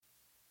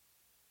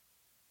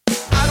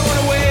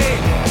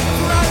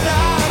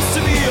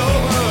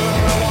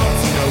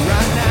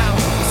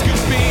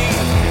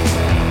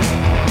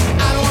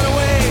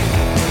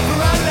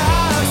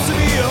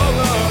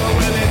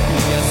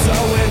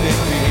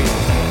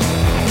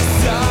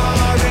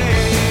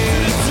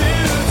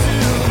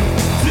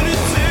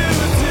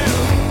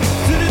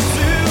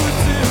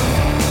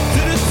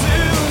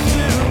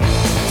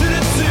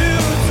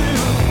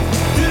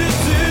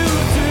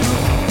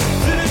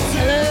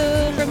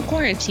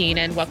13,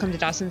 and welcome to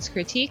Dawson's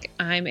Critique.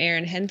 I'm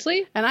Erin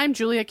Hensley. And I'm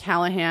Julia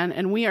Callahan,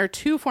 and we are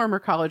two former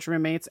college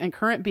roommates and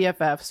current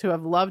BFFs who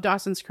have loved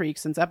Dawson's Creek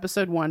since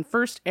episode 1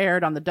 first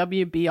aired on the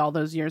WB all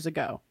those years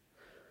ago.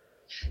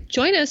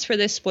 Join us for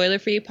this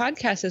spoiler-free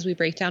podcast as we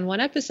break down one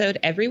episode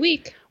every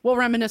week. We'll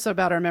reminisce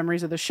about our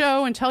memories of the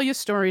show and tell you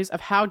stories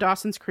of how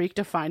Dawson's Creek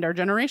defined our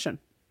generation.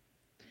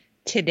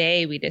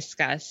 Today we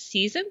discuss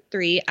Season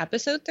 3,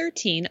 Episode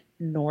 13,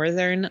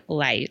 Northern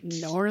Lights.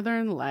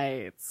 Northern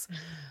Lights.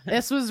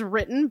 This was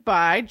written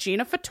by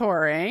Gina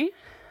Fattore.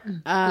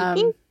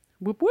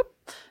 Whoop, whoop.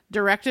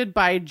 Directed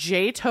by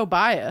Jay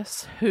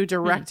Tobias, who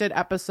directed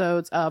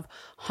episodes of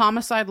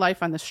Homicide: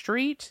 Life on the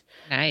Street.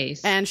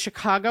 Nice. And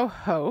Chicago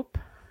Hope.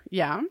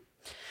 Yeah.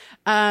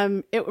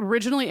 It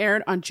originally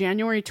aired on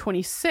January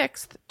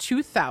 26th,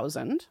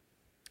 2000.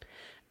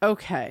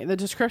 Okay, the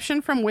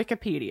description from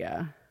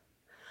Wikipedia.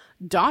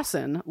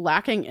 Dawson,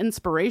 lacking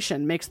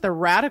inspiration, makes the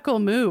radical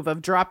move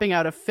of dropping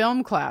out of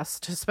film class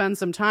to spend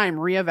some time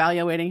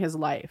reevaluating his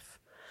life.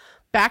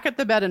 Back at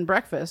the bed and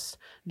breakfast,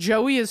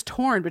 Joey is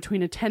torn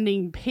between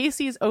attending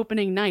Pacey's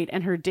opening night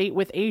and her date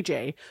with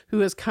AJ, who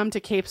has come to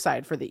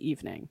Capeside for the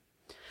evening.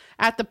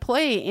 At the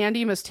play,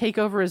 Andy must take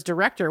over as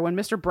director when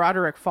Mr.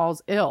 Broderick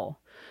falls ill.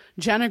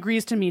 Jen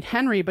agrees to meet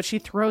Henry, but she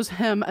throws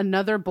him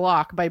another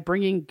block by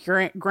bringing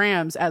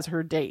Grams as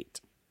her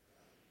date.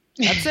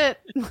 That's it.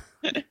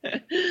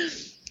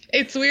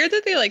 It's weird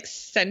that they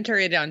center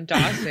it on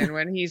Dawson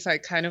when he's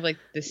kind of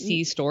the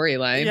C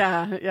storyline.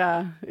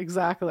 Yeah,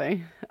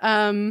 exactly.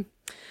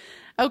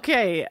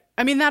 Okay.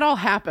 I mean, that all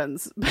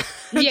happens.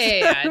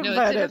 Yeah. No,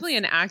 it's definitely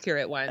an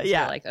accurate one.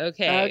 Yeah. So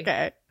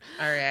okay.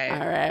 All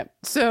right.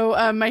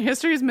 So My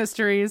History is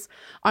Mysteries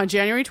on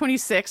January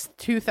 26th,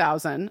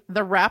 2000,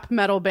 the rap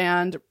metal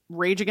band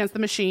Rage Against the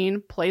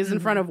Machine plays in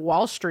front of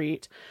Wall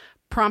Street,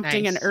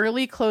 prompting an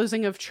early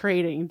closing of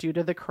trading due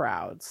to the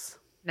crowds.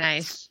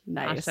 Nice.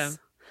 Awesome.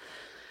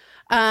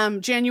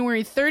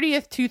 January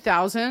 30th,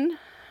 2000,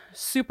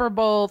 Super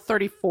Bowl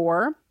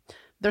 34.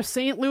 The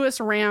St.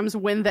 Louis Rams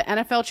win the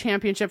NFL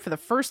championship for the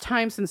first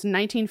time since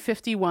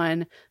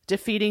 1951,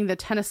 defeating the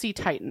Tennessee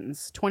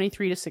Titans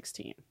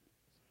 23-16.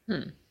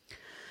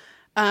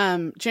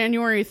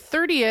 January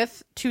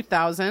 30th,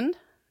 2000,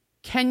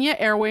 Kenya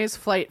Airways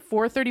Flight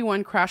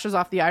 431 crashes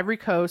off the Ivory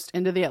Coast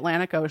into the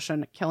Atlantic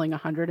Ocean, killing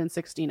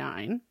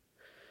 169.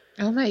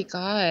 Oh my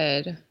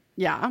God.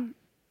 Yeah.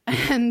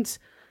 And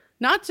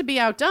not to be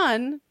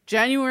outdone,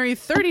 January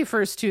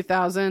 31st,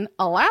 2000,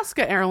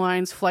 Alaska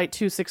Airlines Flight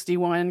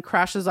 261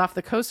 crashes off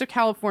the coast of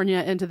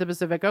California into the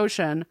Pacific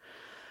Ocean.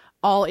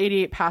 All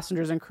 88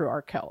 passengers and crew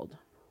are killed.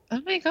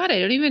 Oh my God, I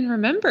don't even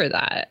remember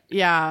that.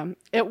 Yeah,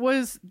 it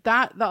was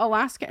that the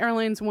Alaska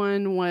Airlines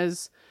one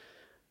was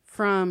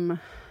from,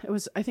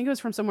 I think it was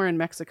from somewhere in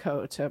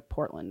Mexico to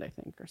Portland, I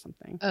think, or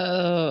something.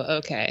 Oh,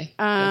 okay.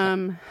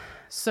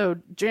 So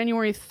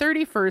January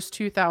 31st,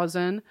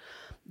 2000,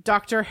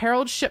 Dr.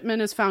 Harold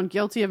Shipman is found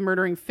guilty of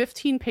murdering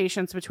 15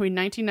 patients between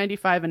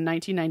 1995 and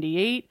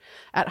 1998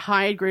 at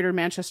Hyde, Greater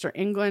Manchester,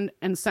 England,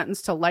 and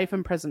sentenced to life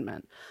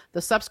imprisonment.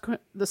 The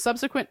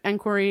subsequent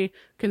inquiry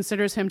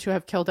considers him to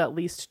have killed at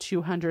least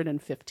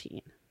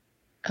 215.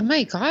 Oh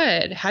my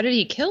God. How did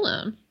he kill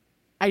him?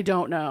 I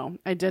don't know.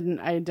 I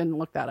didn't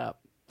look that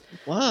up.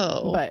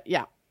 Whoa. But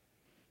yeah,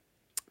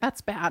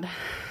 that's bad.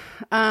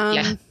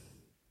 Yeah.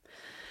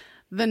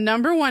 The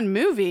number one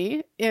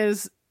movie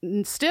is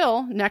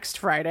still next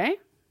Friday.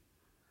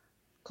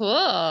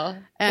 Cool.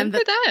 And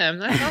good for them.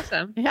 That's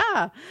awesome.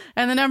 Yeah.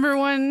 And the number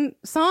one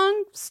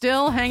song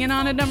still hanging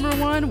on at number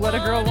one, What a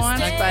Girl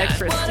Wants by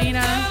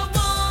Christina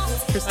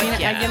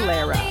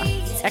Aguilera.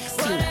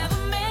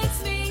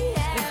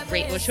 Xtina.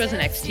 Great. Well, she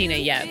wasn't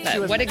Xtina yet,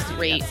 but what a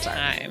great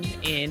time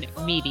in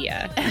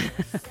media.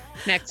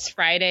 Next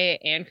Friday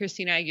and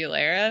Christina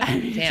Aguilera.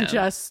 Damn.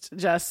 Just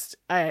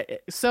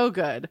so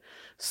good.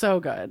 So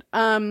good.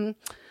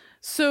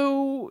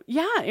 So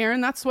yeah,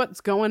 Erin, that's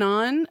what's going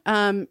on.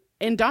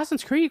 In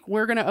Dawson's Creek,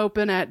 we're going to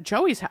open at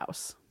Joey's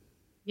house.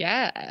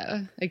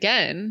 Yeah.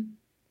 Again,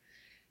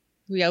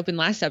 we opened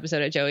last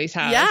episode at Joey's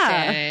house.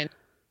 Yeah. And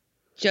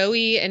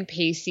Joey and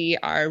Pacey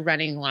are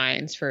running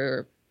lines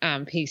for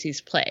Pacey's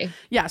play.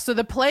 Yeah. So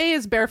the play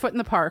is Barefoot in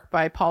the Park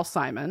by Paul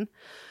Simon.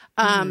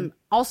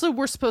 Also,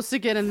 we're supposed to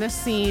get in this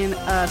scene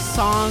a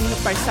song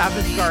by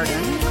Savage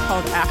Garden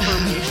called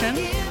Affirmation.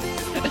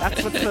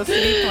 That's what's supposed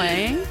to be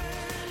playing.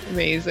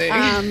 Amazing.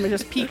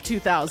 Just peak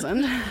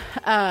 2000.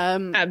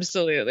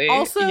 Absolutely.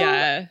 Also,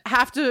 yeah.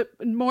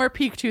 More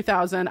peak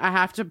 2000, I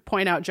have to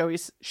point out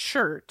Joey's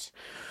shirt,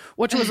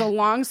 which was a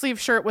long sleeve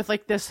shirt with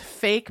this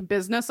fake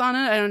business on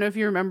it. I don't know if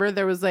you remember,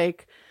 there was a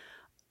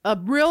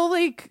real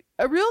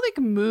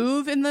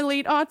move in the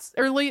late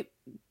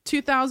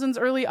 2000s,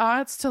 early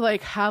aughts to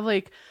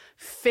have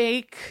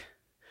fake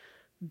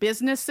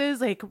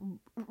businesses,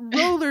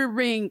 roller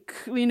rink,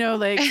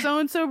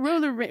 so-and-so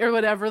roller rink or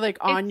whatever,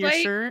 on your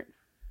shirt.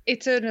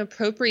 It's an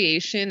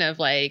appropriation of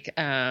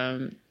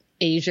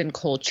Asian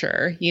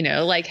culture, you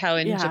know, like how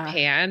in Yeah.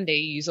 Japan they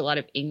use a lot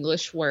of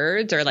English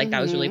words, or like that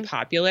was really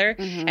popular.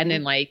 And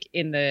then like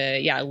in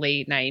the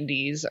late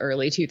 90s,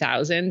 early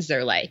 2000s,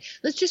 they're like,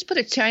 let's just put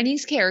a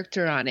Chinese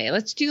character on it.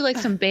 Let's do like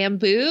some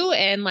bamboo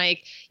and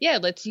like,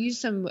 let's use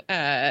some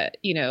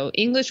you know,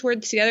 English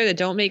words together that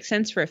don't make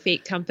sense for a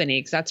fake company,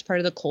 because that's part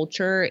of the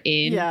culture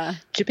in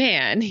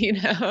Japan, you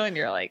know. And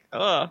you're like,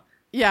 oh.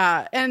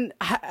 Yeah. And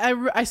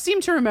I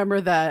seem to remember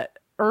that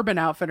Urban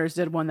Outfitters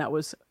did one that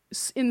was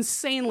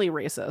insanely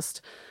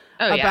racist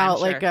about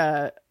like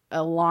a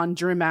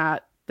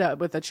laundromat that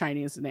with a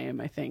Chinese name,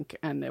 I think.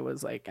 And it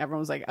was like, everyone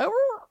was like,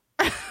 oh,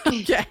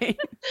 okay.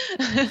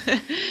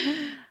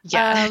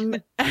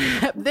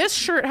 This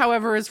shirt,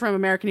 however, is from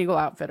American Eagle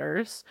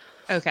Outfitters.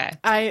 Okay.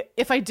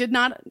 If I did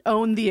not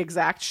own the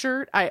exact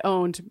shirt, I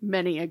owned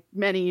many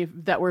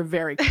that were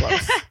very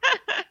close.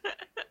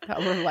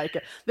 That were like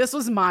it. This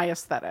was my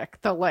aesthetic.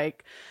 The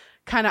like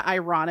kind of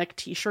ironic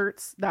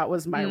t-shirts. That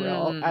was my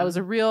I was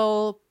a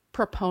real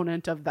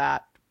proponent of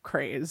that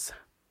craze.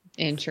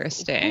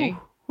 Interesting.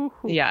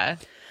 Yeah.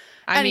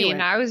 I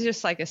mean, I was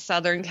just like a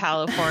Southern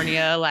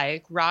California,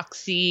 like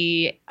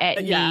Roxy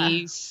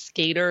Etney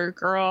skater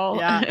girl.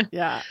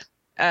 Yeah.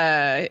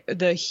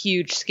 The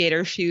huge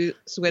skater shoes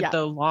with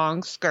the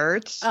long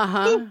skirts.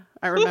 I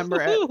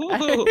remember it.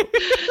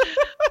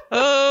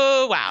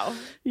 Oh, wow.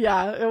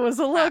 Yeah, it was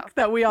a look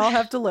that we all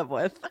have to live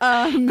with.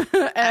 And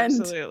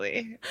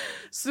absolutely.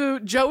 So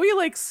Joey,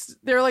 like,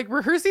 they're like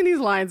rehearsing these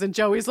lines, and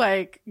Joey's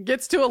like,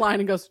 gets to a line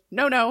and goes,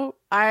 no,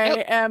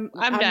 I'm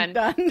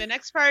done. The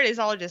next part is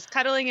all just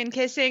cuddling and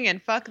kissing,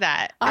 and fuck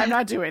that. I'm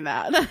not doing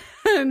that.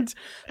 And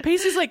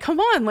Pacey's like,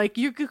 come on, like,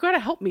 you gotta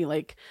help me.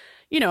 Like,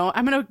 you know,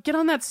 I'm gonna get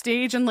on that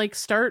stage and like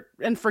start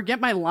and forget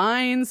my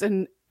lines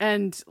and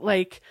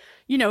like,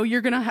 you know,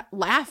 you're gonna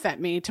laugh at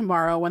me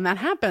tomorrow when that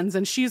happens.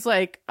 And she's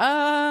like,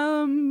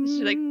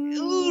 she's like,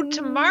 ooh,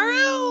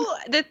 tomorrow?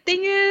 The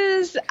thing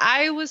is,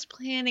 I was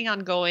planning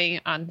on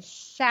going on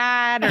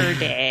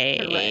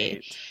Saturday.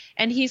 Right.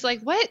 And he's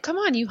like, what? Come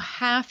on, you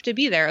have to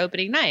be there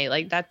opening night.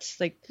 Like, that's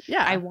like,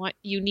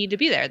 you need to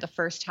be there the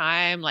first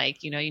time.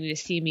 Like, you know, you need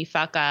to see me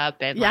fuck up.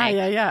 And what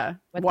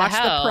watch the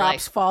hell? The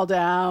props fall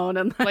down.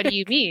 And like, what do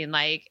you mean?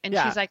 Like, and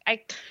she's like,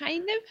 I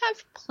kind of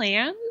have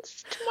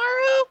plans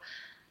tomorrow.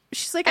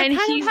 She's like, I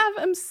kind of have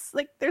him,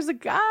 like, there's a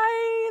guy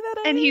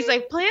that and he's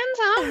like, plans,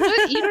 huh?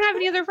 What? You don't have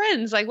any other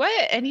friends? Like,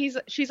 what? And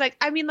she's like,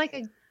 I mean, like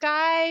a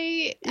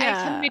guy I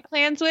kind of made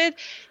plans with.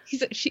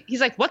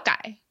 He's like, what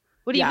guy?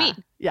 What do you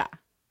mean? Yeah.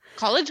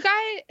 College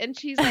guy? And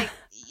she's like,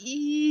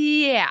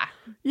 yeah,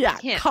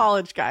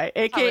 college guy,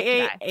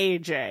 aka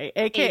AJ,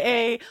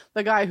 aka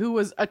the guy who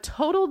was a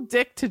total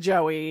dick to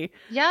Joey,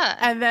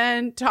 and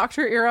then talked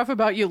her ear off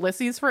about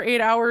Ulysses for 8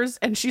 hours,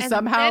 and she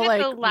somehow then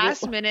like at the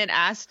last minute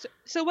asked,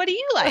 so what do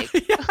you like?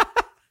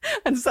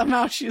 And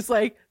somehow she's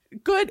like,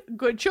 good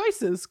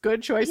choices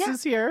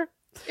here,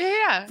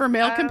 for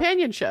male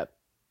companionship.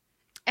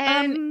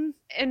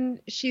 And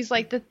she's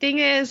like, the thing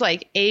is,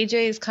 like, AJ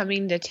is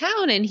coming to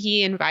town and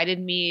he invited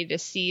me to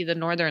see the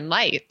Northern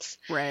Lights.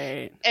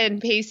 Right. And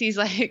Pacey's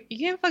like, you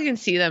can't fucking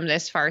see them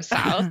this far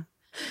south.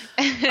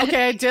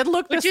 Okay, I did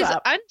look this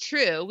up. Which is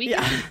untrue.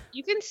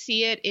 You can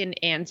see it in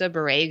Anza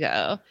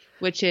Borrego,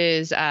 which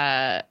is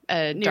a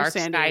dark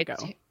sky.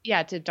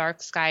 It's a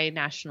dark sky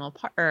national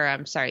park, or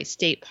I'm sorry,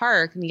 state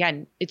park. And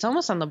again, it's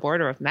almost on the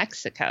border of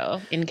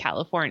Mexico in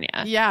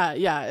California.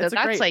 Yeah. So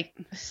that's like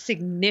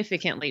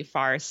significantly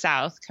far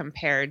south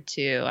compared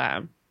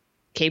to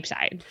Cape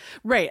Side.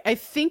 Right. I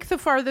think the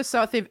farthest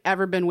south they've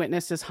ever been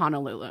witnessed is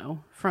Honolulu,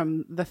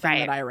 from the thing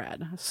that I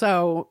read.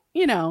 So,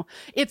 you know,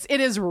 it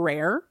is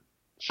rare.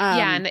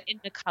 And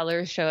the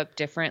colors show up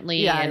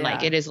differently,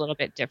 like it is a little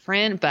bit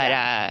different,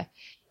 but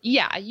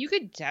you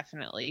could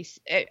definitely,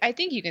 I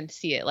think you can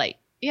see it like,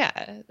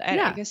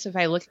 I guess if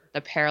I look at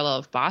the parallel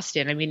of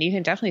Boston, I mean, you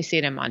can definitely see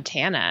it in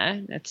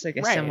Montana. It's like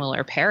a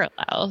similar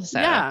parallel. So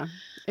yeah,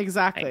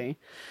 exactly.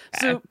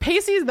 So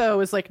Pacey though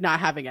is like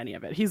not having any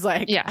of it. He's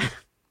like,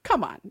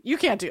 come on, you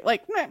can't do it.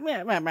 Like, Like,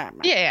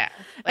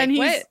 and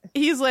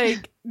he's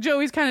like,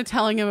 Joey's kind of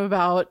telling him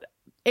about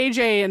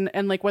AJ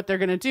and like what they're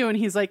gonna do, and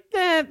he's like,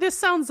 this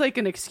sounds like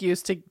an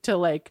excuse to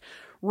like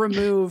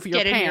remove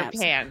your pants.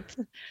 In your pants.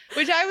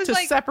 Which I was to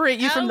like, separate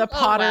you from the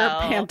Potter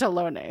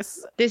pantalones.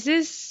 This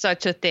is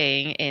such a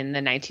thing in the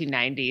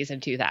 1990s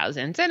and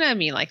 2000s, and I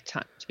mean, like,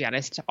 to be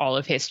honest, all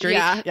of history.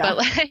 But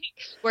like,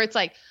 where it's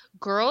like,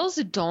 girls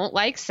don't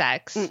like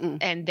sex,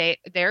 and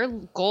their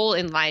goal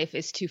in life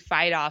is to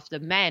fight off the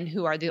men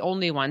who are the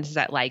only ones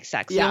that like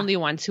sex, the only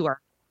ones who are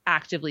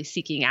actively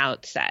seeking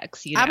out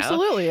sex. You know?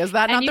 Absolutely. Is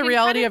that not the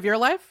reality of your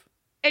life?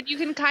 And you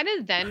can kind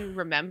of then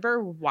remember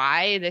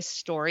why this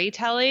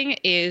storytelling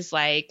is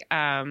like,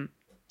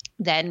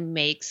 then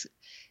makes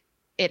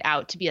it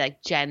out to be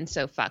like Jen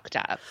so fucked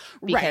up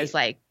because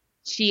like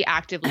she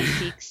actively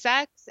seeks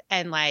sex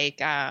and like,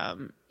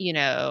 you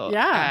know,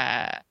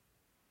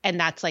 and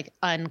that's like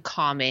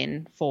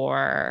uncommon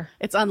for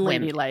it's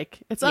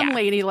unladylike. It's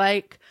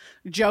unladylike.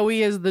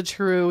 Joey is the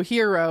true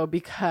hero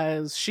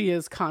because she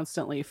is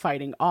constantly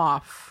fighting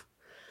off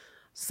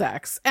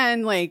sex.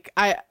 And like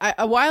I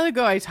a while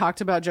ago I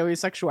talked about Joey's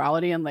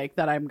sexuality and like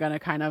that I'm gonna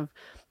kind of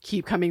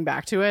keep coming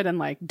back to it, and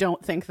like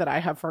don't think that I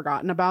have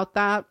forgotten about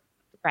that.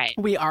 Right.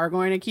 We are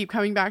going to keep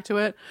coming back to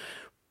it.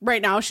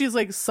 Right now she's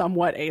like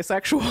somewhat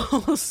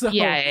asexual. So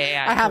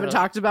yeah, I haven't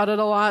talked about it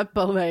a lot,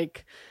 but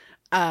like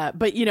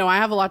but you know, I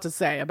have a lot to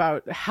say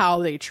about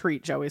how they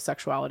treat Joey's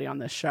sexuality on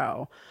this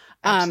show.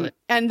 And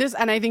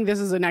I think this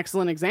is an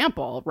excellent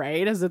example,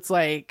 right? As it's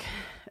like,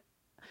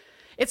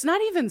 it's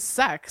not even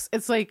sex.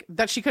 It's like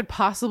that she could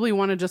possibly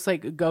want to just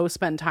like go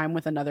spend time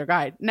with another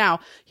guy. Now,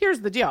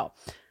 here's the deal.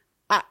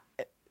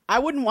 I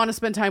wouldn't want to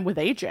spend time with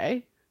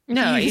AJ.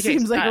 No, he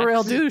seems like a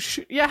real douche.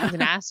 Yeah. He's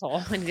an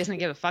asshole and he doesn't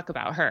give a fuck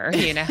about her,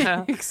 you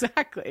know?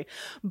 Exactly.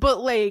 But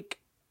like,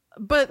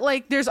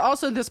 there's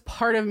also this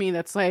part of me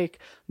that's like,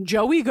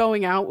 Joey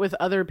going out with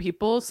other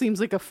people seems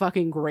like a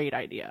fucking great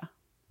idea.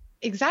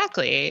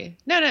 Exactly.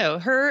 No,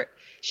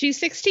 she's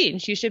 16.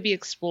 She should be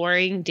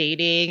exploring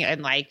dating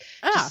and like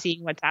just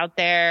seeing what's out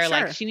there. Sure.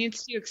 Like she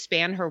needs to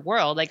expand her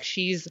world. Like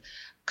she's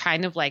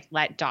kind of like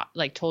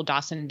told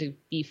Dawson to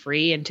be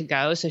free and to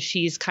go. So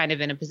she's kind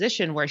of in a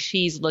position where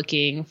she's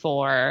looking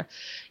for,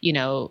 you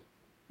know,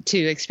 to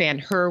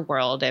expand her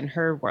world and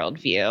her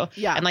worldview.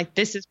 Yeah. And like,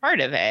 this is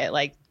part of it.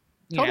 Like,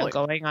 you know,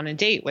 going on a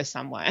date with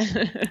someone.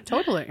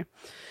 Totally.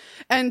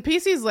 And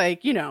Pacey's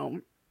like, you know,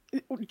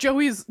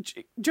 Joey's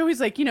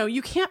like, you know,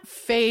 you can't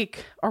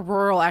fake a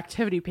rural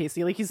activity,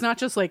 Pacey. Like, he's not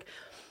just like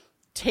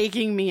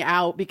taking me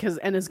out because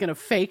and is going to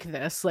fake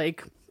this.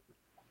 Like,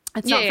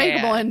 it's not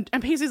fakeable. Yeah.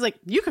 And Pacey's like,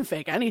 you can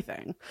fake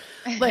anything.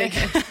 Like,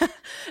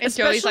 and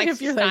Joey's like,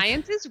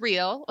 science is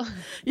real.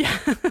 Yeah.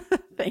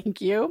 Thank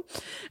you.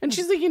 And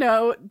she's like, you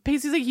know,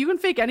 Pacey's like, you can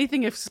fake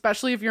anything,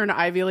 especially if you're an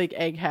Ivy League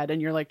egghead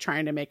and you're like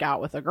trying to make out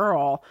with a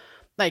girl.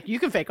 Like, you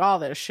can fake all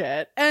this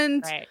shit.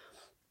 And,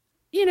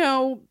 you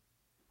know,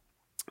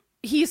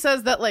 he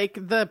says that like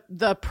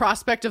the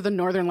prospect of the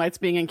Northern Lights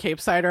being in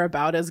Cape Side are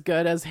about as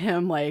good as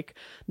him like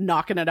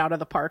knocking it out of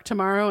the park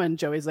tomorrow. And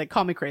Joey's like,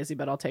 call me crazy,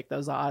 but I'll take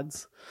those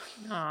odds.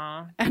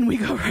 Aww. And we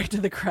go right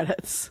to the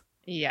credits.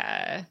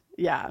 Yeah.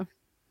 Yeah.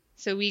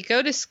 So we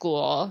go to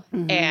school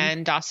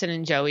and Dawson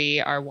and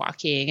Joey are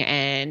walking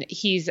and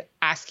he's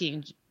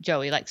asking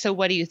Joey, like, so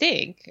what do you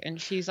think?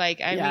 And she's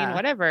like, I mean,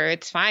 whatever,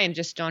 it's fine.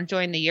 Just don't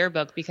join the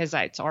yearbook because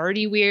it's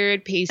already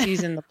weird.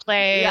 Pacey's in the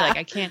play. Like,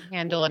 I can't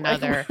handle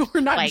another. Like,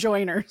 we're not like,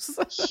 joiners.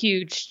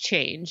 Huge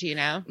change, you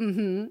know?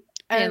 Mm-hmm.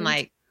 And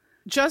like,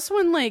 just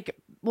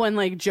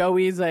when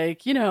Joey's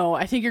like, you know,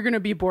 I think you're going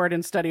to be bored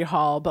in study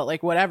hall, but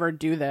like, whatever,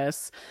 do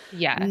this.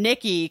 Yeah.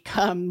 Nikki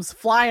comes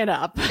flying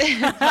up.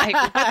 Like,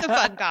 what the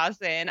fuck,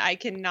 Dawson? I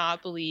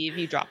cannot believe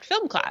you dropped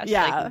film class.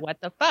 Yeah. Like,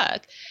 what the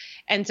fuck?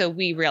 And so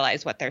we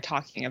realize what they're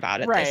talking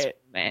about at this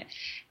moment.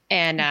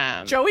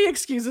 And Joey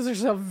excuses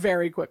herself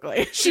very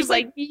quickly. She's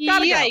like,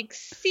 yikes,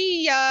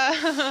 see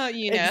ya.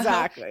 You know?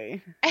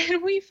 Exactly.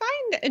 And we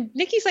find,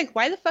 Nikki's like,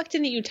 why the fuck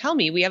didn't you tell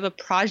me? We have a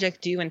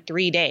project due in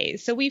 3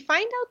 days. So we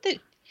find out that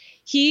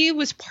he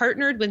was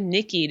partnered with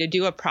Nikki to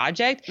do a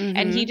project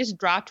and he just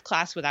dropped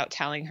class without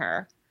telling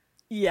her.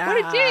 Yeah.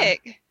 What a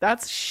dick.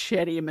 That's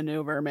shitty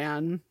maneuver,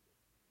 man.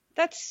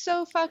 That's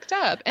so fucked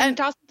up. And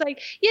Dawson's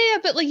like, yeah,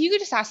 but like you could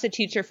just ask the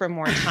teacher for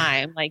more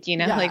time. Like, you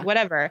know, like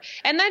whatever.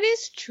 And that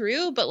is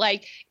true. But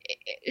like,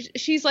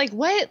 she's like,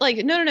 what? Like,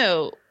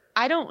 no.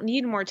 I don't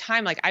need more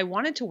time. Like, I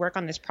wanted to work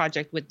on this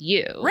project with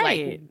you.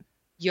 Right. Like,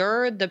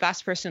 you're the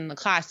best person in the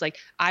class. Like,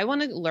 I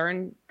want to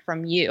learn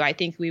from you. I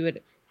think we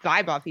would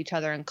vibe off each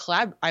other and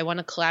I want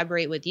to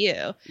collaborate with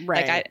you.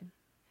 Right. Like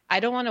I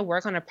don't want to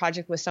work on a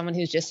project with someone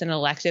who's just an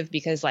elective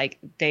because like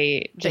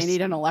they need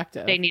an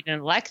elective. They need an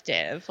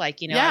elective.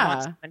 Like, you know, I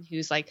want someone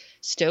who's like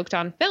stoked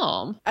on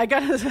film. I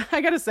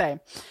gotta say,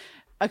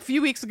 a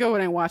few weeks ago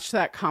when I watched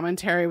that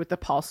commentary with the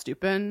Paul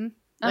Stupin,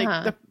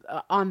 like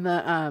on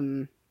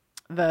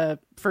the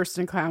First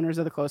Encounters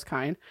of the Close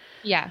Kind.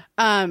 Yeah.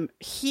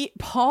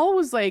 Paul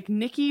was like,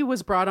 Nikki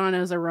was brought on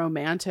as a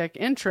romantic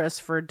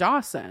interest for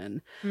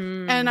Dawson.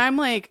 And I'm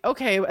like,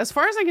 okay, as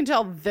far as I can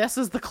tell, this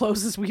is the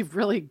closest we've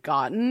really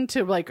gotten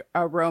to like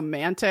a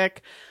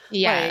romantic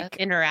like,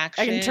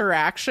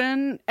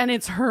 interaction. And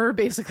it's her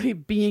basically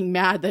being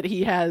mad that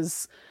he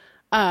has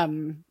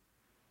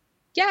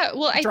yeah,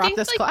 well, I think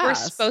like class. We're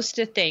supposed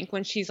to think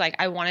when she's like,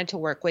 I wanted to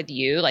work with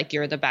you, like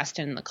you're the best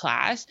in the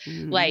class,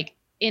 like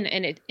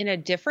in a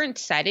different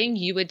setting,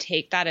 you would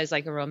take that as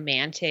like a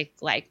romantic,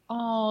 like,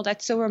 oh,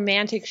 that's so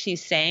romantic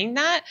she's saying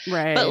that.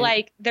 Right. But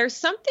like there's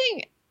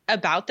something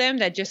about them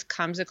that just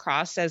comes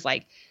across as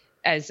like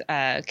as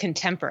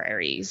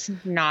contemporaries,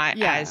 not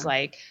as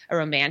like a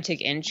romantic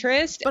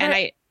interest. But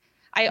and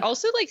I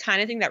also like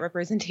kind of think that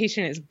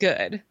representation is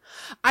good.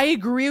 I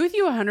agree with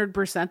you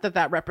 100%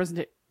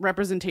 that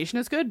representation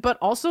is good, but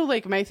also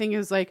like my thing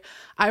is like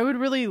I would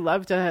really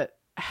love to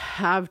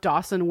have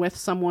Dawson with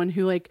someone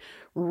who like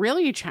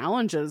really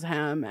challenges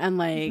him and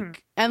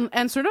like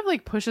and sort of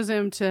like pushes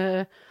him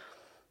to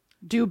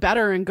do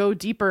better and go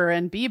deeper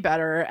and be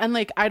better. And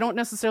like I don't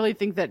necessarily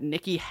think that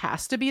Nikki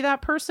has to be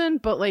that person,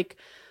 but like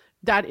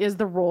that is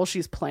the role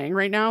she's playing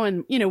right now.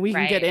 And, you know, we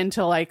can get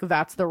into like,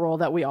 that's the role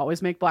that we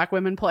always make Black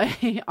women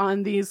play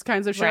on these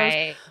kinds of shows.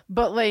 Right.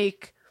 But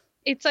like,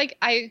 it's like,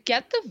 I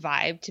get the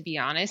vibe, to be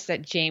honest,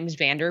 that James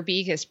Van Der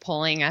Beek is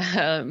pulling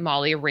a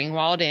Molly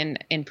Ringwald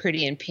in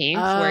Pretty in Pink,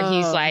 where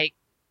he's like,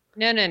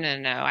 no,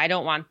 I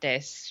don't want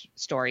this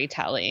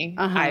storytelling.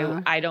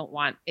 I don't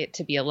want it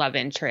to be a love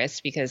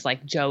interest, because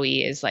like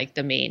Joey is like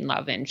the main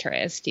love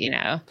interest, you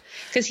know,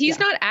 because he's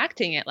not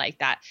acting it like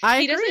that.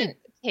 He doesn't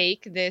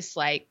take this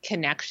like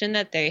connection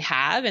that they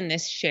have and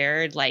this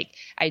shared like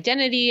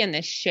identity and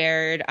this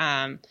shared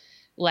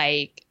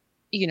like,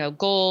 you know,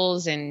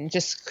 goals and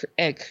just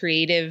a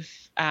creative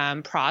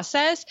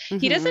process.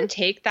 He doesn't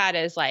take that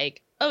as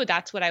like, oh,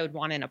 that's what I would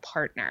want in a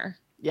partner.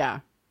 Yeah.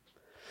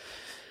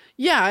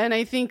 Yeah, and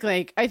I think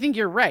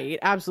you're right,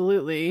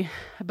 absolutely.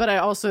 But I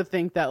also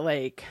think that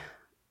like,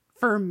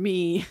 for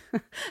me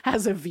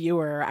as a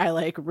viewer, I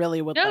like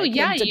really would like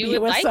him to be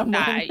with someone.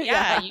 That.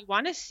 Yeah, you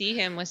want to see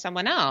him with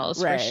someone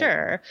else for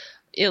sure.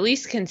 At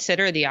least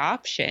consider the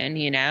option,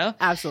 you know?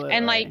 Absolutely.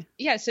 And like,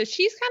 yeah, so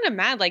she's kind of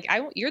mad. Like,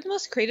 you're the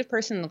most creative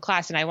person in the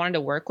class and I wanted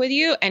to work with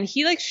you. And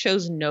he like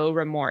shows no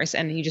remorse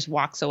and he just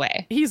walks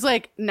away. He's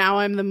like, now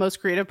I'm the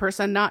most creative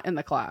person not in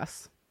the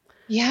class.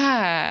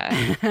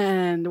 Yeah.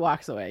 And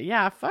walks away.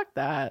 Yeah, fuck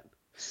that.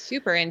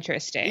 Super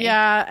interesting.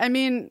 Yeah, I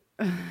mean,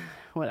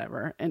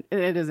 whatever. And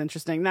it is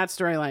interesting. That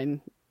storyline,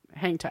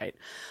 hang tight.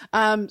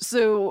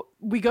 So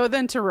we go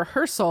then to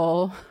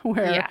rehearsal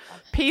where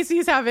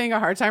Pacey's having a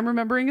hard time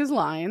remembering his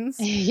lines.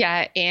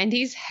 Yeah,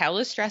 Andy's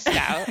hella stressed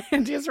out.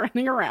 Andy's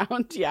running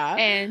around. Yeah.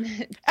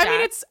 And I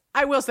mean,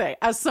 I will say,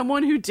 as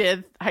someone who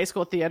did high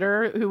school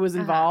theater, who was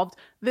involved,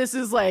 this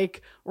is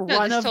like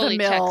run of the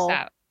mill.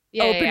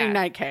 Opening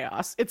night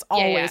chaos. It's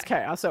always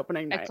chaos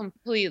opening night. I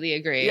completely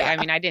agree. Yeah. I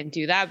mean, I didn't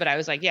do that, but I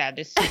was like, yeah,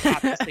 this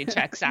obviously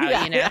checks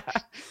out, you know? Yeah.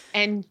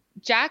 And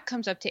Jack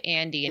comes up to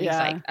Andy and he's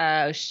like,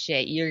 oh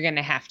shit, you're going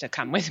to have to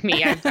come with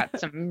me. I've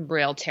got some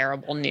real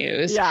terrible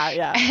news.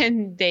 Yeah.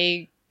 And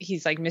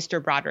he's like,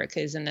 Mr. Broderick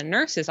is in the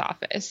nurse's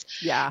office.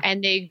 Yeah.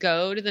 And they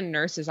go to the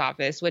nurse's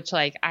office, which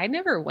like, I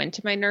never went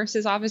to my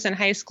nurse's office in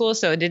high school.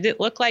 So did it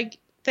look like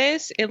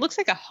this? It looks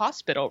like a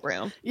hospital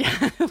room.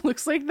 Yeah. It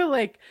looks like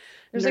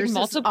there's like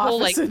multiple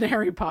like in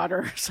Harry Potter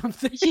or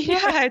something.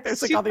 Yeah, it's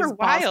there's like super all these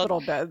wild.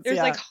 Hospital beds. There's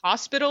like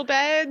hospital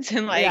beds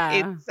and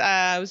like it's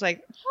I was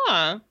like,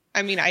 huh.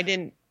 I mean, I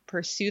didn't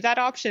pursue that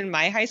option in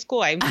my high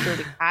school. I'm sure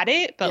we had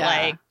it, but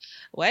like,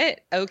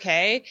 what?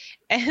 Okay.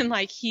 And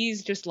like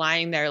he's just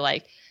lying there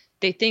like,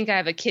 they think I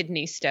have a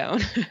kidney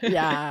stone.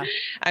 Yeah.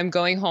 I'm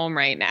going home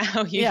right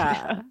now. You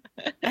know?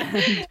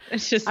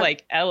 It's just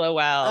like,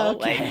 LOL.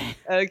 Okay. Like,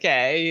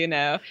 okay, you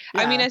know.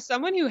 I mean, as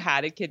someone who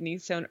had a kidney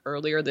stone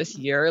earlier this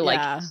year,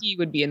 like he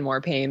would be in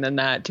more pain than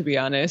that, to be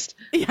honest.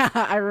 Yeah,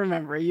 I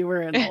remember you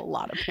were in a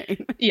lot of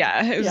pain.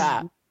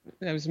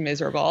 It was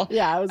miserable.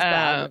 Yeah, it was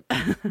bad.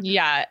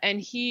 Yeah.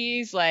 And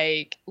he's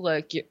like,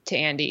 look, to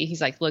Andy, he's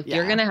like, look,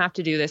 you're going to have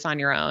to do this on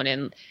your own.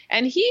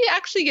 And he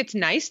actually gets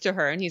nice to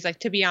her. And he's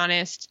like, to be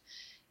honest,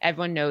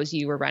 everyone knows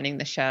you were running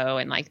the show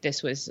and like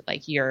this was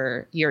like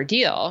your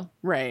deal.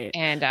 Right.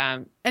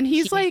 And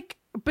he's like,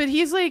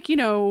 you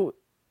know,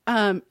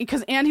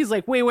 because Andy's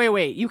like,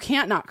 wait, you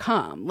can't not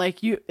come.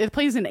 Like it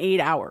plays in 8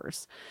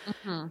 hours.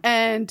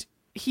 And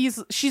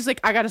she's like,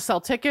 I got to sell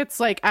tickets.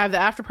 Like I have the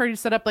after party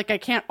set up. Like I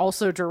can't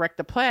also direct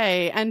the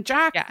play. And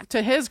Jack,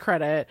 to his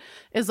credit,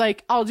 is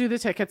like, I'll do the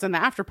tickets and the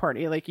after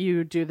party. Like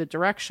you do the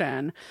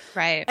direction.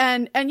 Right.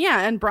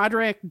 And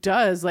Broderick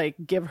does like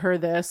give her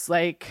this,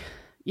 like,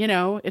 you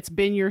know, it's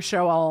been your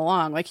show all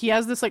along. Like he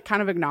has this like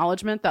kind of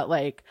acknowledgement that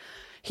like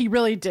he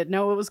really did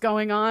know what was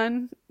going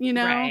on, you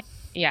know? Right.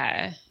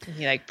 Yeah.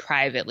 He like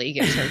privately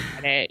gives her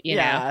credit, you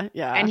know?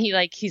 Yeah. And he's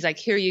like,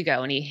 here you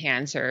go. And he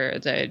hands her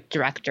the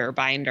director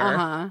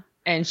binder.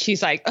 And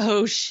she's like,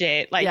 oh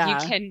shit, like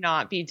you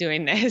cannot be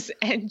doing this.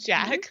 And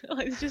Jack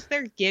is just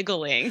there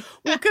giggling.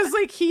 Well, because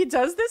like he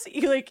does this,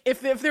 like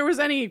if there was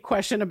any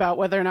question about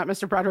whether or not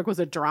Mr. Broderick was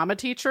a drama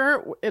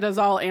teacher, it is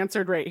all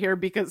answered right here,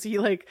 because he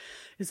like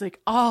is like,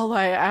 all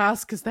I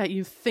ask is that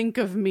you think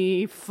of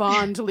me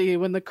fondly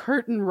when the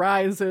curtain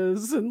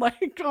rises. And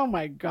like, oh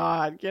my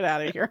God, get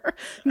out of here.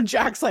 And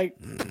Jack's like,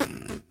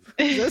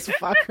 this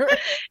fucker.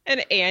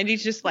 And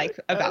Andy's just like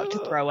about to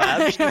throw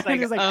up. She's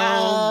like,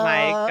 oh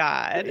my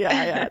God.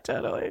 Yeah,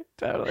 totally.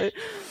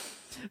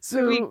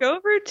 So we go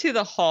over to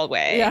the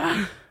hallway.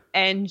 Yeah.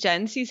 And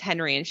Jen sees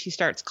Henry and she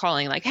starts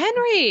calling like,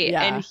 Henry.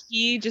 Yeah. And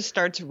he just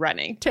starts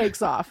running.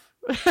 Takes off.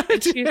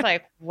 And she's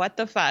like, what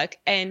the fuck?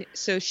 And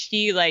so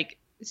she like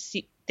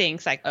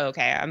thinks like, oh,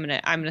 okay, I'm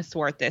gonna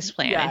thwart this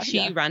plan. And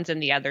she runs in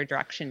the other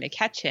direction to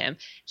catch him.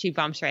 She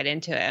bumps right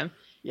into him.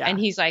 Yeah. And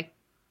he's like,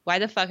 why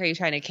the fuck are you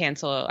trying to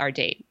cancel our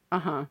date?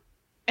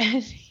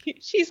 And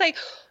she's like,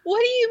 what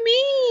do you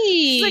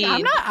mean? She's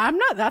like, I'm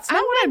not, that's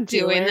not what I'm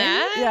doing.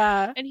 That.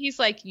 Yeah. And he's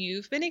like,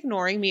 you've been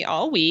ignoring me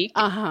all week.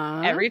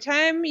 Every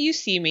time you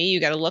see me, you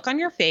got a look on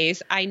your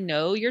face. I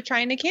know you're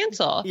trying to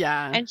cancel.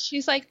 Yeah. And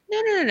she's like,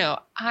 no.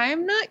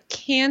 I'm not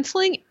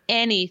canceling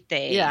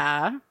anything.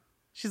 Yeah.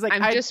 She's like,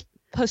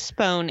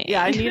 postponing.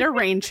 Yeah, I need a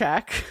rain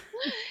check.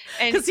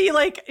 Because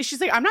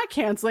she's like, I'm not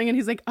canceling. And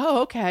he's like,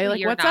 oh, okay.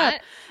 Like, what's up?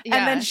 Yeah.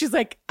 And then she's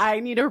like, I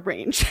need a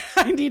rain check.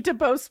 I need to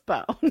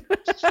postpone.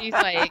 She's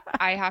like,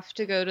 I have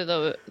to go to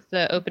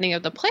the opening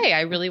of the play.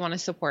 I really want to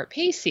support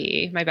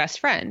Pacey, my best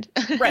friend.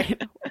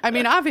 Right. I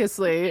mean,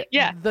 obviously,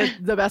 yeah.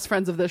 the best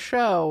friends of the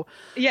show.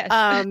 Yes.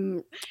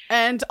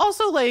 And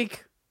also,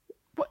 like,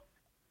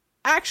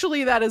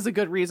 actually, that is a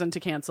good reason to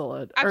cancel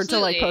it. Absolutely. Or to,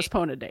 like,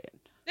 postpone a date.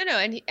 No,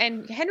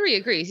 and Henry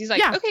agrees. He's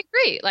like, okay,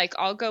 great. Like,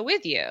 I'll go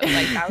with you.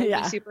 Like, that would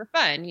be super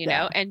fun, you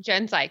know? And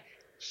Jen's like,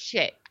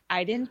 shit,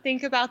 I didn't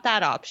think about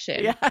that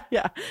option.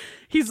 Yeah.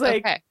 He's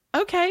like,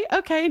 okay.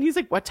 And he's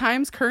like, what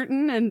time's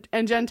curtain?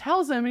 And Jen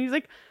tells him, and he's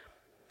like,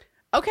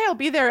 okay, I'll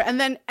be there. And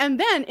then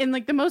in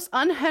like the most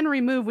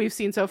un-Henry move we've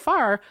seen so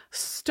far,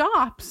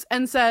 stops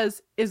and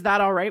says, is that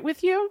all right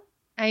with you?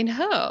 I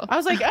know. I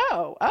was like,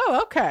 oh,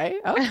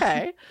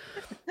 okay.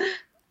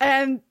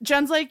 And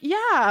Jen's like,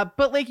 yeah,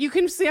 but like you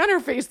can see on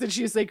her face that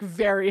she's like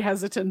very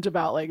hesitant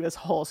about like this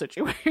whole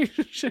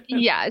situation.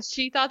 Yeah,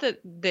 she thought that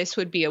this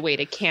would be a way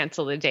to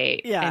cancel the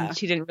date. Yeah. And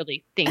she didn't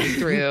really think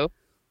through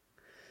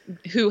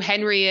who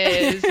Henry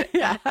is,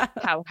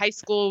 how high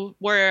school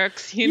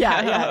works, you know?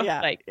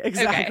 Yeah. Like,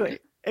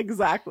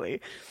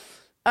 exactly.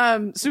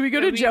 So we go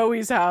to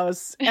Joey's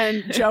house,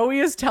 and Joey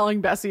is telling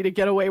Bessie to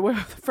get away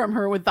from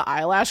her with the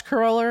eyelash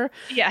curler,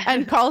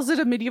 and calls it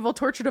a medieval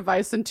torture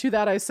device. And to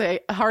that I say,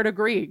 a hard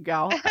agree,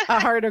 gal. A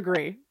hard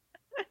agree.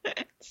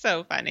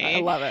 So funny. I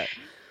love it.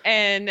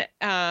 And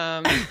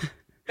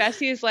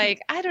Bessie is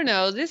like, I don't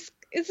know, this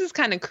is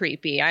kind of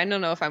creepy. I don't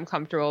know if I'm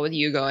comfortable with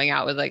you going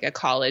out with like a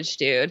college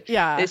dude.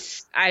 Yeah.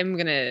 I'm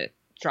gonna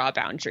draw a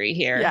boundary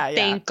here. Yeah.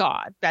 Thank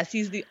God.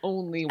 Bessie's the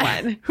only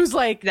one who's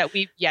like that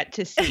we've yet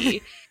to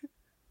see.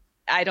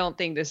 I don't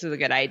think this is a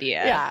good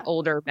idea. Yeah.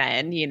 Older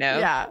men, you know?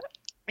 Yeah.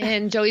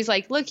 And Joey's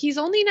like, look, he's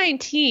only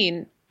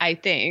 19, I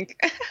think.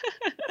 Well,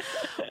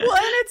 and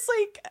it's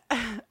like,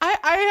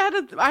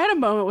 I had a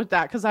moment with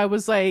that because I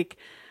was like,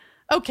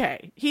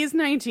 okay, he's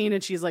 19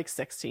 and she's like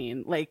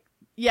 16. Like,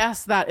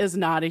 yes, that is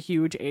not a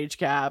huge age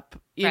gap.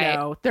 You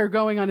know, they're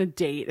going on a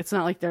date. It's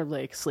not like they're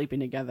like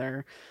sleeping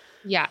together.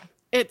 Yeah.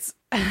 It's,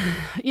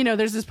 you know,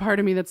 there's this part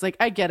of me that's like,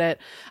 I get it.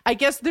 I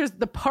guess there's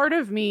the part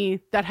of me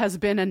that has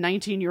been a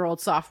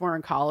 19-year-old sophomore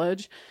in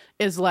college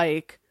is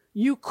like,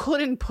 you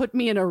couldn't put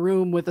me in a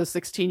room with a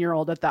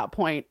 16-year-old at that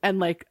point, and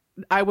like,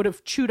 I would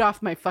have chewed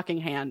off my fucking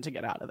hand to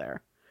get out of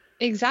there.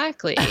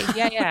 Exactly.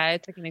 Yeah.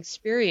 It's like an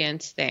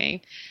experience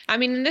thing. I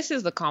mean, and this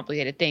is the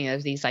complicated thing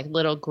of these like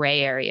little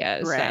gray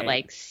areas that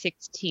like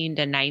 16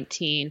 to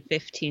 19,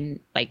 15,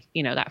 like,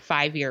 you know, that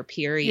 5-year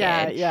period.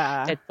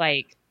 Yeah. It's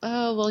like,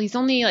 oh, well, he's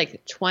only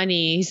like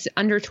 20, he's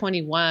under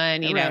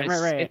 21, you know,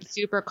 it's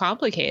super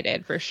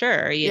complicated for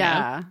sure, you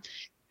know?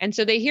 And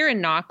so they hear a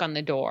knock on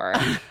the door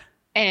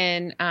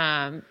and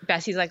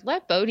Bessie's like,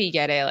 let Bodhi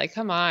get it. Like,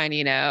 come on,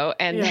 you know?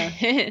 And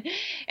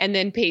and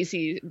then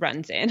Pacey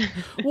runs in.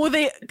 Well,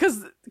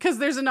 because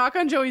there's a knock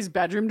on Joey's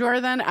bedroom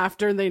door then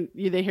after they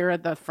hear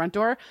at the front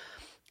door,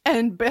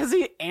 and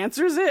Bessie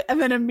answers it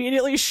and then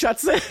immediately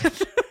shuts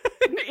it.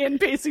 In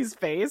Pacey's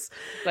face,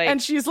 like,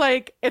 and she's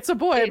like, it's a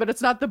boy, but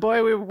it's not the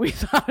boy we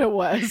thought it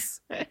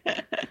was.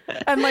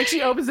 And like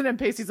she opens it and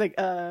Pacey's like,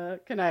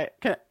 can I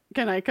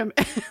come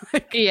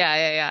like,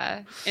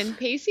 yeah. And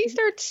Pacey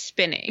starts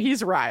spinning.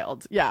 He's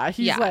riled.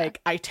 He's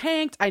like, I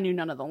tanked, I knew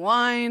none of the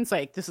lines,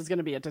 like this is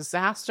gonna be a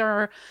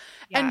disaster.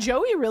 And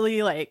Joey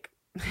really like,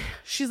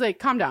 she's like,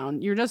 calm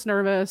down, you're just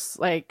nervous,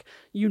 like,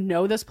 you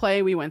know, this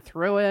play, we went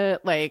through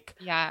it, like,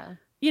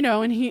 you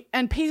know,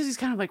 and Paisley's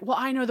kind of like, well,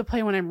 I know the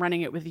play when I'm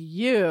running it with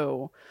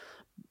you.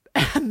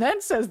 And then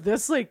says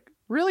this like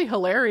really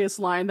hilarious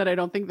line that I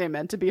don't think they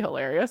meant to be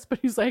hilarious, but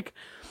he's like,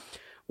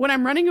 when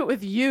I'm running it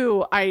with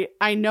you, I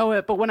know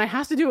it, but when I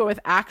have to do it with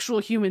actual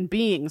human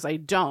beings, I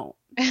don't.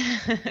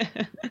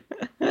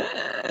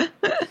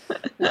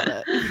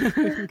 Love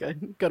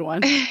it. Good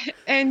one.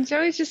 And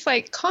Joey's just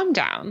like, calm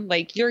down.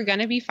 Like, you're going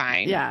to be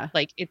fine. Yeah.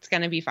 Like, it's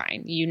going to be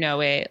fine. You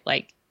know it.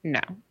 Like, no.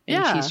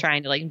 And she's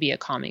trying to like be a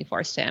calming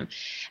force to him.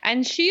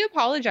 And she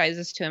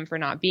apologizes to him for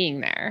not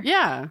being there.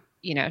 Yeah.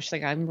 You know, she's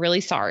like, I'm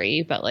really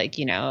sorry, but like,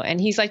 you know,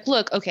 and he's like,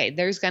 look, okay,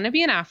 there's going to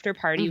be an after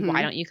party. Mm-hmm.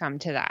 Why don't you come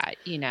to that?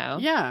 You know?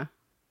 Yeah.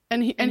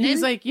 And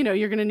he's like, you know,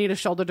 you're going to need a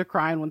shoulder to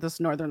cry on when this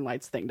Northern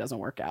Lights thing doesn't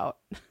work out.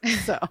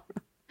 So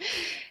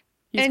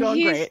he's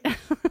going great.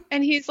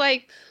 And he's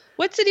like,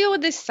 what's the deal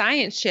with this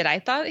science shit? I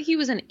thought he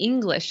was an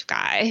English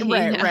guy.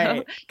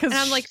 Right. And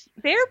I'm like,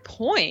 fair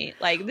point.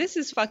 Like, this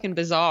is fucking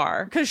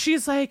bizarre. Because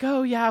she's like,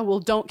 oh, yeah, well,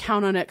 don't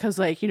count on it because,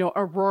 like, you know,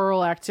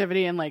 auroral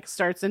activity, and, like,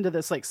 starts into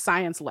this, like,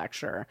 science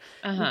lecture.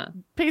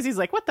 Paisley's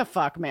like, what the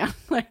fuck, man?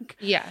 Like,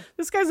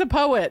 this guy's a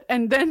poet.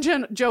 And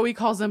then Joey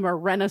calls him a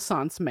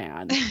Renaissance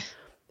man.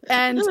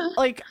 And,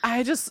 like,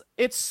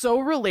 it's so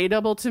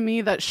relatable to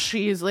me that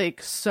she's,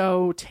 like,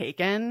 so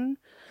taken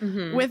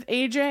with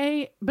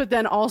AJ, but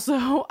then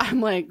also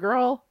I'm like,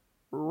 girl,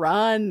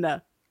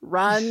 run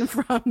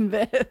from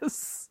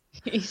this.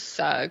 He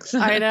sucks.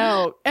 I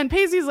know. And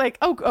Pacey's like,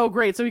 oh,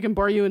 great. So we can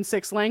bore you in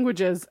 6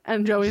 languages.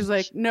 And Joey's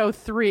like, no,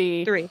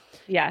 3. 3.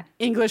 Yeah.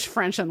 English,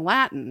 French, and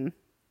Latin.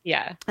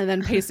 Yeah. And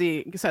then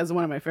Pacey says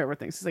one of my favorite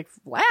things. He's like,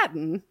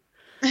 Latin?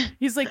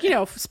 He's like,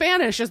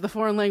 Spanish is the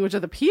foreign language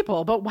of the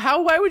people, but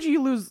why would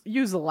you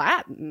use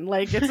Latin?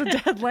 Like, it's a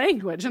dead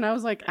language. And I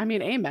was like, I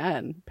mean,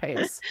 amen,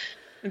 Pace.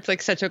 It's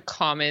like such a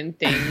common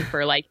thing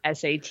for like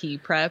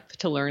SAT prep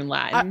to learn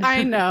Latin.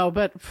 I know,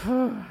 but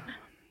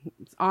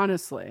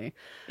honestly,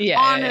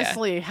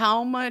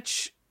 how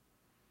much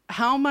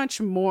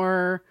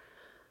more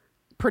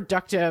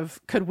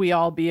productive could we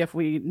all be if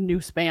we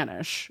knew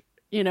Spanish?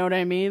 You know what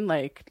I mean?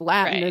 Like,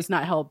 Latin does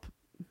not help.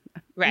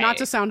 Right. Not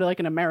to sound like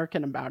an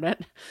American about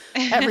it.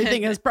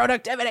 Everything is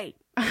productivity.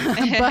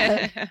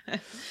 But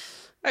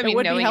I mean,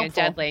 knowing a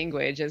dead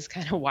language is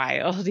kind of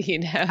wild,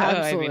 Absolutely.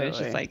 I mean, it's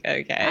just like,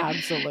 okay.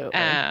 Absolutely.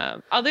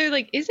 Although,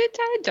 like, is it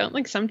dead? Don't,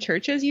 like, some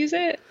churches use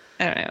it?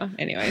 I don't know.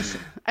 Anyways.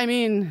 I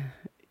mean,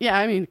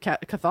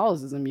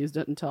 Catholicism used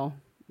it until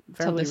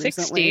fairly the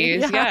recently.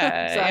 60s.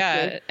 Exactly.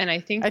 Yeah. And I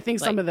think like,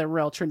 some of the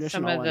real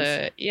traditional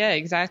ones. Yeah,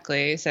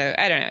 exactly. So,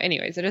 I don't know.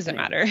 Anyways, it doesn't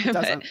matter. It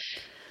doesn't.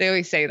 They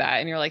always say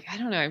that, and you're like, I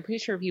don't know. I'm pretty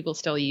sure people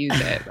still use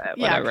it, but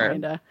whatever.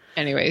 Kinda.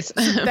 Anyways.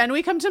 Then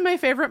we come to my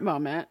favorite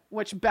moment,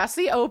 which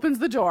Bessie opens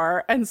the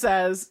door and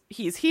says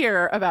he's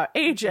here about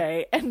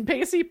AJ, and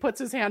Pacey puts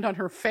his hand on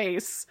her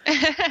face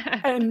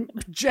and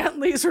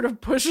gently sort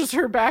of pushes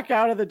her back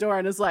out of the door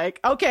and is like,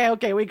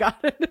 okay, we got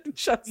it, and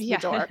shuts the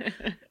door.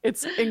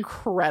 It's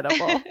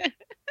incredible.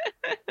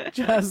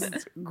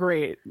 Just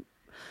great.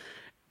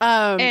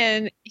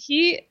 And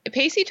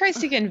Pacey tries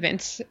to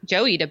convince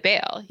Joey to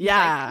bail. He's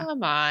like,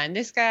 come on,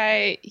 this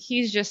guy,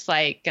 he's just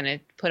like gonna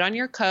put on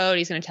your coat.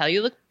 He's gonna tell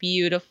you look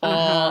beautiful.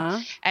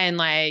 And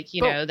like,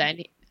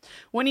 then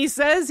when he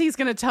says he's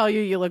gonna tell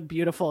you look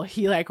beautiful,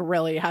 he like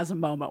really has a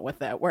moment with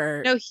it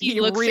where he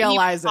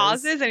realizes, he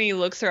pauses and he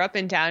looks her up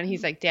and down. And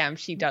he's like, damn,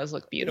 she does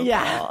look beautiful.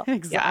 Yeah,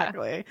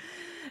 exactly. Yeah.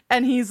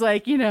 And he's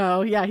like,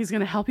 he's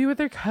gonna help you with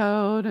her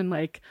coat. And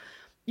like,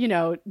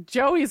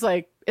 Joey's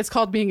like, it's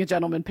called Being a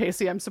Gentleman,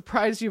 Pacey. I'm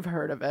surprised you've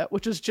heard of it,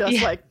 which is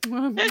just like,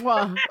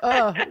 what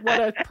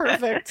a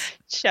perfect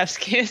chef's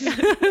kiss.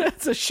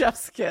 It's a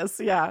chef's kiss.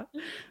 Yeah.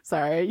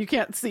 Sorry, you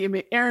can't see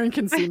me. Aaron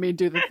can see me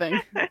do the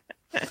thing.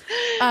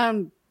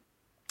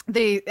 Then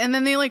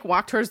they like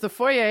walk towards the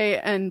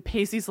foyer, and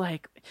Pacey's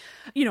like,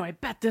 I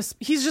bet this,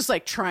 he's just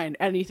like trying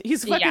anything.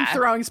 He's fucking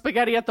throwing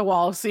spaghetti at the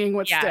wall, seeing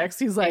what sticks.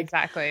 He's like,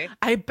 exactly.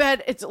 I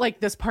bet it's like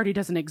this party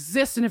doesn't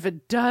exist. And if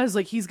it does,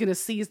 like, he's going to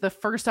seize the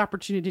first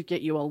opportunity to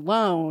get you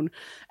alone.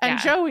 And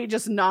Joey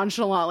just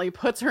nonchalantly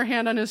puts her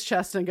hand on his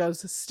chest and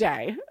goes,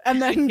 stay.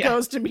 And then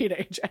goes to meet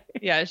AJ.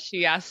 Yeah.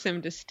 She asks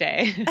him to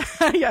stay.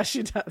 Yeah,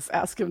 she does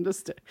ask him to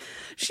stay.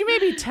 She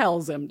maybe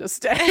tells him to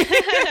stay.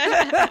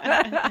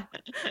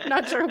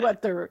 Not sure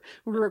what the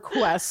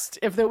request,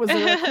 if there was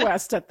a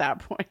request at that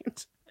point.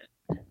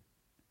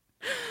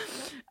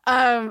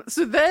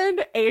 So then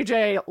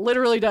AJ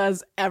literally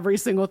does every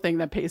single thing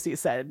that Pacey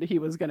said he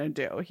was gonna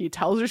do. He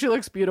tells her she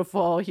looks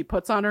beautiful, he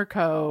puts on her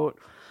coat,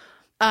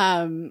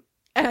 and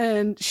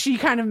she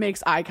kind of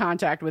makes eye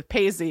contact with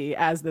Pacey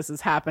as this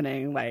is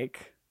happening,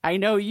 like, I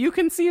know you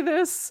can see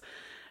this,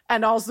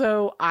 and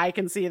also I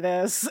can see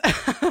this.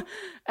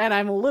 And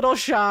I'm a little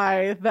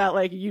shy that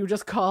like you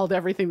just called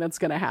everything that's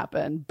gonna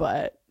happen,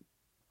 but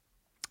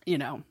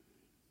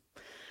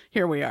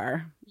here we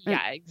are.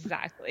 Yeah,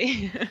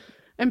 exactly.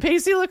 And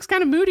Pacey looks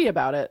kind of moody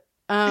about it.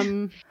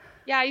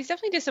 Yeah, he's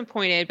definitely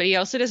disappointed, but he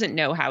also doesn't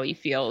know how he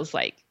feels,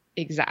 like,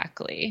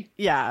 exactly.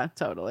 Yeah,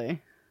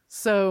 totally.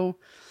 So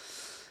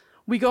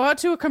we go out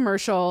to a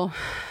commercial,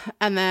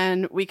 and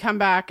then we come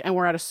back, and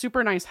we're at a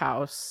super nice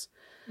house.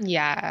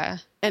 Yeah.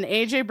 And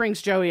AJ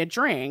brings Joey a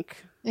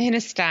drink. In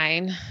a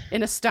stein.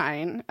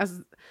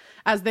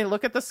 As they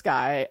look at the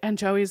sky, and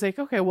Joey's like,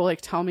 okay, well,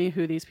 like, tell me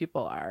who these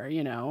people are,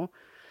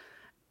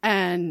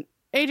 And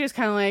AJ's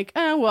kind of like,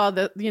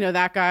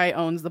 that guy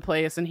owns the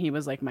place, and he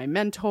was like my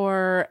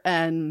mentor,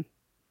 and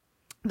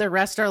the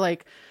rest are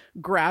like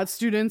grad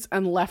students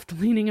and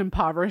left-leaning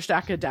impoverished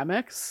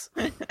academics.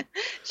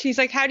 She's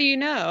like, how do you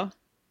know?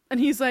 And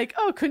he's like,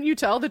 oh, couldn't you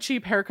tell the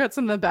cheap haircuts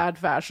and the bad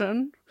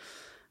fashion?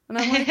 And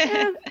I'm like,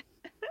 that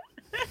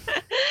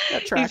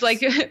tracks. He's like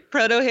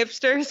proto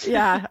hipsters.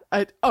 Yeah.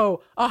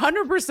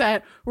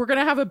 100%. We're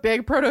gonna have a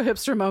big proto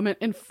hipster moment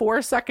in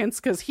 4 seconds,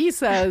 because he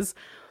says.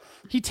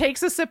 He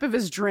takes a sip of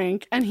his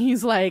drink, and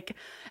he's like,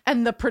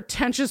 and the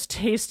pretentious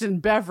taste in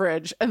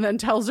beverage, and then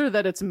tells her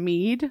that it's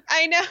mead.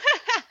 I know.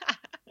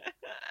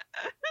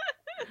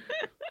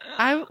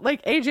 I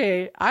like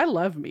AJ. I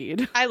love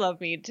mead. I love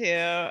mead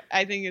too.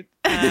 I think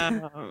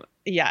it's,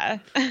 yeah.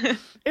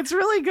 It's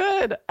really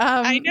good.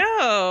 I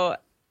know.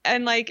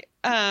 And like,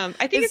 I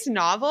think it's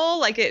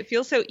novel. Like, it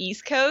feels so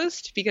East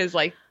Coast because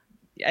like,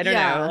 I don't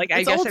know. Like,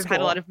 I guess I've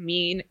had a lot of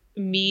mead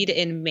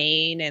in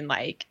Maine and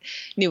like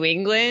New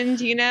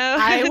England, you know?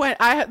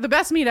 The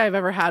best mead I've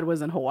ever had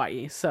was in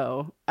Hawaii.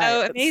 So,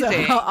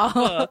 amazing.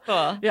 So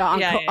cool. Yeah,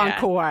 on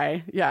Kauai.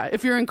 Yeah.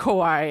 If you're in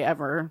Kauai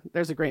ever,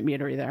 there's a great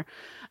meadery there.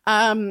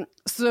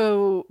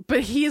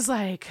 But he's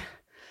like,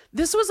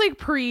 this was like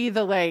pre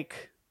the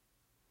like,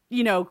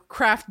 you know,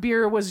 craft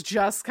beer was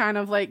just kind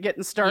of like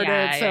getting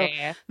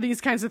started. These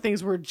kinds of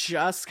things were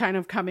just kind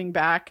of coming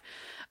back.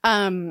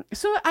 So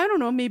I don't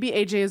know, maybe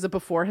AJ is a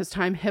before his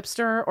time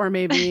hipster, or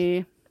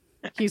maybe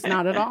he's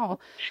not at all.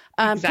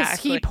 Because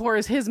he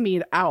pours his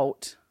mead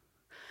out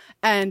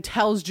and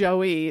tells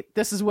Joey,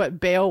 this is what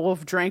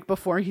Beowulf drank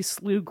before he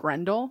slew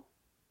Grendel.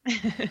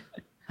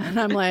 And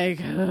I'm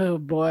like, oh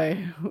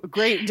boy,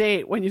 great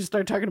date when you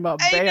start talking about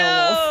Beowulf. I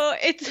know.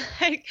 It's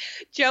like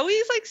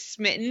Joey's like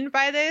smitten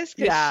by this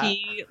because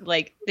she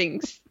like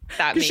thinks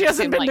that makes she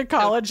hasn't him been like to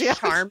college so yet.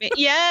 Charming.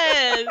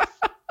 Yes.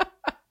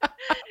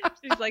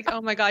 She's like,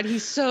 oh my God,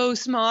 he's so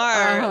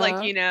smart.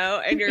 Like, you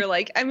know, and you're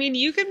like, I mean,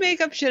 you could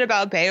make up shit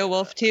about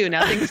Beowulf too.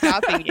 Nothing's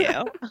stopping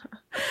you.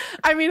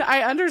 I mean,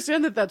 I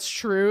understand that that's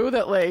true,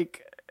 that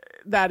like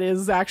that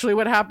is actually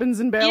what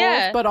happens in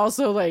Beowulf, but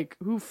also like,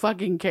 who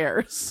fucking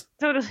cares?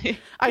 Totally.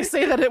 I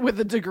say that with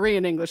a degree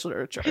in English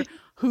literature.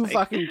 Who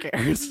fucking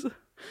cares?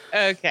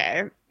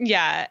 Okay.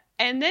 Yeah.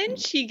 And then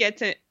she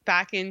gets it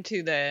back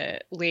into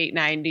the late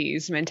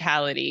 90s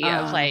mentality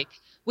of like,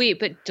 wait,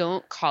 but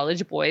don't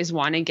college boys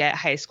want to get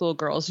high school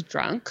girls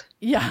drunk?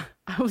 Yeah.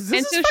 This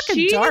is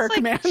fucking dark,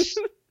 like, man.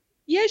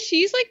 Yeah,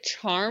 she's like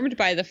charmed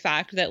by the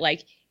fact that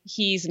like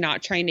he's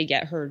not trying to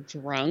get her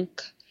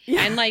drunk.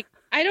 Yeah. And like,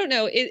 I don't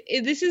know.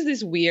 This is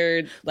this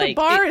weird like the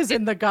bar is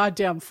in the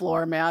goddamn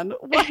floor, man.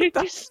 What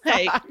the fuck?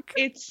 Like,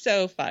 it's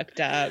so fucked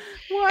up.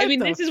 I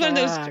mean, this is one of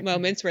those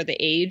moments where the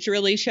age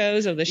really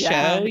shows of the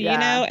show, you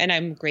know. And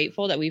I'm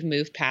grateful that we've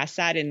moved past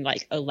that and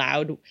like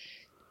allowed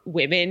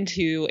women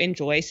to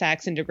enjoy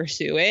sex and to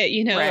pursue it,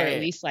 you know, or at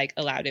least like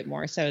allowed it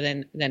more so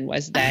than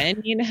was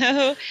then, you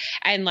know,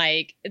 and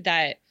like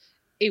that.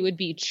 It would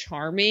be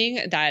charming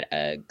that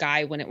a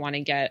guy wouldn't want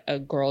to get a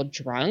girl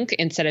drunk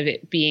instead of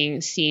it being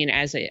seen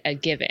as a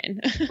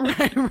given.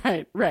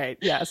 Right.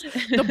 Yes.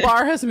 The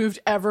bar has moved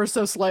ever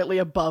so slightly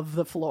above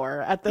the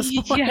floor at this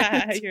point.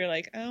 Yeah. You're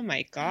like, oh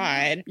my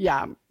God.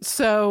 Yeah.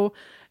 So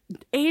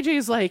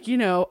AJ's like, you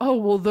know, oh,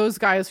 well, those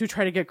guys who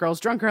try to get girls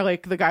drunk are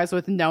like the guys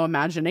with no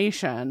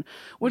imagination,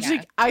 which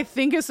like, I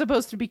think is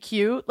supposed to be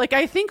cute. Like,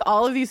 I think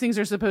all of these things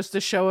are supposed to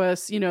show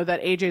us, you know,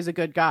 that AJ's a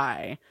good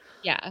guy.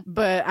 Yeah.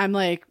 But I'm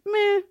like,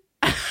 meh.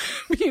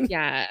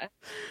 Yeah.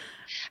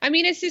 I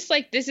mean, it's just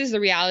like, this is the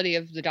reality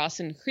of the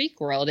Dawson Creek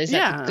world, is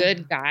that the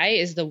good guy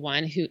is the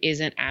one who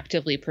isn't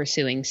actively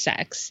pursuing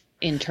sex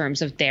in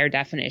terms of their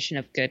definition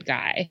of good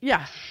guy.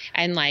 Yeah.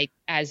 And like,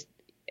 as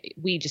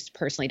we just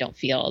personally don't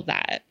feel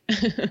that.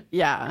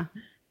 Yeah.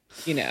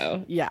 You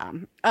know? Yeah.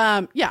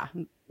 Yeah.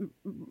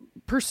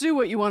 Pursue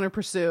what you want to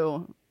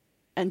pursue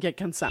and get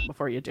consent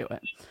before you do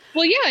it.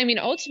 Well, yeah. I mean,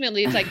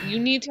 ultimately, it's like you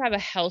need to have a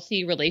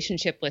healthy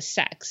relationship with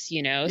sex,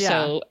 you know? Yeah.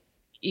 So,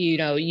 you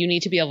know, you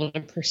need to be able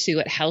to pursue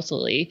it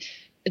healthily.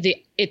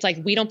 It's like,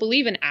 we don't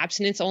believe in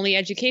abstinence only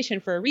education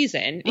for a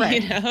reason,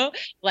 you know,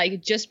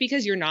 like just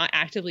because you're not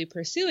actively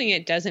pursuing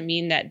it doesn't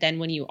mean that then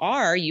when you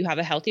are, you have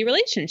a healthy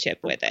relationship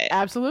with it.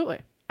 Absolutely.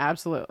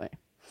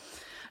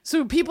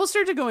 So people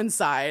start to go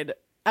inside.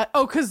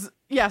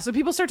 So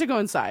people start to go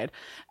inside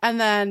and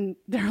then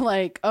they're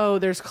like, oh,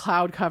 there's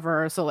cloud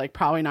cover. So like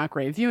probably not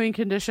great viewing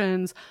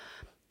conditions.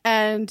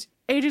 And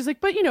AJ's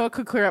like, but you know, it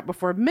could clear up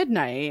before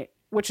midnight,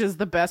 which is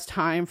the best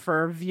time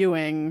for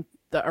viewing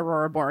the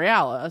Aurora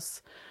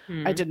Borealis.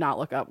 I did not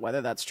look up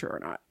whether that's true or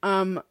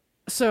not.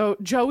 So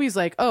Joey's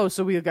like, oh,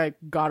 so we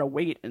gotta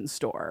wait in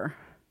store.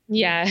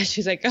 Yeah,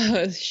 she's like,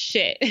 oh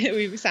shit,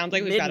 we sound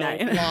like we've midnight.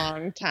 Got a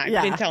long time.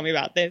 Didn't tell me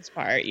about this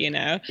part, you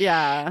know?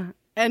 Yeah,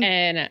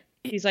 and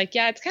he's like,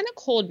 yeah, it's kind of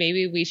cold.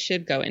 Maybe we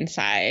should go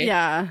inside.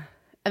 Yeah,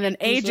 and then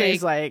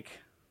AJ's like,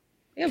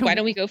 yeah, why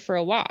don't we go for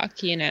a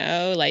walk? You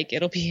know, like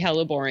it'll be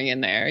hella boring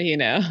in there, you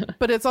know?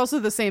 But it's also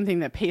the same thing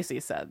that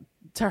Pacey said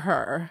to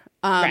her,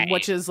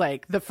 which is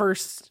like the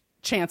first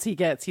chance he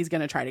gets, he's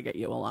going to try to get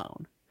you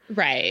alone.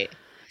 Right.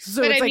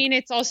 So but I mean,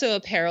 it's also a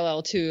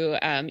parallel to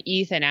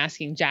Ethan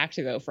asking Jack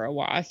to go for a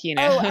walk, you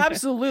know? Oh,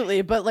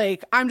 absolutely. But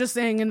like, I'm just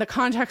saying in the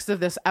context of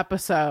this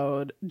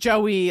episode,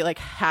 Joey like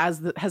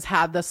has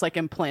had this like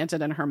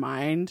implanted in her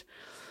mind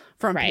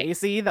from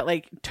Pacey that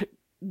like,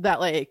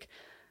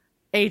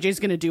 AJ's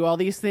going to do all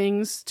these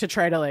things to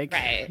try to like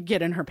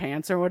get in her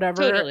pants or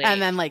whatever. Totally.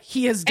 And then like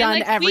he has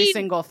done every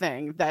single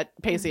thing that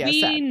Pacey has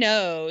said. We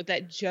know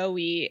that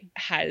Joey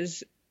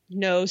has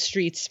no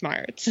street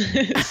smarts.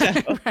 So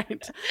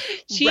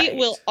she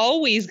will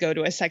always go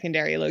to a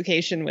secondary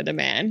location with a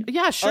man.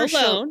 Yeah, sure.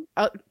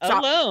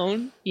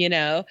 Alone, you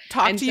know.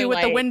 Talk to you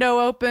with the window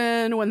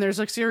open when there's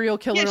a serial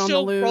killer on the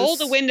loose. Roll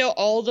the window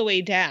all the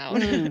way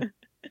down.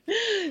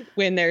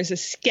 When there's a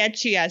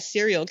sketchy ass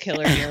serial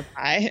killer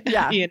nearby.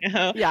 Yeah. You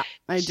know? Yeah,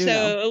 I do.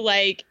 So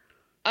like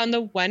on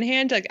the one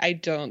hand, like, I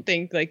don't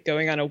think like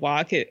going on a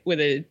walk with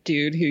a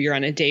dude who you're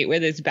on a date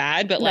with is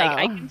bad, but like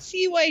I can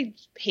see why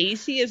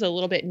Pacey is a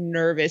little bit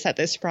nervous at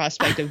this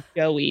prospect of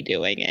Joey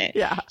doing it.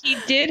 Yeah. He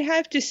did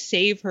have to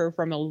save her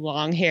from a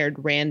long-haired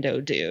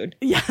rando dude.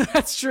 Yeah,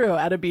 that's true.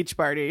 At a beach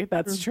party.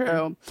 That's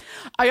true.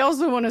 I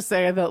also want to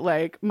say that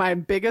like my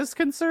biggest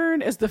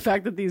concern is the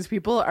fact that these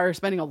people are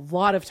spending a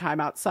lot of time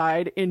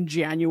outside in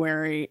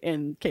January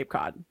in Cape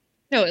Cod.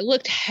 No, it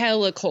looked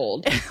hella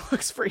cold. It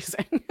looks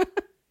freezing.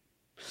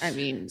 I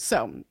mean,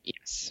 so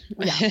yes.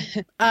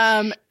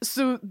 Yeah.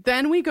 So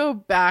then we go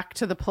back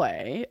to the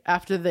play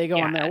after they go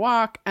on their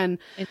walk, and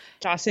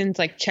Dawson's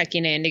like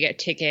checking in to get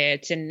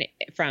tickets, and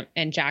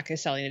Jack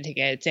is selling the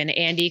tickets, and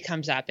Andy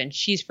comes up and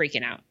she's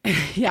freaking out.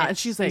 Yeah, and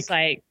she's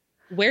like,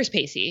 "Where's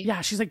Pacey?"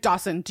 Yeah, she's like,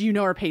 "Dawson, do you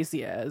know where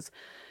Pacey is?"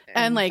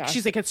 And like, Dawson's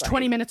she's like, "It's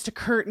 20 minutes to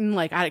curtain.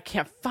 Like, I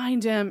can't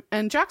find him."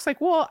 And Jack's like,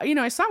 "Well,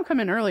 I saw him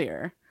come in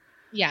earlier."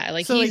 Yeah,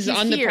 like, so, he's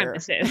on here. The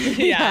premises.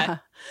 Yeah.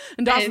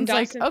 And Dawson's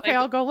like, okay,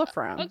 I'll go look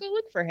for him. I'll go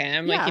look for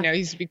him. Yeah. Like,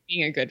 he's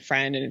being a good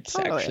friend, and it's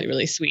actually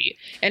really sweet.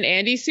 And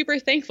Andy's super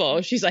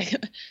thankful. She's like,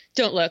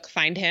 don't look,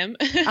 find him.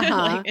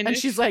 And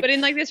she's like, but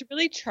in like this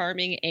really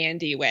charming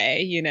Andy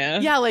way,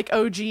 Yeah, like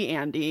OG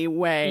Andy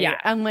way. Yeah.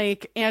 And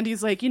like,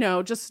 Andy's like,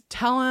 just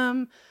tell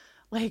him,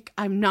 like,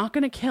 I'm not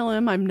going to kill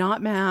him. I'm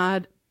not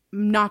mad.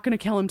 I'm not going to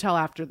kill him till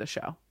after the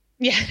show.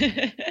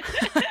 Yeah.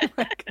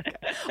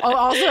 I'll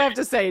also have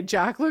to say,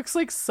 Jack looks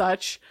like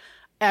such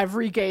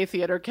every gay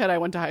theater kid I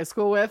went to high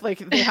school with. Like,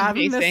 they have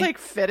him this like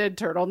fitted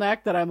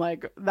turtleneck that I'm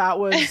like, that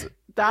was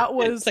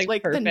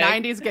like the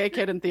 90s gay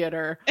kid in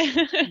theater.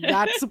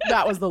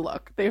 That was the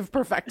look. They've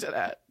perfected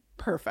it.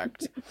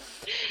 Perfect.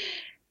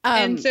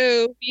 And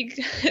so we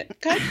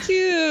cut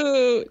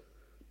to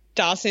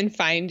Dawson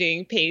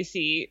finding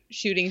Pacey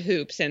shooting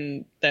hoops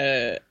in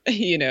the,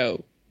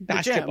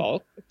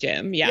 basketball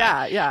gym.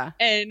 Yeah.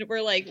 And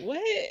we're like,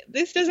 what?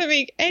 This doesn't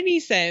make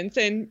any sense.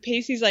 And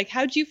Pacey's like,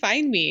 how'd you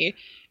find me?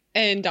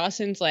 And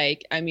Dawson's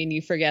like, I mean,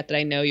 you forget that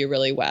I know you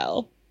really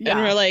well. Yeah. And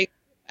we're like,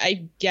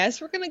 I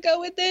guess we're going to go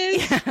with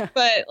this. Yeah.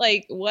 But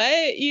like,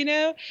 what?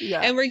 Yeah.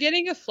 And we're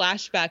getting a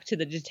flashback to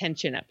the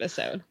detention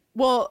episode.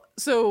 Well,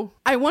 so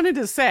I wanted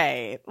to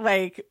say,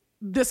 like,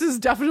 this is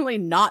definitely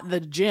not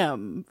the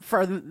gym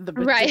for the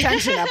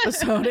detention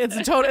episode. It's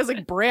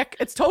like brick.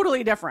 It's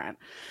totally different.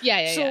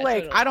 Yeah. So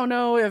like, totally. I don't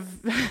know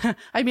if,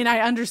 I mean,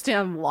 I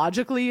understand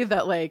logically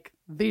that like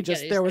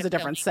there was a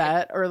different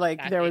set, or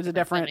like there was a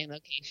different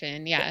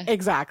location. Yeah,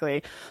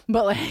 exactly.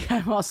 But like,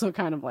 I'm also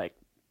kind of like,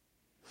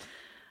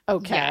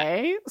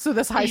 okay, yeah. So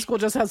this high school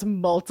just has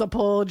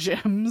multiple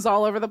gyms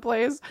all over the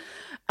place.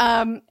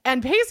 And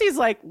Pacey's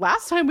like,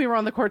 last time we were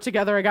on the court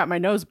together, I got my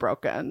nose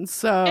broken.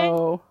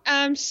 So,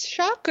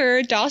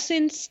 shocker,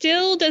 Dawson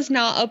still does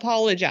not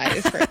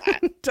apologize for that.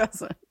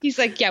 Doesn't. He's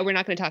like, yeah, we're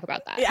not going to talk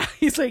about that. Yeah,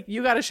 he's like,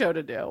 you got a show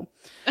to do.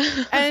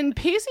 And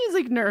Pacey's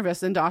like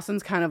nervous, and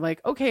Dawson's kind of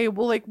like, okay,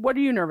 well, like, what are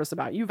you nervous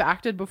about? You've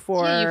acted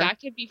before. Yeah, you've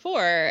acted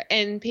before.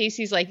 And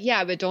Pacey's like,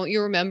 yeah, but don't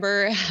you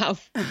remember how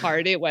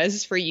hard it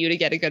was for you to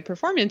get a good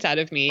performance out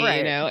of me?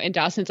 Right. And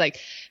Dawson's like,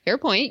 fair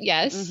point,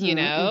 yes,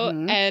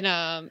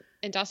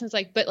 and Dawson's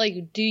like, but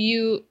like, do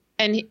you,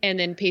 and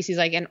then Pacey's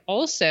like, and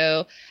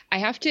also I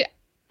have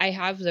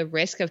the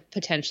risk of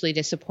potentially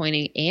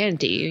disappointing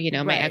Andy,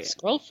 my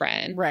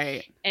ex-girlfriend.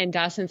 Right. And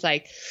Dawson's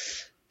like,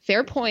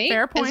 fair point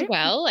as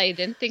well. I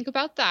didn't think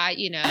about that,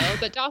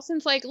 but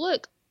Dawson's like,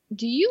 look,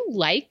 do you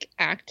like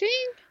acting?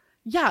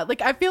 Yeah.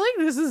 Like, I feel like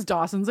this is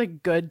Dawson's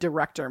like good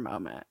director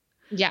moment.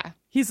 Yeah.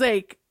 He's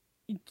like,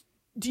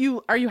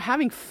 are you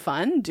having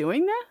fun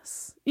doing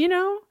this?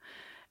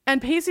 And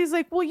Pacey's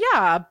like, well,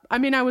 yeah, I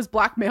mean, I was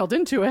blackmailed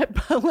into it,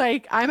 but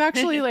like, I'm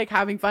actually like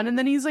having fun. And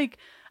then he's like,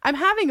 I'm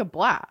having a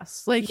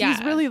blast. Like,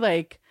 he's really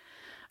like,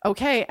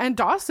 okay. And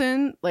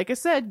Dawson, like I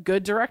said,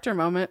 good director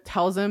moment,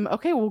 tells him,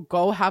 okay, we'll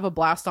go have a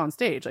blast on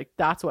stage. Like,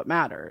 that's what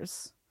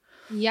matters.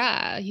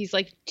 Yeah. He's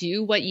like,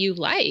 do what you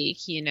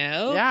like,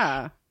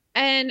 Yeah.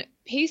 And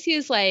Pacey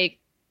is like,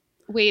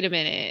 wait a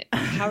minute.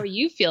 How are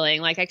you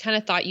feeling? Like, I kind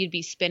of thought you'd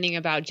be spinning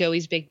about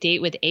Joey's big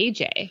date with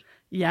AJ.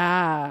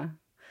 Yeah.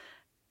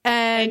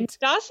 And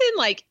Dawson,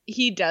 like,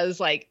 he does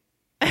like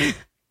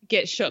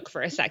get shook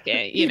for a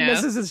second, he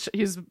misses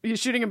he's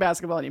shooting a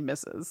basketball and he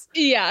misses.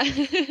 Yeah.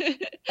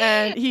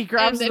 And he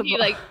grabs and then he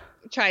like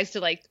tries to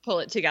like pull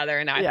it together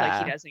and act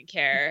like he doesn't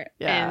care.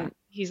 Yeah. And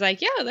he's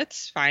like, yeah,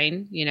 that's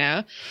fine,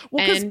 Well,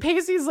 because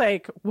Pacey's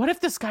like, what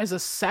if this guy's a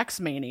sex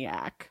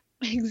maniac?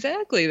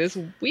 Exactly. This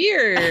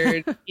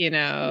weird,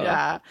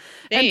 Yeah.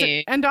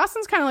 thing. And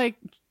Dawson's kind of like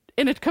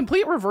in a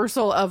complete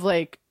reversal of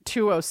like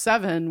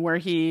 207, where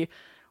he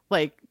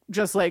like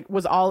just like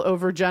was all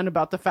over Jen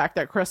about the fact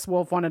that Chris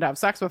Wolf wanted to have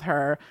sex with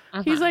her.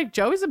 He's like,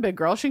 Joey's a big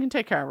girl. She can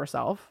take care of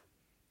herself.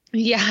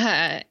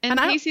 Yeah. And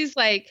Pacey's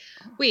like,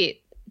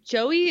 wait,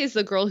 Joey is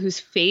the girl whose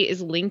fate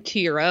is linked to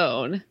your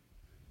own,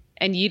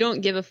 and you don't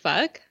give a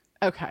fuck?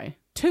 Okay.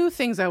 Two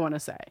things I want to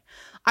say.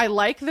 I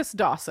like this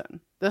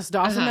Dawson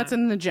that's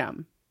in the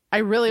gym. I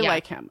really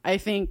like him. I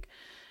think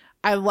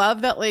I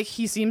love that, like,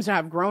 he seems to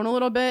have grown a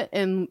little bit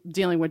in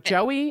dealing with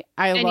Joey.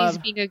 And he's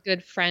being a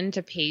good friend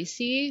to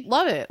Pacey.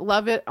 Love it.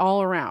 Love it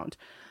all around.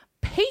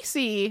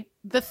 Pacey,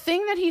 the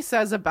thing that he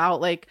says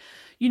about, like,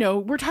 you know,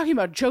 we're talking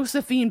about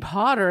Josephine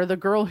Potter, the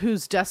girl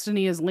whose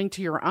destiny is linked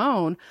to your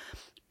own.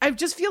 I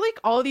just feel like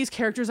all of these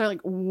characters are,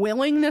 like,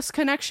 willing this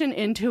connection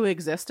into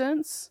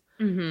existence.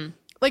 Mm-hmm.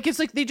 Like, it's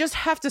like they just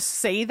have to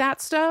say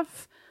that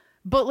stuff.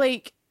 But,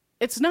 like,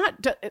 it's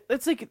not,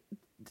 it's like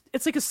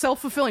a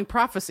self-fulfilling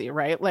prophecy,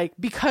 right? Like,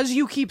 because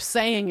you keep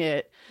saying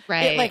it,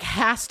 it, like,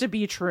 has to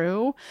be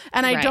true.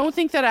 And I don't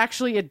think that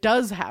actually it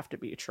does have to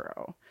be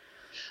true.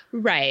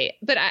 Right.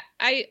 But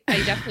I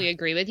definitely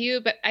agree with you.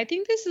 But I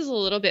think this is a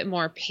little bit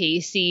more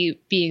Pacey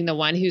being the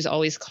one who's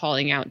always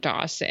calling out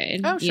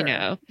Dawson. Oh, sure. You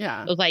know?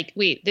 Yeah. Like,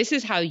 wait, this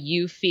is how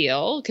you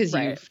feel because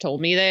you've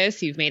told me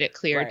this. You've made it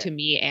clear to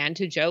me and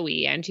to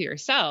Joey and to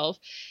yourself.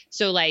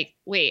 So, like,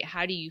 wait,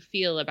 how do you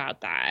feel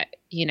about that?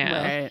 You know?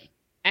 Right.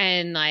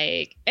 And,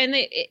 like,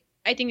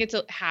 I think it's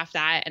half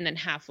that and then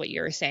half what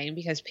you're saying,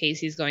 because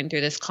Pacey's going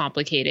through this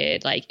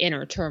complicated, like,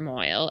 inner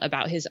turmoil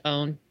about his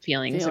own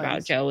feelings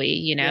about Joey,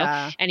 you know?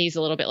 Yeah. And he's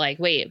a little bit like,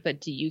 wait,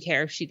 but do you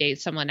care if she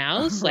dates someone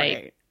else?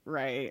 Like,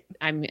 right.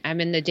 I'm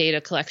in the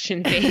data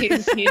collection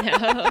phase, you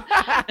know?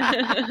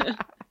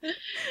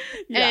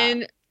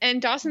 Yeah.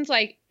 And Dawson's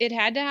like, it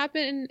had to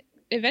happen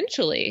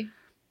eventually.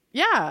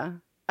 Yeah.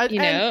 You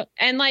know?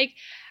 And, like,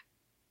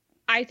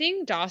 I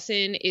think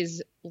Dawson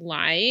is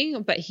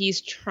lying, but he's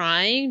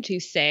trying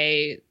to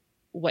say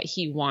what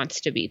he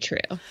wants to be true.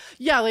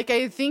 Yeah, like,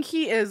 I think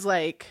he is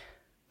like,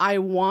 I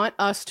want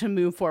us to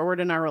move forward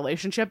in our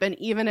relationship. And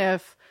even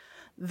if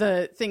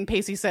the thing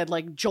Pacey said,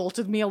 like,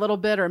 jolted me a little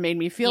bit or made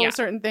me feel a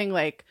certain thing,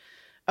 like,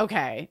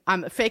 okay,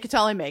 I'm fake it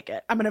till I make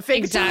it. I'm going to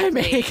fake it till I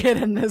make it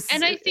in this.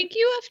 And I think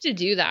you have to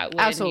do that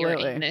when you're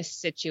in this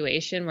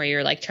situation where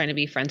you're, like, trying to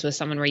be friends with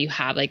someone where you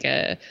have, like,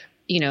 a,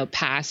 you know,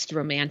 past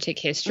romantic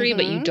history,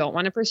 but you don't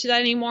want to pursue that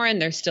anymore. And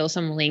there's still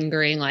some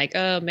lingering, like,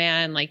 oh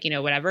man, like, you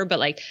know, whatever. But,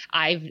 like,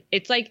 I've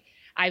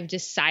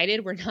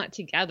decided we're not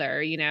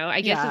together, you know.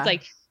 I guess it's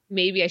like,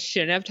 maybe I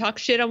shouldn't have talked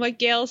shit on what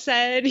Gail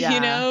said,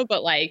 you know,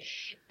 but, like,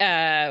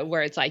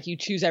 where it's like, you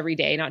choose every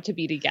day not to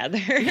be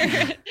together.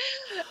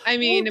 I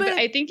mean, but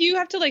I think you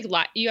have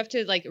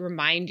to, like,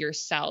 remind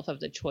yourself of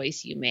the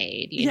choice you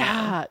made. You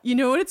know? You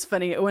know what? It's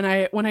funny when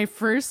I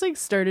first, like,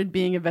 started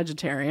being a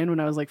vegetarian when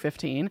I was, like,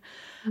 15,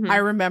 I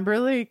remember,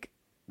 like,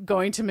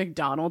 going to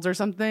McDonald's or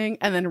something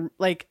and then,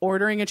 like,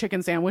 ordering a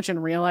chicken sandwich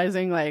and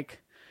realizing,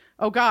 like,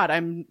 oh God,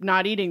 I'm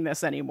not eating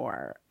this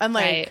anymore. And,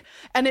 like,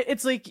 and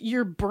it's like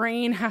your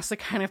brain has to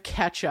kind of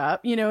catch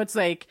up, you know, it's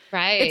like,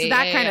 it's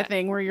that kind of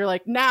thing where you're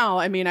like, now,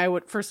 I mean, I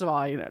would, first of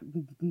all, you know,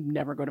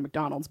 never go to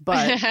McDonald's,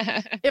 but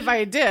if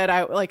I did,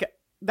 I, like,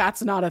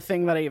 that's not a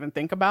thing that I even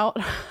think about.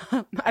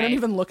 I don't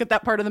even look at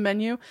that part of the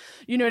menu.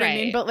 You know what I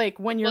mean? But, like,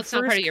 when you're it's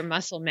not part of your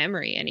muscle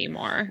memory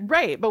anymore.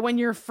 Right. But when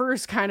you're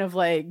first kind of,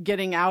 like,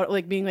 getting out,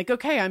 like, being like,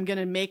 okay, I'm going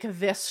to make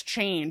this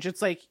change.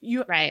 It's like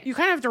you kind of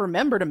have to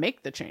remember to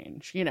make the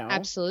change, you know?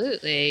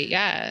 Absolutely.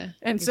 Yeah.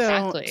 And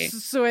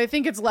so I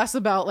think it's less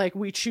about, like,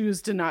 we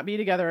choose to not be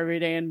together every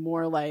day and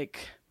more like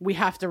we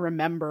have to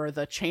remember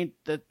the change,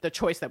 the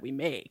choice that we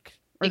make.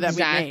 Or that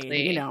we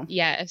made, you know?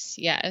 Yes.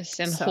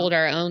 And hold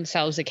our own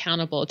selves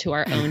accountable to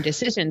our own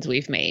decisions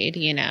we've made,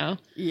 you know?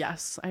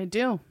 Yes, I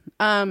do.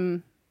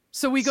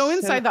 So we go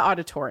inside the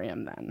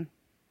auditorium then.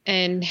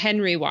 And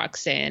Henry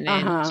walks in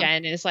and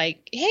Jen is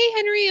like, hey,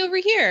 Henry, over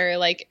here.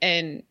 Like,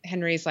 and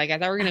Henry's like, I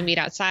thought we were going to meet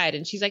outside.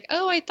 And she's like,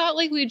 oh, I thought,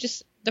 like,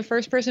 the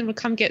first person would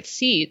come get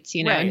seats,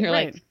 you know? And you're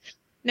like,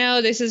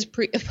 no, this is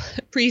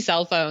pre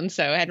cell phone,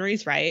 so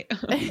Henry's right.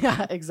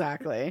 Yeah,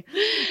 exactly.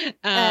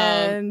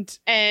 And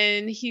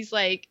she's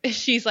like,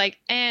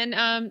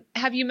 and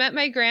have you met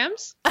my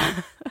Grams?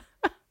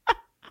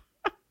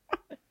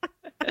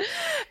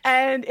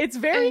 And it's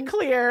very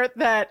clear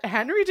that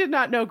Henry did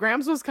not know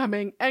Grams was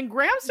coming, and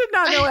Grams did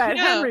not know that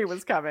Henry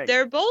was coming.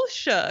 They're both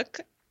shook,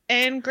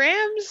 and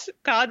Grams,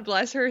 God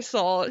bless her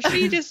soul,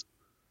 she just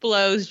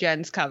blows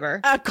Jen's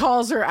cover.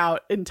 Calls her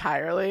out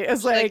entirely.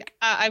 It's like,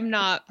 I'm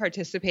not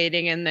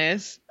participating in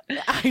this.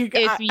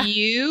 If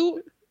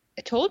you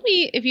had told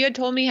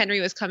me Henry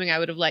was coming, I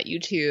would have let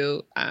you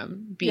two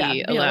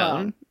be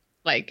alone.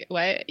 Like,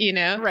 what, you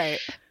know?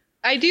 Right.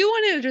 I do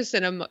want to just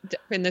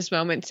in this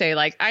moment say,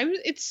 like,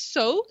 it's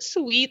so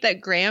sweet that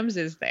Grams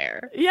is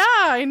there. Yeah,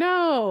 I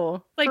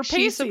know. Like,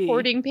 she's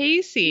supporting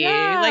Pacey.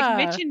 Yeah. Like,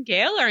 Mitch and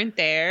Gail aren't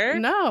there.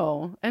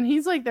 No. And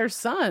he's like their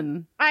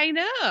son. I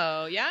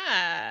know.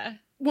 Yeah.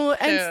 Well,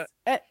 and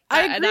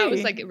I agree. That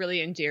was, like,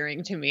 really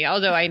endearing to me.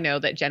 Although I know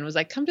that Jen was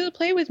like, come to the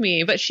play with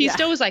me. But she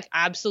still was like,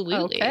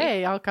 absolutely.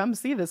 Okay, I'll come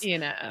see this, you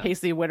know,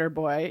 Pacey Witter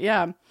boy.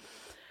 Yeah.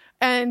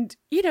 And,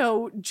 you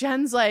know,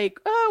 Jen's like,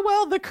 oh,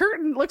 well,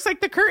 looks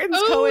like the curtain's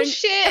going. Oh,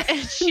 shit. And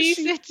she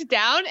sits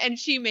down and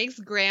she makes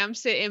Graham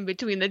sit in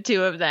between the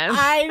two of them.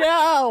 I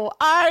know.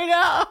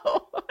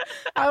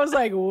 I was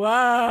like,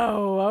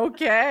 whoa,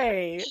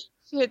 okay.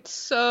 It's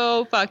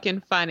so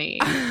fucking funny.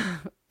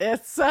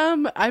 It's,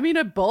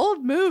 a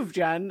bold move,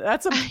 Jen.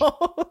 That's a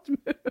bold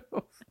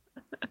move.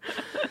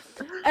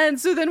 And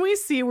so then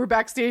we're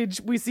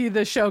backstage, we see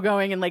the show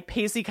going, and like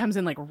Pacey comes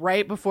in like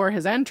right before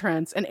his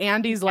entrance, and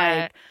Andy's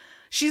like,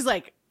 she's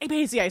like, hey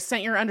Pacey, I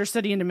sent your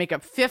understudy into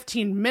makeup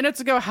 15 minutes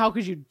ago. How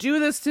could you do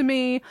this to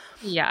me?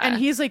 Yeah. And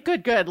he's like,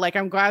 good. Like,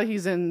 I'm glad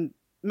he's in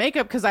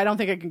makeup because I don't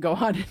think I can go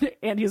on.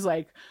 And he's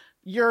like,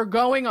 you're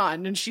going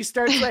on. And she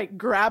starts like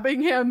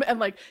grabbing him and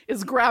like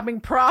is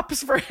grabbing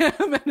props for him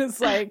and is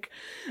like,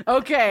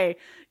 okay,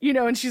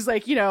 and she's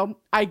like,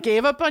 I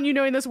gave up on you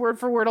knowing this word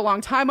for word a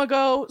long time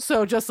ago.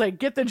 So just like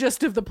get the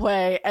gist of the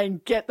play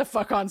and get the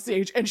fuck on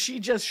stage. And she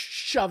just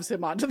shoves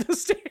him onto the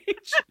stage.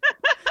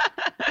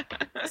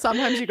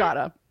 Sometimes you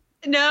gotta.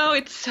 No,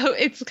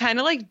 it's kind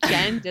of like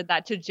Jen did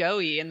that to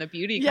Joey in the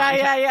beauty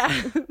contest.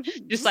 Yeah.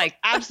 Just like,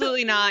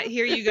 absolutely not.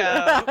 Here you go.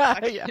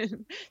 Yeah.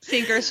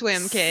 Sink or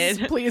swim,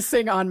 kid. Please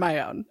sing on my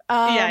own.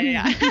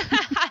 Yeah.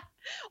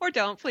 Or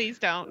don't. Please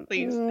don't.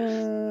 Please.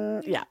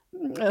 Yeah.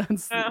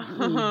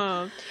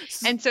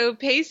 And so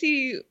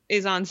Pacey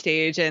is on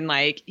stage and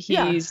like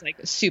he's like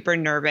super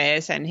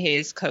nervous, and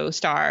his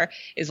co-star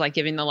is like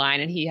giving the line,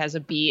 and he has a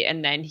beat,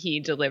 and then he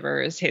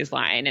delivers his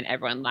line and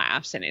everyone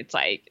laughs, and it's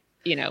like,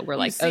 we're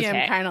like, see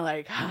him kind of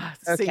like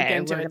sink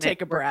into it,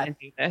 take a breath.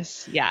 Do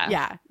this.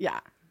 Yeah.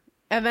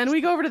 And then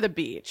we go over to the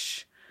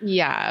beach.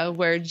 Yeah,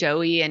 where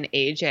Joey and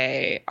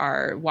AJ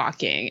are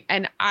walking,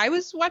 and I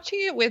was watching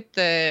it with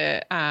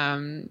the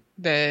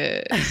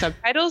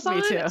subtitles on.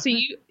 Me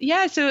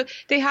too. So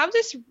they have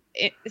this.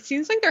 It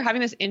seems like they're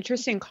having this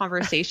interesting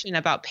conversation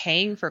about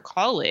paying for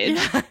college.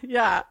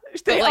 Yeah,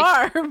 they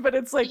are, but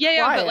it's like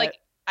quiet. But like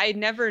I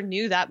never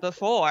knew that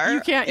before. You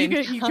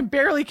can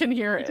barely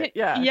hear it.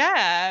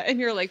 Yeah,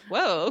 and you're like,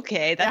 whoa,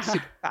 okay, that's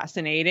super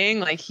fascinating.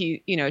 Like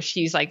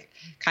she's like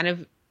kind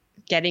of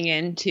getting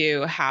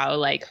into how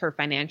like her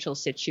financial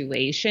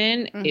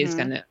situation is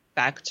going to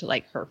affect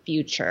like her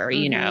future,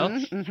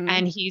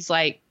 and he's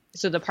like,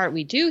 so the part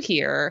we do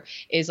here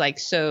is like,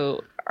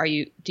 so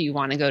do you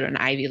want to go to an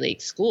Ivy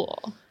League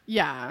school?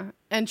 Yeah.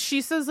 And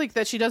she says like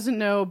that she doesn't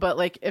know, but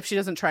like if she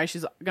doesn't try,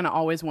 she's going to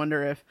always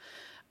wonder if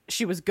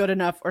she was good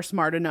enough or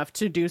smart enough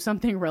to do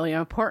something really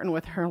important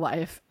with her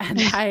life. And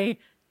I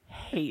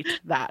hate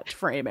that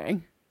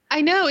framing. I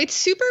know, it's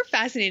super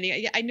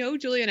fascinating. I know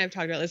Julia and I've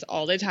talked about this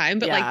all the time,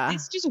 but like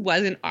this just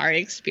wasn't our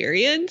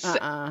experience.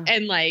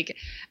 And like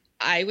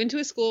I went to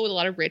a school with a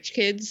lot of rich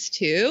kids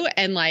too,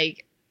 and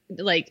like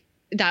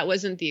that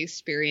wasn't the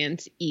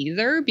experience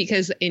either,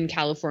 because in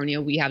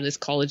California we have this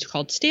college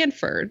called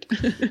Stanford.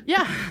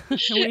 Yeah,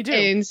 we do.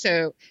 And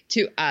so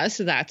to us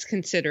that's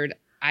considered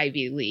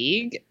Ivy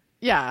League.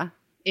 Yeah.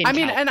 I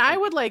mean, and I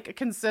would like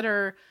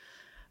consider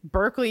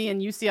Berkeley and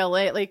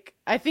UCLA, like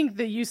I think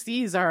the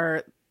UCs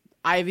are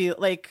Ivy,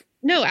 like.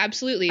 No,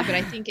 absolutely. But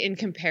I think in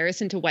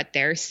comparison to what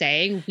they're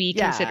saying, we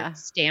consider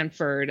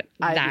Stanford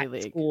that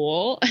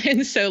school.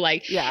 And so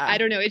like, I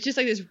don't know. It's just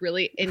like this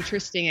really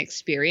interesting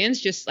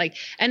experience. Just like,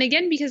 and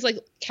again, because like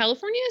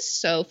California is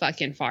so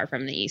fucking far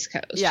from the East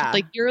Coast. Yeah.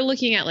 Like you're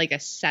looking at like a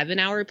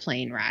 7-hour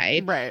plane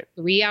ride, right?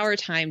 3-hour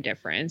time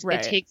difference.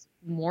 Right. It takes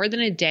more than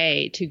a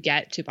day to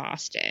get to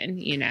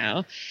Boston,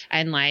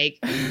 and like,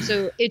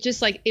 so it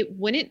just like, it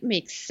wouldn't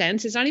make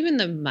sense. It's not even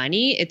the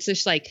money. It's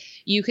just like,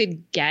 you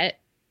could get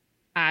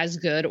as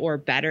good or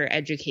better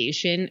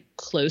education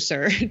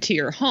closer to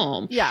your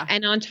home. Yeah.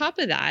 And on top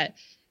of that,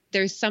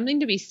 there's something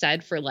to be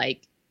said for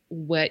like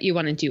what you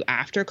want to do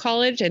after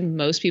college. And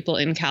most people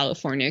in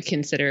California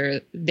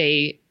consider,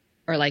 they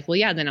are like, well,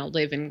 yeah, then I'll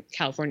live in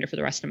California for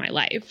the rest of my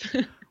life.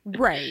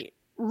 Right.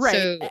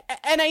 So,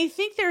 and I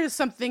think there is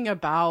something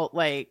about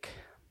like,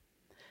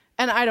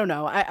 and I don't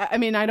know. I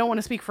mean, I don't want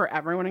to speak for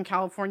everyone in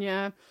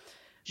California.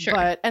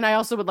 Sure. And I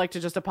also would like to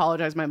just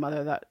apologize to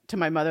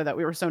my mother that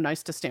we were so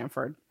nice to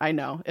Stanford. I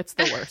know it's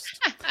the worst.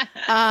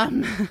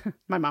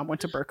 My mom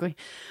went to Berkeley.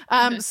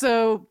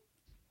 So,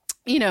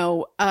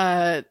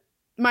 my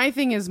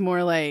thing is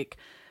more like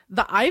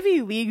the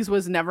Ivy Leagues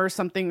was never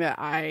something that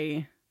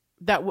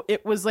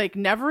it was like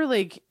never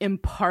like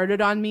imparted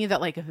on me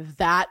that like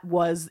that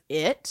was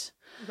it.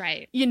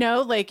 Right.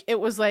 Like it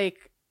was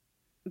like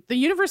the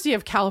University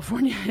of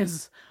California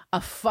is a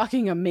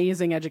fucking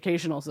amazing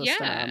educational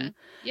system.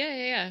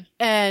 Yeah.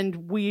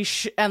 And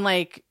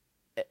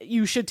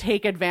you should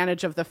take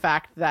advantage of the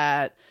fact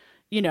that,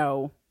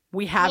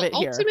 we have it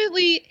here.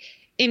 Ultimately,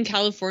 in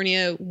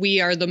California,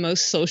 we are the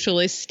most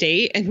socialist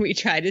state, and we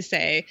try to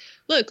say,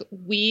 look,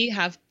 we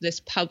have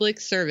this public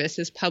service,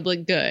 this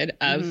public good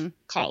of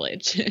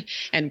college,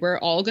 and we're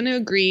all going to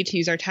agree to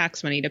use our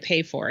tax money to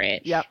pay for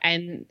it. Yep.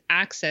 And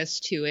access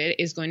to it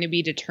is going to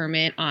be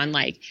determined on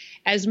like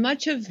as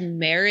much of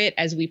merit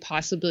as we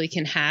possibly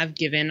can have,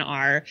 given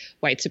our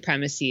white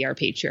supremacy, our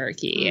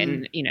patriarchy,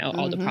 and,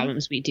 all the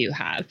problems we do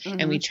have.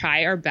 And we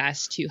try our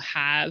best to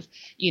have,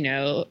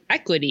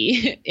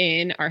 equity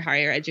in our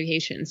higher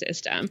education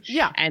system.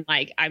 Yeah. And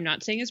like, I'm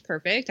not saying it's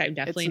perfect. I'm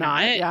definitely it's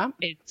not. Yeah.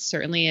 It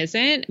certainly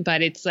isn't,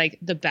 but it's like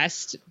the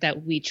best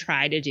that we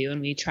try to do, and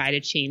we try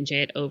to change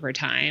it over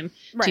time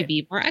to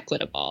be more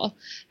equitable.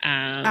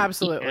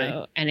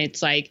 Absolutely. And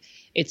it's like,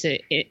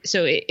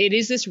 it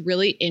is this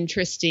really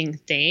interesting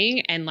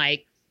thing. And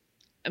like,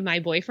 my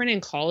boyfriend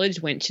in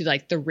college went to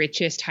like the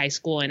richest high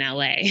school in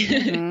LA.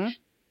 Mm-hmm.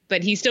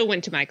 But he still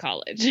went to my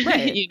college,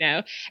 right. you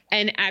know?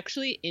 And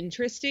actually,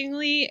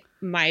 interestingly,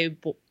 my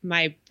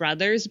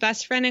brother's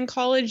best friend in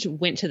college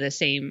went to the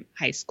same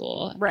high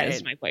school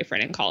as my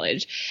boyfriend in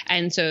college.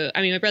 And so,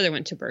 I mean, my brother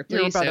went to Berkeley.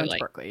 Your brother so went like,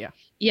 to Berkeley, yeah.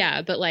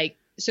 Yeah, but like,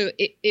 so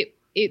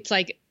it's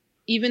like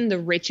even the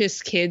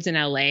richest kids in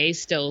LA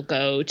still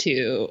go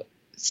to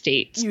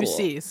state school.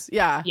 UCs,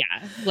 yeah.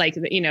 Yeah, like,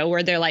 you know,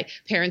 where they're like,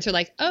 parents are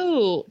like,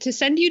 oh, to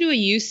send you to a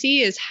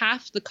UC is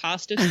half the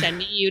cost of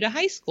sending you to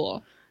high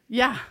school.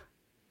 Yeah.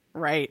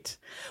 Right.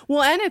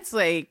 Well, and it's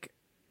like,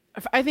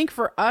 I think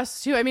for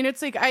us too, I mean,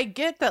 it's like, I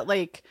get that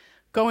like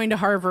going to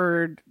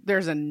Harvard,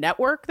 there's a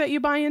network that you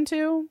buy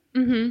into,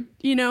 mm-hmm.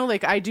 you know,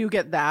 like I do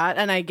get that.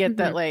 And I get mm-hmm.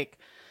 that like,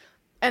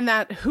 and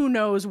that who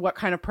knows what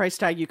kind of price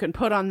tag you can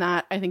put on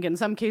that. I think in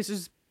some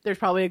cases, there's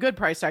probably a good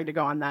price tag to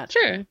go on that.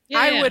 Sure. Yeah,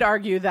 I would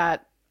argue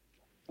that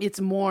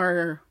it's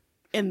more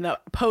in the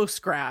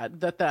post-grad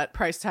that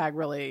price tag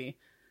really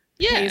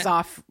pays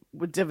off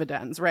with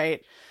dividends,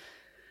 right?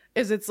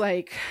 It's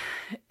like,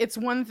 it's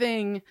one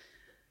thing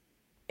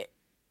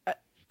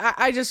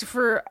I just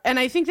and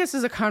I think this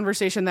is a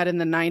conversation that in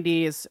the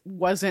 90s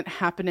wasn't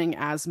happening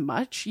as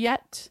much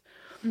yet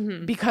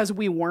mm-hmm. because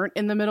we weren't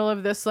in the middle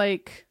of this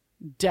like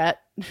debt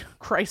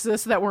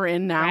crisis that we're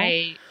in now.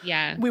 Right.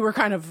 Yeah. We were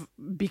kind of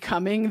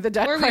becoming the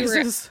debt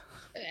crisis.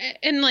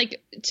 And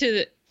like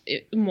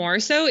more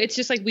so, it's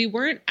just like we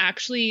weren't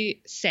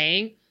actually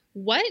saying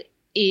what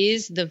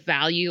is the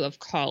value of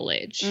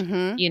college.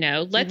 Mm-hmm. You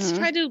know, let's mm-hmm.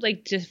 try to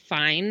like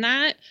define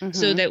that mm-hmm.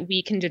 so that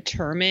we can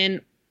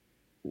determine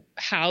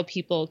how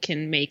people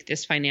can make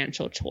this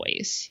financial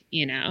choice,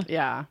 you know?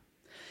 Yeah.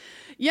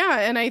 Yeah.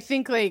 And I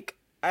think like,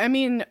 I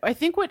mean, I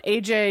think what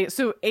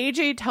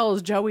AJ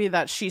tells Joey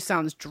that she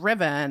sounds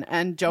driven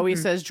and Joey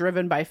mm-hmm. says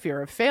driven by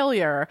fear of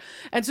failure.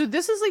 And so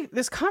this is like,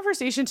 this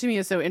conversation to me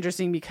is so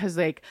interesting because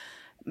like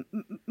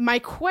my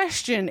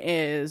question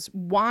is,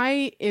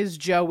 why is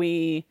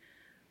Joey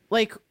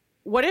like,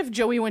 what if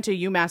Joey went to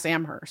UMass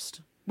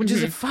Amherst, which mm-hmm.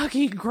 is a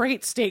fucking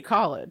great state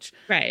college?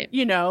 Right.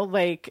 You know,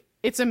 like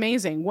it's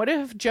amazing. What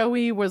if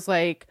Joey was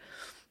like,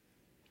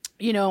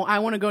 you know, I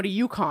want to go to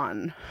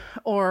UConn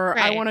or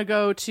I want to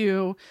go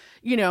to,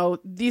 you know,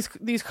 these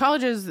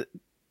colleges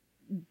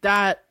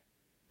that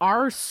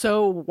are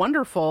so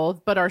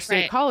wonderful, but are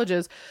state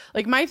colleges.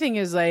 Like my thing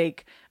is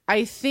like,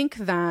 I think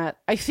that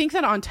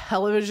on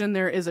television,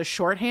 there is a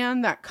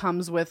shorthand that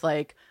comes with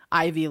like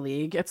Ivy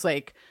League. It's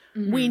like,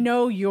 mm-hmm. we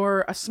know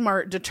you're a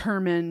smart,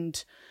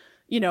 determined,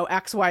 you know,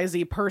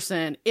 XYZ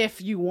person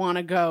if you want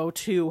to go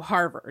to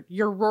Harvard.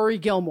 You're Rory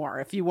Gilmore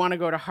if you want to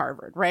go to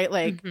Harvard, right?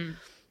 Like, mm-hmm.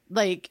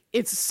 like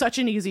it's such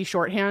an easy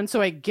shorthand.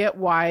 So I get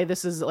why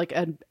this is like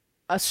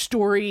a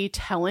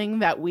storytelling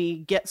that we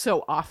get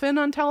so often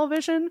on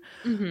television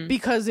mm-hmm.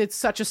 because it's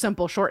such a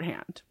simple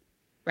shorthand.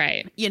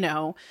 Right. You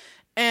know,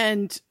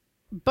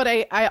 but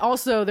I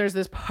also, there's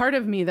this part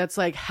of me that's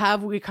like,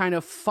 have we kind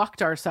of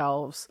fucked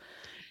ourselves?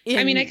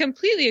 I mean, I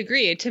completely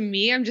agree. To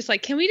me, I'm just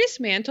like, can we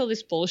dismantle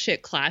this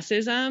bullshit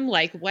classism?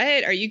 Like,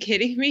 what? Are you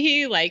kidding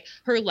me? Like,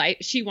 her life,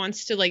 she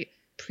wants to like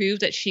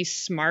prove that she's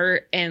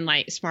smart and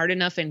like smart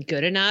enough and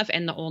good enough.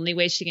 And the only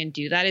way she can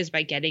do that is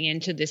by getting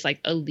into this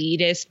like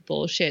elitist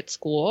bullshit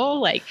school.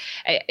 Like,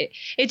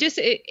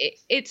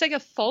 it's like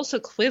a false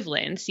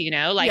equivalence, you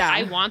know? Like,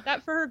 I want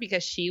that for her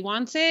because she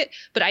wants it.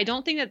 But I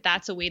don't think that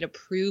that's a way to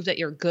prove that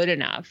you're good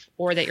enough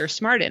or that you're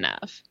smart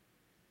enough.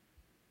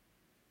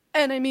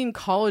 And I mean,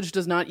 college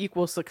does not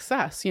equal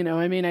success. You know,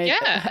 I mean,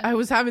 I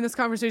was having this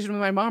conversation with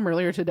my mom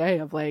earlier today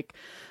of like,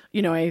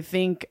 you know, I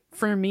think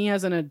for me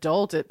as an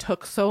adult, it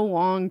took so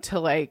long to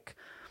like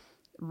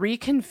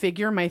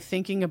reconfigure my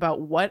thinking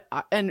about what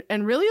and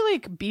really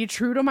like be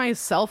true to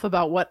myself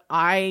about what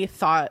I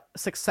thought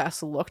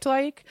success looked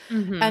like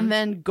mm-hmm. and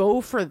then go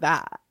for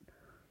that.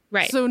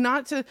 Right.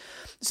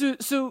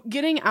 So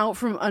getting out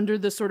from under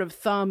the sort of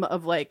thumb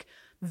of like,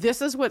 this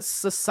is what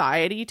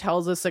society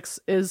tells us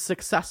is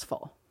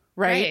successful.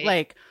 Right?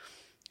 Like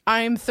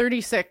I'm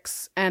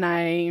 36 and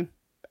I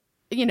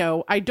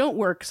don't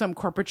work some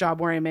corporate job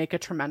where I make a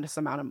tremendous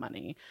amount of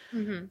money.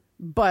 Mm-hmm.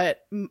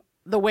 But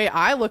the way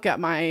I look at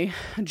my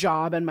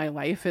job and my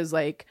life is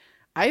like,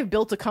 I've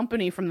built a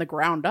company from the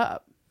ground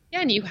up.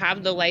 Yeah. And you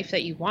have the life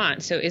that you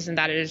want. So isn't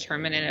that a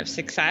determinant of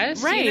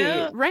success? Right. You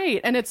know?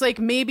 Right. And it's like,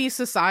 maybe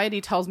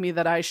society tells me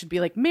that I should be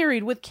like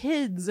married with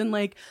kids and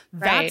like,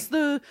 that is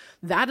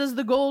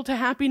the goal to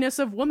happiness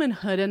of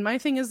womanhood. And my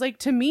thing is like,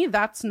 to me,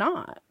 that's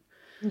not.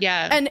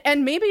 Yeah.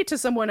 And maybe to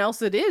someone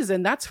else it is,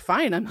 and that's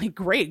fine. I'm like,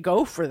 great,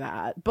 go for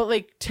that. But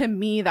like, to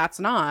me, that's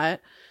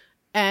not.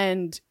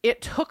 And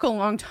it took a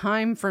long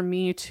time for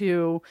me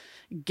to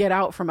get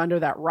out from under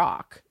that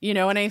rock, you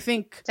know? And I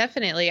think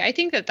definitely, I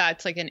think that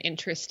that's like an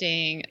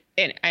interesting,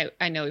 and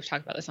I know we've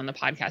talked about this on the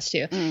podcast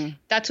too.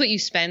 That's what you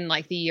spend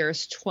like the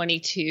years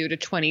 22 to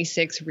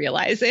 26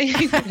 realizing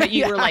that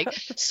you were like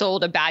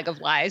sold a bag of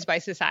lies by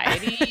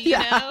society, you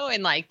know,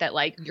 and like that,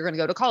 like you're going to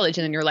go to college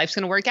and then your life's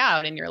going to work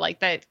out, and you're like,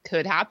 that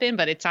could happen,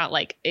 but it's not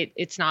like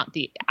it's not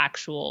the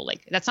actual,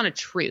 like, that's not a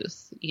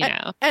truth, you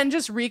know. And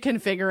just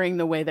reconfiguring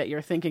the way that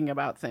you're thinking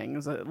about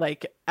things,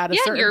 like at a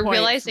certain you're point,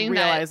 realizing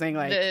that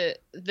like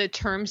the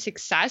term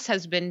success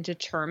has been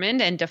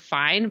determined and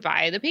defined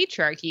by the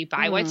patriarchy,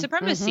 by white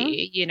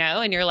supremacy, you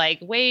know, and you're like,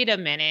 wait a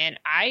minute,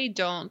 I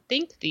don't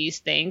think these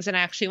things, and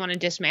I actually want to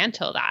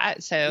dismantle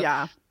that.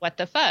 So what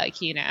the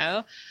fuck, you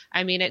know?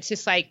 I mean, it's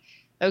just like,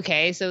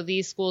 okay, so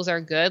these schools are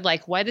good.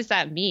 Like, what does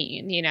that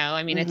mean? You know,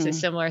 I mean, it's a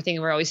similar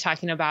thing we're always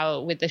talking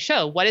about with the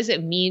show. What does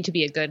it mean to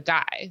be a good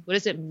guy? What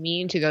does it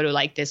mean to go to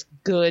like this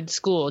good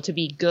school, to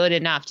be good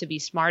enough, to be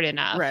smart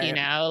enough, you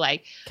know?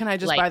 Like, can I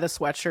just buy the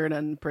sweatshirt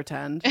and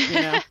pretend,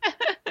 you know?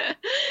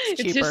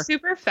 It's just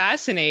super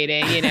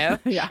fascinating, you know?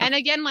 Yeah. And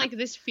again, like,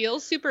 this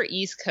feels super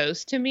East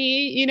Coast to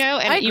me, you know?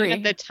 And even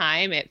at the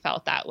time it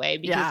felt that way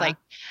because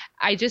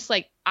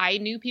like, I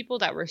knew people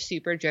that were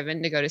super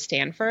driven to go to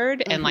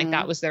Stanford and like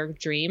that was their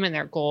dream and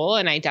their goal.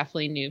 And I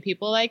definitely knew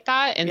people like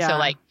that. And so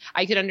like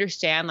I could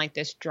understand like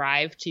this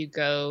drive to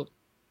go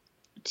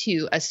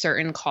to a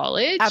certain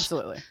college.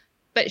 Absolutely.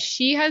 But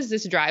she has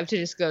this drive to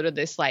just go to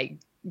this like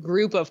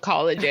group of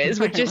colleges,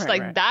 which just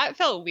that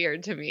felt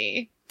weird to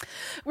me.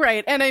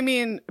 Right. And I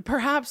mean,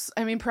 perhaps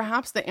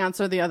the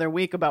answer the other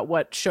week about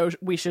what show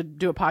we should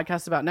do a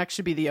podcast about next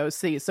should be the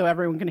OC, so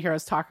everyone can hear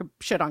us talk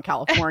shit on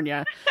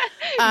California.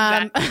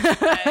 But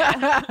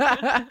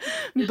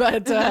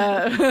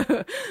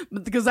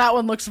because that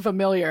one looks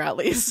familiar at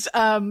least.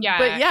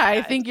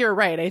 I think you're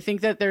right. I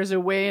think that there's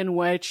a way in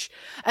which,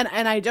 and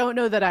I don't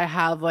know that I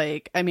have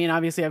like, I mean,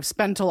 obviously I've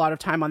spent a lot of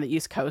time on the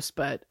East Coast,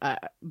 but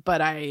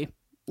I,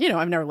 you know,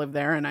 I've never lived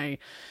there, and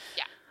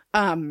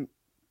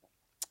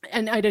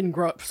and I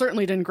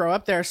certainly didn't grow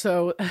up there.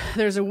 So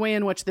there's a way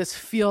in which this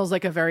feels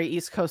like a very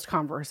East Coast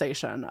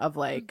conversation of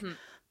like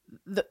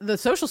the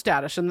social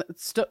status and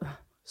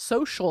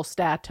social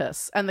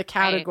status and the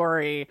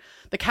category,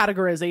 the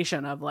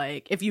categorization of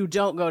like, if you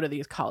don't go to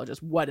these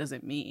colleges, what does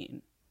it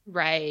mean?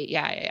 Right.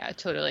 Yeah,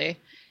 totally.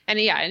 And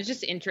it's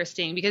just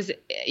interesting because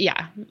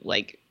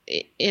like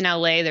in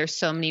LA, there's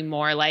so many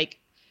more like,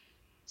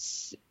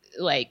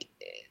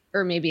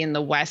 or maybe in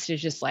the West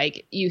is just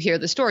like, you hear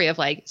the story of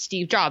like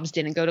Steve Jobs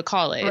didn't go to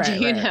college,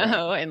 you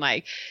know? Right. And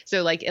like,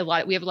 so like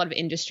we have a lot of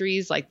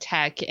industries like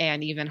tech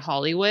and even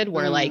Hollywood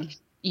where like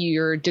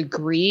your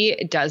degree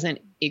doesn't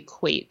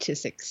equate to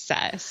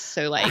success.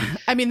 So like,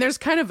 I mean, there's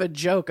kind of a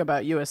joke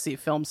about USC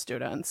film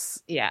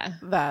students. Yeah.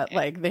 That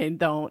like, they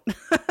don't,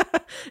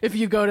 if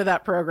you go to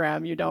that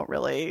program, you don't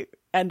really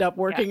end up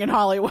working in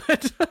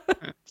Hollywood.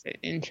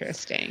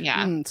 Interesting.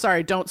 Yeah.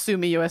 Sorry, don't sue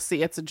me,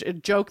 USC. It's a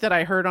joke that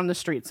I heard on the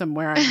street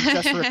somewhere. I'm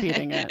just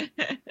repeating it.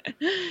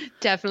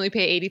 Definitely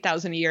pay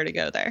 $80,000 a year to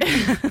go there.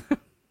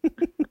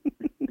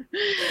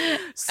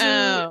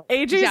 So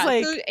AJ's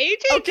like, so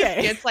AJ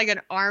just gets like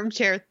an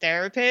armchair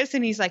therapist,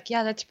 and he's like,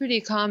 yeah, that's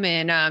pretty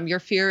common. Your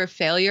fear of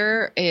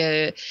failure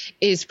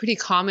is pretty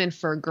common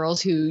for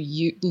girls who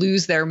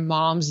lose their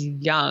moms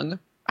young.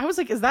 I was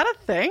like, is that a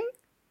thing?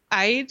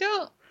 I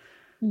don't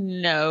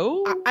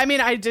know. I mean,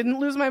 I didn't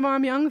lose my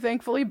mom young,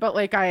 thankfully, but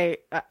like I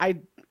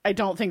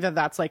don't think that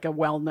that's like a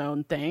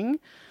well-known thing.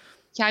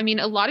 Yeah, I mean,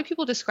 a lot of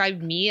people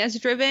describe me as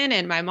driven,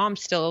 and my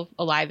mom's still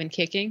alive and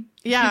kicking.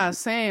 Yeah,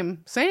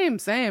 same.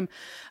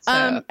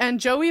 So. And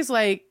Joey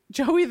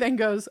then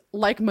goes,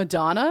 like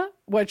Madonna,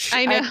 which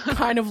I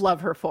kind of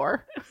love her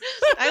for.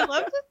 I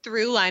love the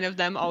through line of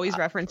them always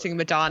referencing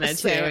Madonna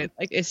too.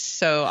 It's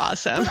so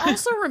awesome. But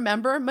also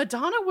remember,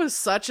 Madonna was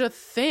such a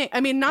thing.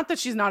 I mean, not that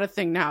she's not a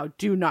thing now.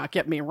 Do not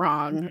get me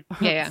wrong.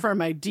 For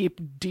my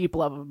deep, deep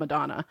love of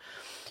Madonna.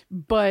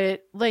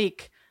 But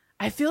like,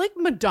 I feel like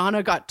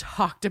Madonna got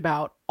talked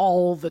about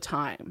all the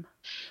time.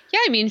 Yeah,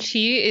 I mean,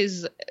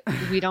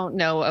 we don't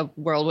know a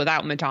world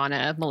without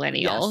Madonna,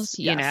 millennials,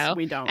 you know?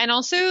 We don't. And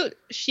also,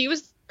 she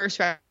was the first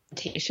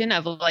representation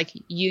of like,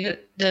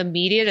 the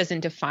media doesn't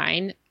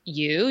define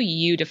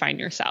you define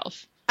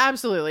yourself.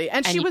 Absolutely.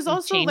 And she was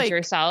also change like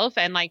yourself,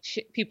 and like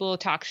people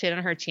talk shit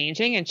on her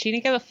changing, and she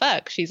didn't give a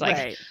fuck. She's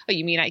like, oh,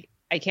 you mean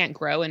I can't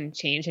grow and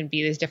change and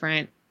be these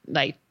different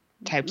like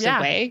types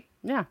of way?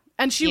 Yeah.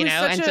 And she was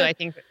so I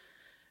think,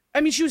 I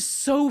mean, she was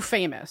so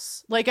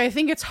famous. Like, I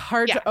think it's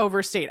hard to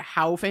overstate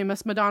how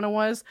famous Madonna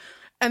was.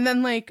 And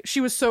then, like, she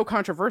was so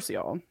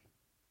controversial.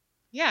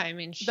 Yeah, I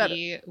mean,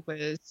 she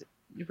was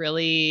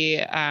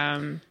really...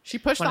 she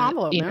pushed the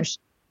envelope, man.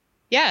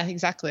 Yeah,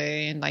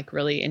 exactly. And, like,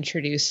 really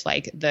introduced,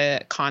 like,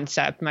 the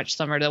concept, much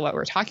similar to what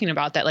we're talking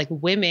about, that, like,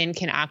 women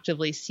can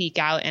actively seek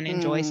out and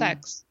enjoy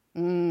sex.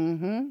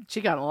 Mm-hmm.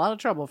 She got in a lot of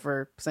trouble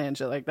for saying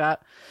shit like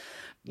that.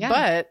 Yeah.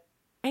 But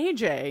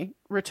AJ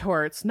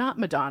retorts, not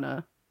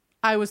Madonna.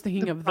 I was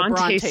thinking of the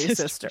Bronte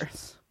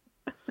sisters.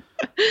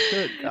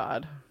 Good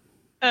God.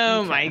 Oh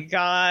Okay. my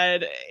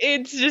God.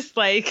 It's just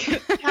like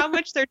how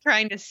much they're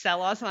trying to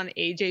sell us on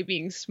AJ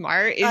being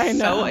smart I is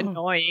know. so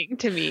annoying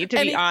to me, to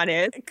And be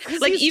honest. 'cause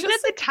Like, he's even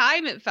just at the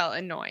time, it felt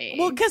annoying.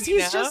 Well, because you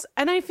he's know? just,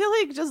 and I feel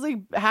like just like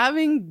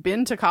having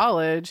been to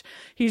college,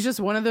 he's just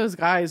one of those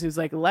guys who's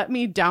like, let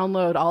me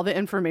download all the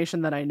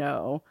information that I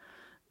know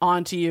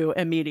onto you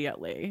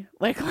immediately.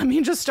 Like, let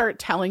me just start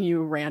telling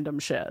you random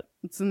shit.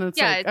 It's like,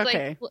 it's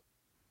okay. like,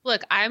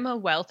 look, I'm a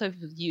wealth of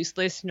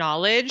useless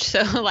knowledge,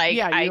 so like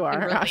Yeah, I you can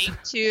are. relate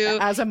to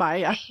As am I,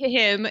 yeah.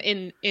 him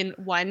in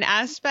one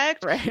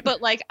aspect, Right. but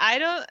like I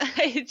don't.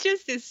 It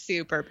just is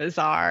super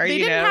bizarre. They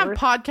you didn't know? have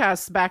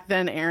podcasts back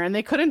then, Aaron.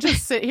 They couldn't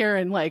just sit here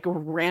and like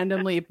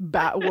randomly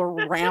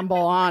ramble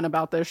on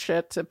about this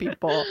shit to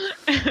people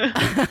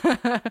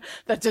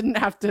that didn't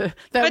have to,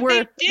 But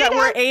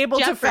were able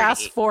to Jeopardy.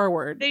 fast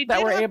forward. They That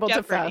did were have able to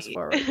Jeopardy. fast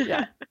forward.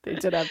 Yeah, they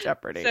did have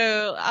Jeopardy.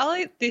 So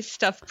all this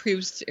stuff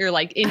proves or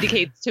like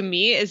indicates to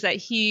me is that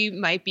he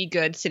might be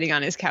good sitting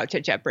on his couch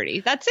at Jeopardy.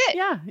 That's it.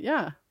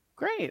 Yeah,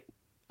 great.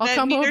 I'll That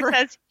come neither over.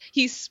 says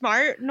he's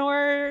smart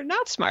nor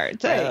not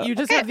smart. So, Right, you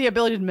just okay. have the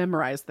ability to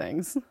memorize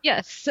things.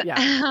 Yes.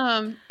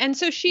 Yeah. And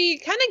so she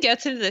kind of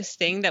gets into this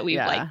thing that we've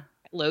Yeah. like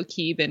low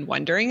key been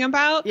wondering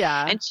about.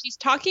 Yeah. And she's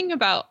talking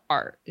about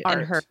art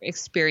and her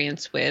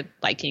experience with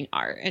liking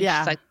art. And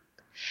Yeah. she's like,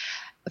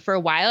 for a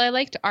while I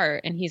liked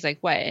art. And he's like,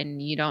 what?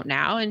 And you don't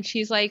now? And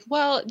she's like,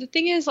 well, the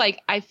thing is, like,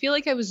 I feel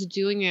like I was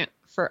doing it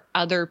for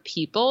other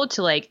people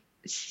to like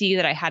see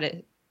that I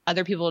had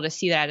other people to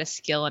see that I had a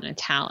skill and a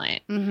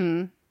talent.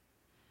 Mm-hmm.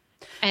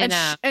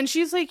 And And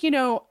she's like, you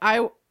know,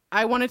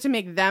 I wanted to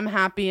make them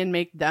happy and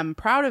make them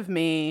proud of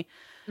me.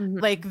 mm-hmm.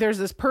 Like, there's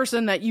this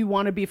person that you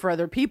want to be for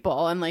other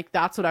people, and like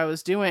that's what I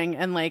was doing.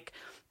 And like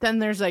then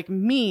there's like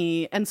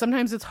me, and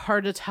sometimes it's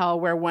hard to tell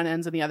where one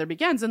ends and the other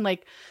begins. And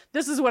like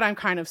this is what I'm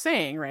kind of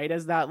saying, right?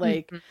 Is that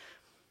like mm-hmm.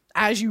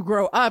 as you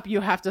grow up,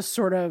 you have to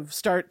sort of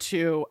start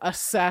to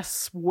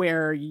assess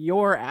where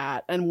you're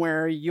at and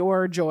where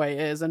your joy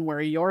is and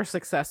where your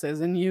success is.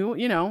 And you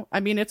know,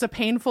 I mean, it's a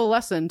painful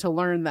lesson to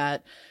learn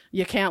that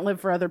you can't live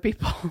for other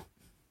people.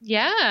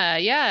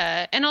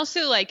 Yeah. And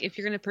also, like, if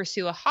you're going to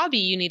pursue a hobby,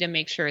 you need to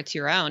make sure it's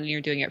your own and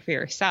you're doing it for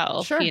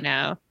yourself, Sure. you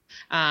know,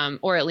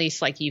 or at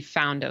least like you've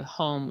found a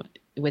home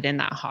within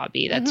that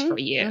hobby that's for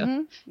you,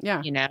 Mm-hmm.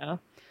 Yeah. you know?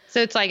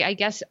 So it's like, I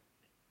guess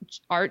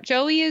Art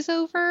Joey is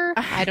over.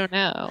 I don't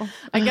know.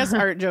 I guess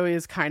Art Joey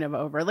is kind of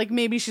over. Like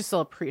maybe she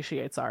still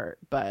appreciates art,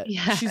 but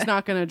Yeah. she's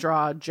not going to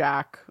draw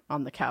Jack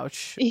on the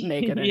couch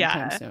naked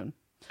anytime soon.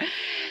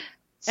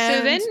 So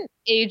And- then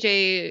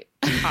AJ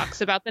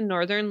talks about the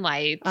Northern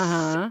Lights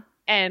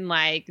and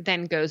like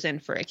then goes in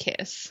for a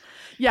kiss.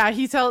 Yeah,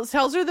 he tells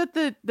her that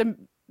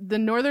the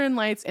Northern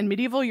Lights in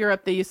medieval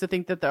Europe, they used to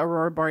think that the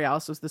Aurora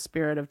Borealis was the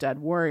spirit of dead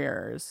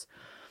warriors.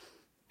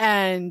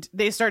 And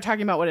they start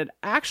talking about what it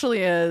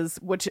actually is,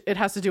 which it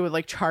has to do with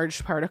like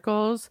charged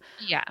particles.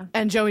 Yeah.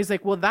 And Joey's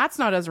like, well, that's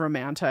not as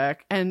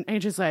romantic. And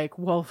AJ's like,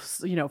 well,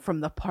 you know, from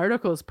the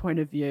particles point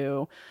of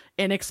view,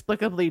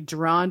 inexplicably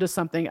drawn to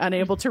something,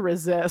 unable to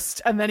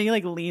resist. And then he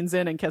like leans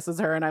in and kisses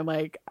her. And I'm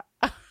like,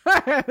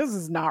 this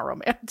is not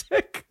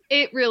romantic.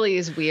 It really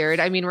is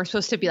weird. I mean, we're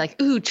supposed to be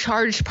like, ooh,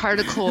 charged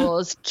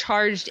particles,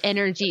 charged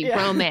energy,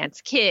 Yeah.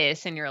 romance,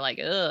 kiss. And you're like,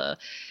 ugh.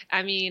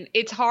 I mean,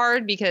 it's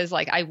hard because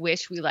like, I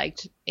wish we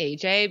liked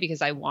AJ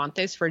because I want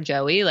this for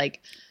Joey.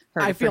 Like,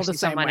 her I to feel pursue the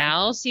same someone way.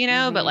 else, you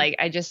know, but Mhm. like,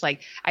 I just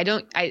like,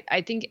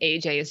 I think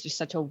AJ is just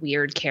such a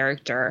weird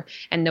character,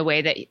 and the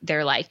way that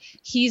they're like,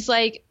 he's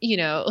like, you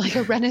know, like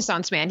a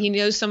Renaissance man. He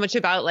knows so much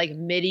about like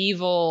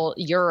medieval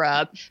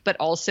Europe, but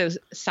also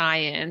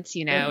science,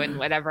 you know, and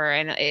whatever.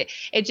 And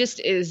it just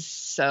is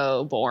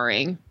so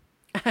boring.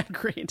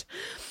 Agreed.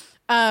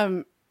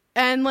 And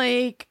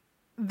like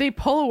they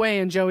pull away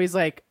and Joey's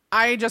like,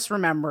 I just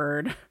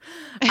remembered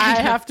I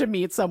have to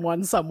meet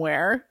someone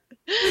somewhere.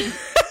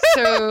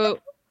 So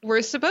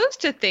we're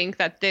supposed to think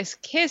that this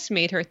kiss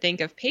made her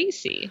think of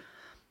Pacey.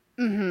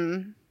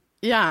 Mm-hmm.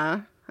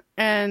 Yeah.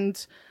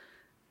 And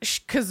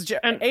because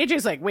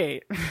AJ's like,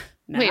 wait,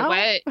 now? Wait,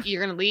 what?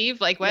 You're gonna leave?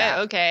 Like, what?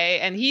 Yeah. Okay.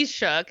 And he's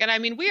shook, and I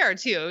mean, we are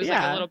too. It was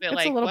like a little bit it's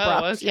like, a little whoa,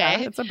 abrupt. okay. Yeah,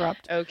 it's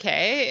abrupt.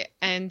 Okay.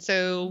 And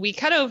so we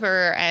cut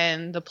over,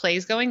 and the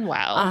play's going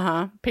well.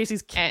 Uh-huh.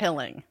 Pacey's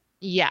killing.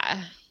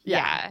 Yeah.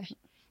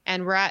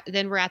 And we're at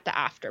the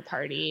after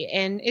party,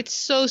 and it's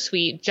so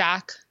sweet.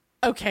 Jack.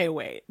 Okay,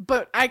 wait.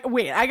 But I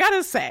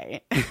gotta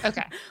say,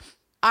 Okay.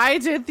 I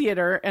did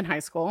theater in high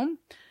school.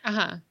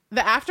 Uh-huh.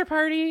 The after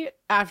party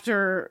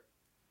after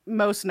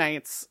most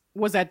nights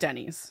was at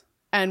Denny's.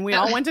 And we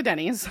all went to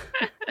Denny's.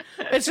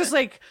 It's just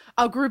like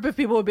a group of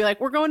people would be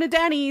like, we're going to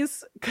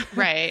Denny's.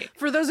 Right.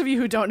 For those of you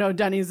who don't know,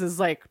 Denny's is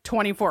like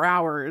 24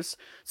 hours.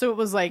 So it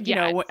was like, you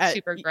know, it's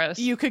super gross.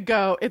 You could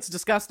go, it's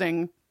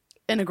disgusting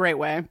in a great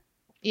way.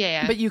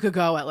 Yeah. But you could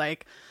go at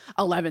like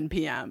 11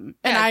 p.m.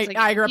 And Yeah, it's like,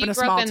 I grew if up in you a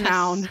small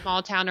town.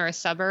 Small town or a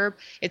suburb.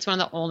 It's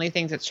one of the only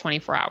things that's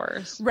 24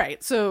 hours.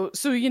 Right. So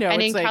you know, And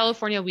it's in like,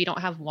 California, we don't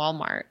have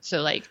Walmart.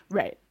 So like,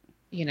 right.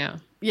 you know.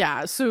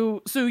 Yeah.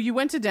 So you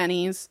went to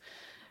Denny's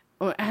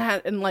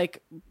and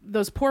like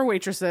those poor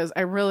waitresses,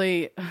 I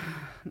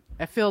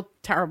feel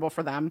terrible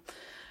for them.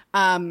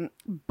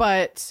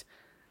 But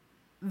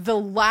the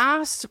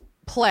last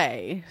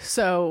play,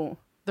 so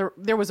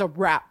there was a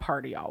wrap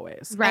party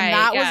always. Right, and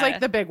that was like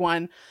the big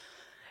one.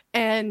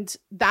 And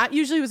that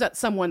usually was at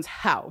someone's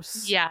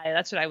house. Yeah,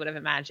 that's what I would have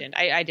imagined.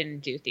 I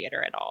didn't do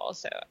theater at all,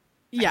 so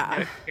yeah, I have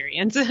no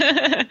experience.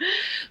 But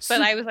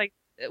so, I was like,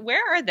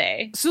 where are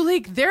they? So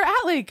like they're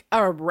at like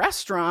a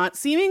restaurant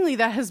seemingly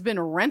that has been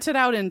rented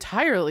out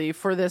entirely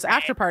for this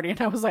after party, and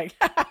I was like,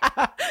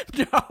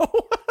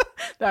 no,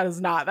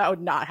 that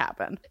would not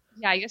happen.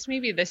 Yeah, I guess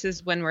maybe this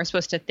is when we're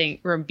supposed to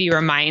be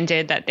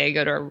reminded that they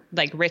go to,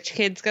 like, rich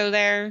kids go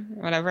there,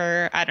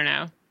 whatever. I don't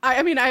know.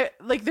 I mean,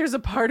 there's a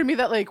part of me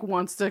that like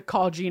wants to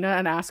call Gina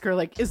and ask her,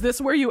 like, is this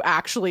where you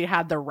actually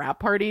had the wrap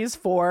parties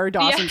for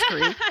Dawson's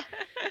Creek?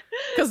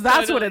 Because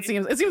that's totally what it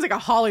seems. It seems like a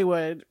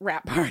Hollywood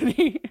wrap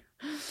party.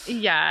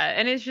 Yeah,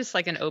 and it's just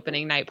like an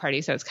opening night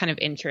party, so it's kind of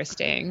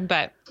interesting.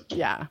 But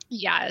yeah,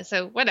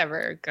 so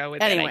whatever, go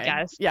with it, I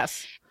guess.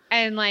 Yes.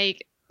 And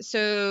like,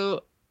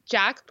 so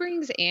Jack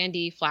brings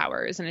Andy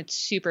flowers, and it's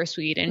super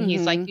sweet, and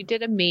he's like, you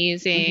did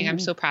amazing. I'm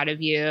so proud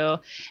of you.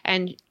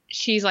 And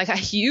she's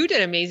like, you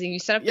did amazing. You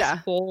set up this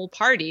whole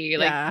party.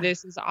 Like,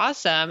 this is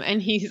awesome. And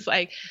he's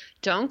like,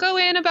 don't go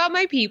in about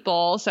my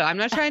people. So I'm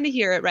not trying to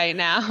hear it right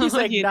now. He's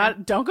like,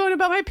 don't go in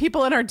about my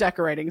people and our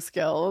decorating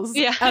skills.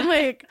 Yeah. And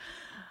like,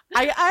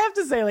 I have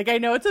to say, like, I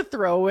know it's a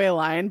throwaway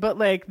line, but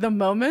like the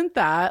moment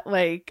that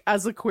like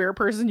as a queer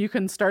person, you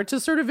can start to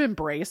sort of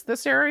embrace the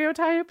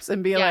stereotypes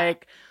and be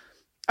like,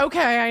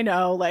 okay, I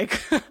know, like,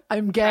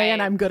 I'm gay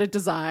and I'm good at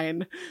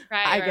design.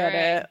 I get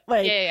it.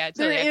 Like,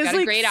 totally. There is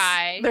like a great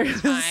eye.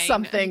 There's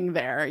something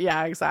there.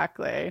 Yeah,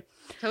 exactly.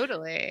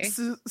 Totally.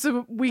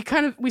 So we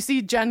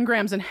see Jen,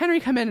 Grams, and Henry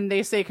come in, and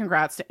they say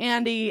congrats to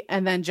Andy,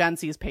 and then Jen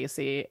sees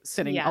Pacey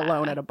sitting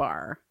alone at a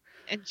bar.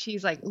 And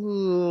she's like,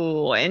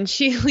 ooh, and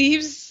she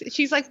leaves.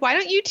 She's like, why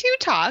don't you two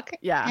talk?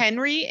 Yeah.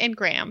 Henry and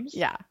Grams.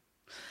 Yeah.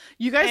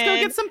 You guys go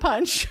get some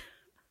punch.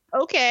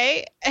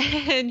 Okay.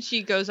 And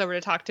she goes over to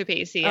talk to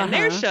Pacey, and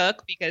they're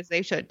shook because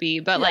they should be,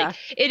 but like,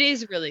 it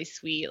is really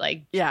sweet.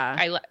 Like,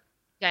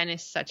 Jen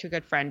is such a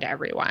good friend to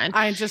everyone.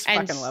 I just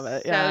fucking love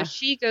it. Yeah. So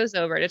she goes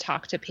over to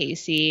talk to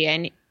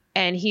Pacey,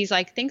 and he's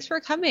like, thanks for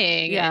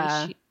coming.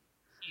 Yeah. And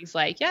he's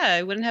like, yeah,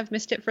 I wouldn't have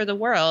missed it for the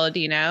world,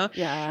 you know?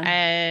 Yeah.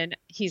 And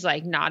he's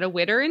like, not a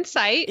widder in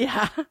sight.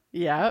 Yeah.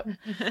 Yeah.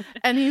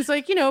 And he's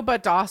like,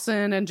 but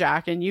Dawson and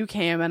Jack and you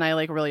came, and I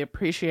like really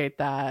appreciate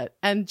that.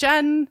 And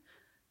Jen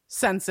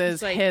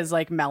senses his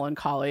like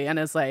melancholy and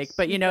is like,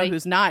 but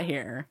who's not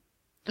here?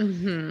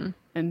 And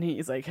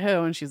he's like,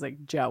 who? And she's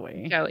like,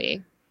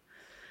 Joey.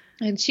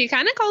 And she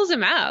kind of calls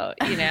him out,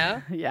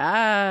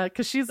 Yeah,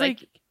 because she's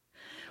like,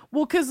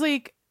 well, because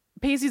like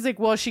Pacey's like,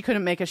 well, she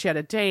couldn't make it, she had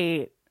a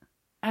date.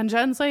 And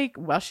Jen's like,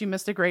 well, she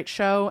missed a great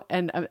show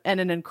and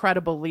an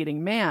incredible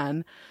leading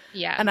man.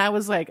 Yeah. And I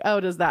was like, oh,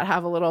 does that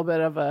have a little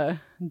bit of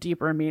a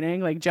deeper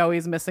meaning? Like,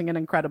 Joey's missing an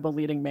incredible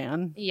leading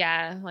man.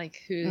 Yeah.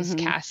 Like, who's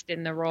cast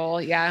in the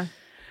role. Yeah.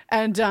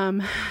 And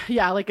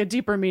like a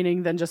deeper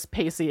meaning than just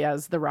Pacey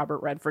as the Robert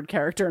Redford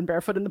character in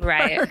Barefoot in the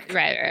Park.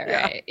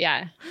 Right.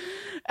 Yeah.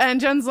 And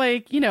Jen's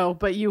like,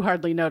 but you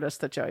hardly noticed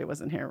that Joey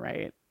wasn't here,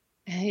 right?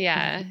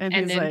 Yeah. And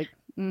he's like,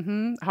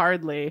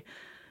 hardly.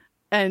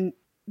 And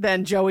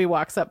then Joey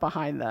walks up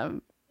behind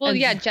them. Well,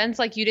 Jen's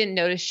like, you didn't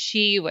notice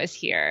she was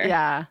here.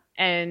 Yeah.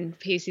 And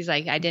Pacey's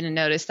like, I didn't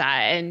notice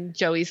that. And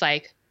Joey's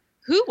like,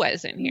 who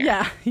wasn't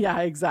here?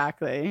 Yeah,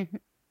 exactly.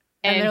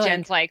 And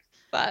Jen's like,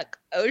 fuck,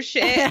 oh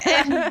shit.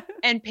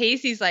 and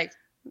Pacey's like,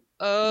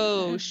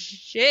 oh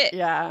shit.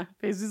 Yeah.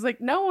 Pacey's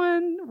like, no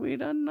one, we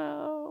don't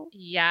know.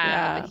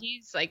 Yeah. But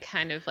he's like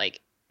kind of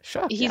like,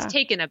 shocked. He's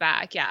taken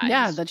aback. Yeah.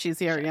 Yeah, that she's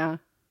here. Shocked. Yeah.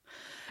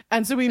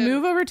 And so we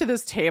move over to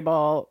this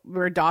table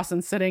where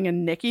Dawson's sitting,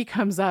 and Nikki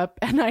comes up.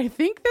 And I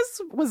think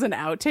this was an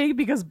outtake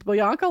because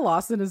Bianca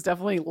Lawson is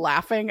definitely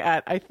laughing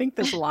at, I think,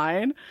 this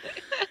line.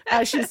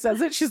 As she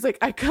says it, she's like,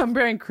 I come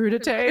bearing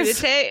crudités.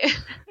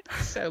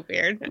 So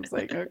weird. I was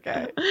like,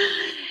 okay.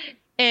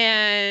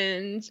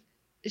 And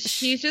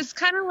she's just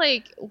kind of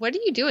like, what are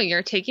you doing?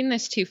 You're taking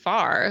this too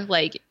far.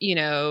 Like,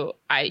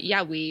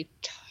 we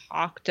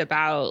talked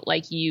about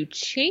like you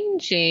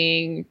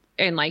changing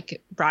and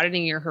like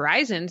broadening your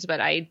horizons,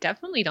 but I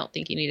definitely don't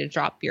think you need to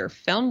drop your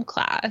film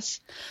class.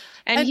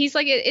 And he's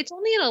like, it's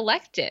only an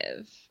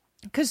elective.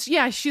 Because,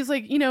 she's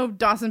like,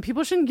 Dawson,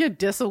 people shouldn't get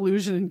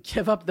disillusioned and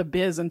give up the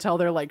biz until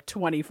they're like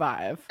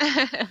 25.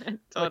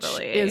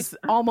 Totally. Which is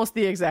almost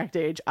the exact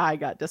age I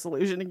got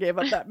disillusioned and gave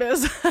up that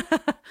biz.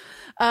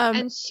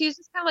 And she's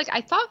just kind of like,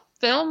 I thought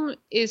film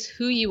is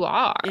who you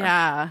are.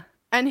 Yeah.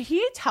 And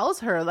he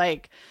tells her,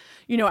 like,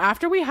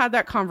 after we had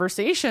that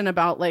conversation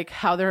about like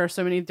how there are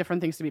so many different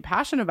things to be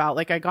passionate about,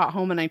 like I got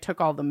home and I took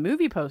all the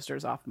movie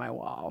posters off my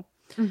wall.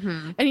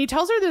 And he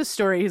tells her this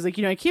story. He's like,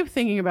 I keep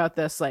thinking about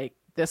this, like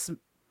this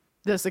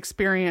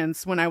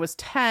experience when I was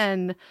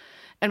 10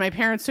 and my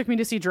parents took me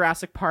to see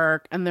Jurassic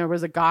Park, and there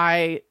was a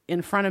guy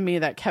in front of me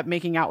that kept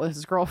making out with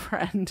his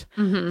girlfriend.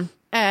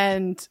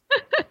 And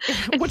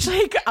which,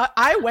 like,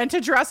 I went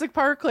to Jurassic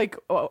Park like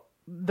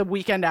the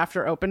weekend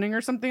after opening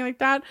or something like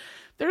that.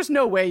 There's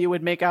no way you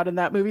would make out in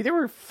that movie. There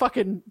were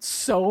fucking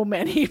so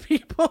many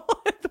people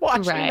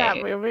watching that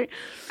movie.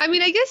 I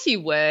mean, I guess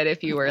you would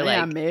if you were like,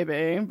 yeah,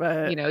 maybe,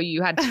 but you know,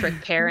 you had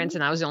strict parents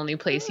and that was the only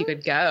place you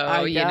could go.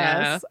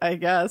 I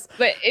guess.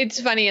 But it's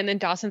funny. And then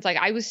Dawson's like,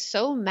 I was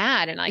so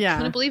mad and I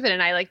couldn't believe it.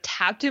 And I like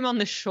tapped him on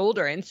the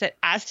shoulder and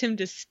asked him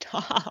to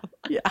stop.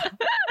 Yeah.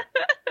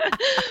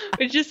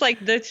 It's just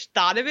like the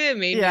thought of it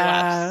made me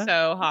laugh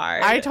so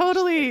hard. I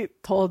totally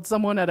told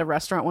someone at a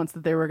restaurant once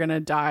that they were going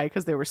to die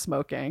because they were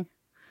smoking.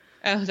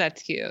 Oh,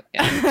 that's cute.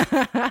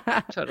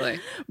 Yeah, totally.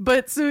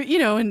 But so, you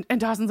know, and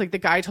Dawson's like, the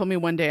guy told me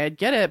one day I'd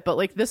get it. But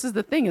like, this is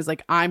the thing is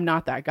like, I'm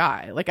not that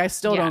guy. Like, I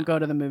still don't go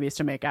to the movies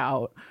to make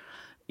out.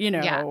 You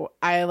know,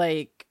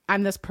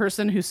 I'm this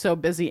person who's so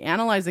busy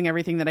analyzing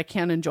everything that I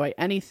can't enjoy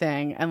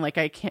anything. And like,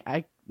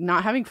 I'm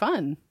not having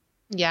fun.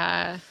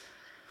 Yeah.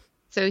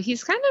 So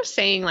he's kind of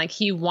saying like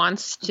he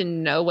wants to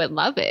know what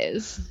love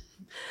is.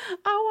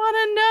 I want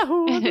to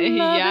know what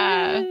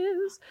love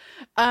is.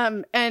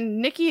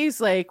 And Nikki's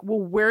like, well,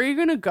 where are you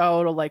going to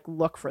go to like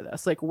look for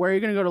this? Like, where are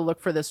you going to go to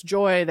look for this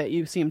joy that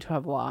you seem to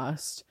have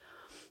lost?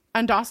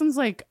 And Dawson's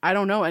like, I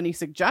don't know, any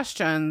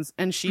suggestions?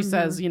 And she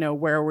says, you know,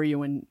 where were you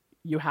when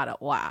you had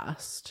it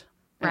last?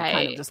 And it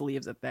kind of just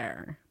leaves it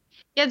there.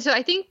 Yeah, so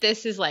I think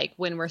this is like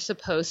when we're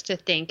supposed to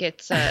think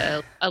it's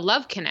a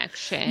love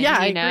connection. Yeah,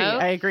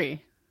 I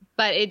agree.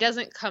 But it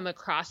doesn't come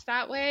across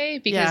that way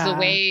because the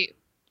way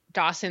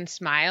Dawson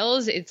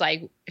smiles, it's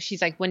like,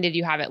 she's like, when did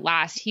you have it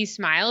last? He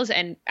smiles.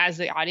 And as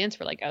the audience,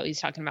 we're like, oh, he's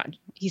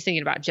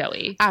thinking about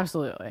Joey.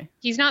 Absolutely.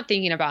 He's not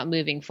thinking about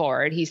moving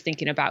forward. He's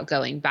thinking about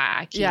going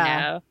back, you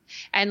know?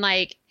 And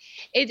like,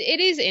 it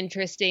is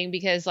interesting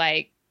because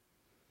like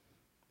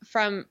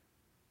from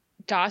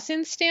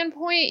Dawson's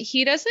standpoint,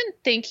 he doesn't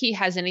think he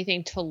has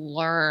anything to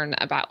learn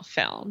about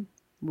film.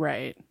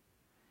 Right.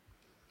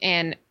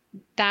 And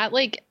that,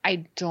 like,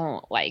 I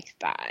don't like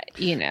that,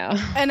 you know?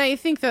 And I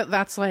think that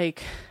that's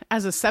like,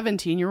 as a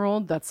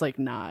 17-year-old, that's like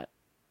not,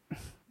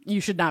 you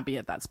should not be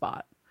at that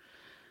spot.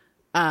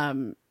 I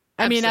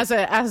mean, as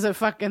a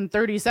fucking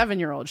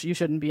 37-year-old, you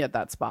shouldn't be at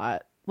that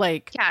spot.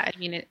 Like, yeah, I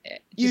mean,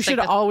 you should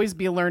always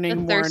be learning more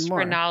and more. The thirst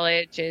for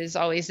knowledge is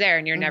always there,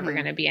 and you're never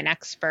going to be an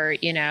expert,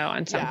 you know,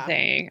 on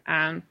something.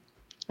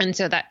 And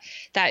so that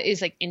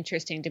is like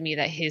interesting to me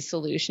that his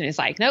solution is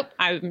like, nope,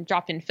 I'm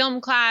dropping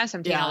film class.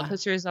 I'm taking all the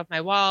posters off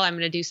my wall. I'm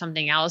going to do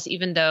something else,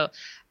 even though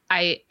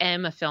I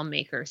am a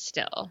filmmaker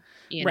still,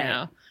 you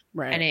know?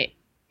 Right.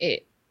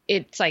 And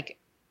it's like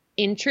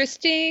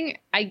interesting,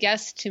 I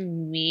guess, to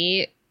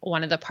me.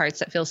 One of the parts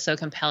that feels so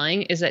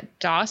compelling is that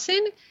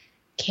Dawson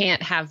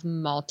can't have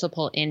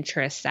multiple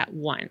interests at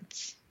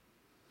once.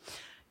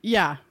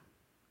 Yeah.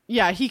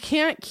 Yeah. He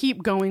can't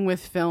keep going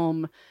with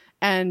film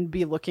and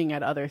be looking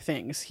at other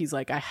things. He's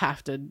like, I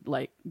have to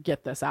like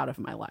get this out of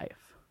my life.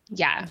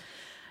 Yeah.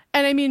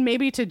 And I mean,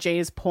 maybe to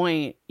Jay's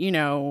point, you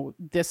know,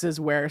 this is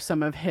where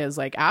some of his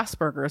like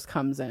Asperger's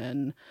comes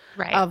in,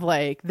 right? Of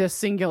like this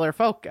singular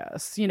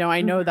focus. You know,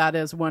 I know that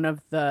is one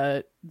of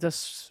the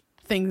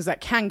things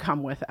that can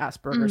come with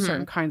Asperger's,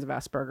 certain kinds of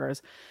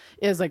Asperger's,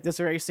 is like this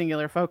very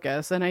singular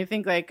focus. And I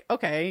think like,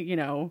 okay, you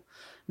know,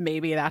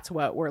 maybe that's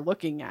what we're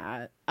looking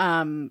at.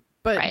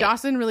 But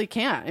Dawson really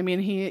can't. I mean,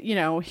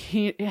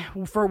 he,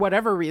 for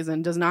whatever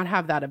reason, does not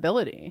have that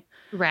ability.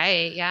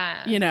 Right.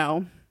 Yeah. You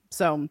know,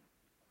 so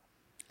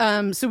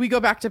we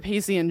go back to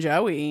Pacey and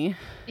Joey.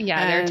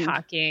 Yeah. They're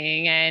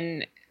talking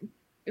and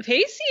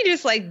Pacey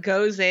just like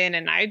goes in,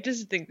 and I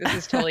just think this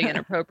is totally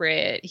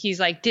inappropriate. He's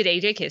like, did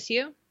AJ kiss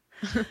you?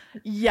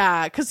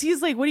 Yeah. Cause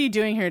he's like, what are you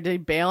doing here? Did he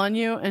bail on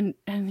you? And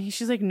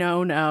she's like,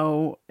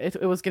 no, it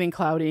was getting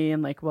cloudy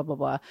and like, blah, blah,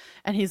 blah.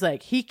 And he's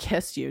like, he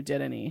kissed you,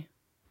 didn't he?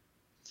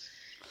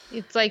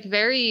 It's like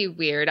very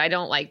weird. I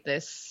don't like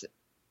this.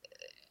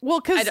 Well,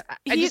 because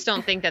I just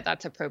don't think that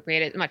that's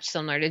appropriate. It's much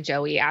similar to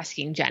Joey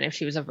asking Jen if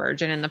she was a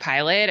virgin in the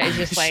pilot. I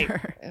just like,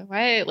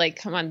 what? Like,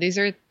 come on. These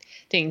are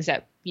things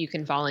that you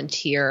can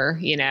volunteer,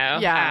 you know?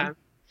 Yeah.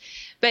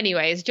 But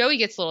anyways, Joey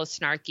gets a little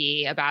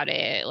snarky about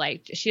it.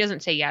 Like, she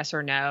doesn't say yes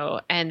or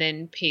no. And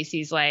then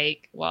Pacey's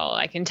like, well,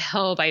 I can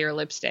tell by your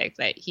lipstick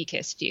that he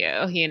kissed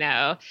you, you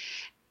know?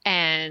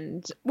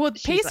 And well,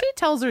 Pacey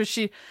tells her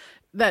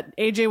that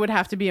AJ would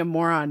have to be a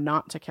moron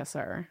not to kiss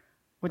her,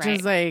 which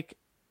is like,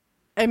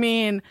 I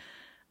mean,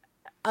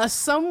 a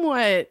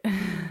somewhat,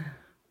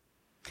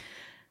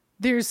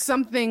 there's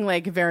something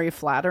like very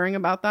flattering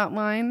about that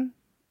line.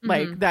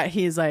 Like that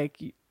he's like,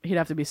 he'd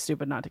have to be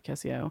stupid not to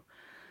kiss you.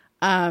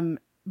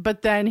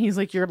 But then he's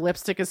like, your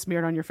lipstick is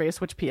smeared on your face,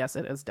 which PS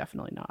it is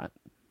definitely not.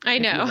 I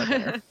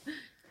know.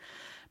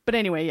 But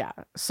anyway, yeah.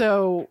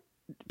 So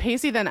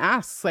Pacey then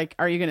asks, like,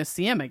 are you going to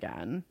see him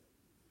again?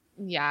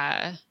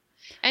 Yeah.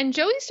 And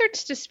Joey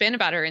starts to spin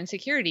about her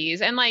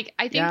insecurities. And like,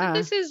 I think that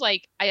this is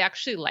like, I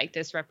actually like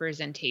this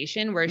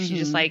representation where she's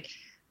just like,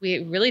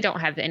 we really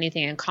don't have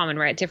anything in common.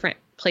 We're at different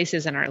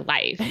places in our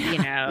life, you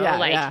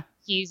know,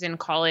 he's in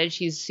college.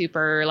 He's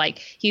super like,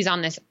 he's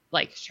on this,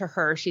 like, to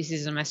her, she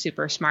sees him as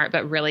super smart,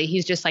 but really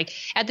he's just like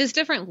at this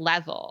different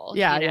level,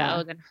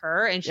 than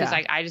her. And she's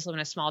like, I just live in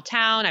a small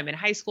town. I'm in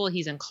high school.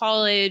 He's in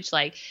college.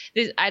 Like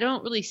this, I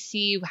don't really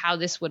see how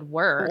this would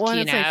work. Well,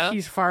 it's like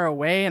he's far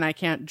away and I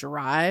can't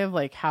drive.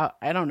 Like how,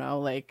 I don't know.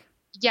 Like,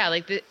 yeah,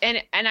 like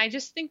and I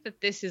just think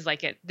that this is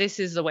like this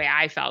is the way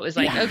I felt. It was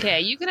like,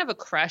 okay, you can have a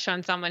crush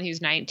on someone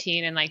who's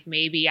 19 and like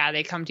maybe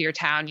they come to your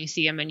town, you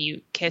see them and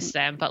you kiss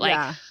them, but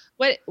like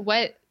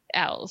what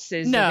else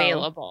is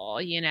available,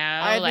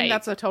 I think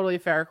that's a totally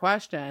fair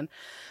question.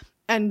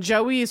 And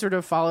Joey sort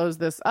of follows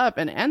this up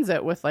and ends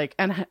it with like,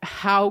 and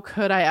how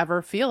could I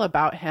ever feel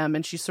about him?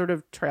 And she sort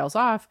of trails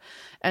off.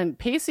 And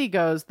Pacey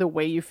goes, the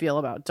way you feel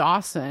about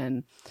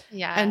Dawson.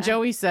 Yeah. And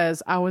Joey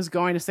says, I was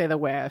going to say the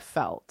way I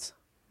felt.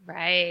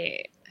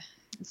 Right.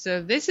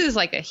 So this is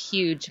like a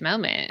huge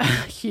moment.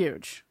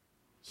 Huge.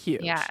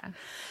 Yeah.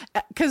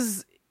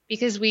 Because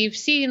we've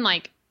seen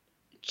like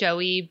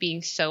Joey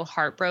being so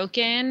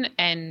heartbroken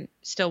and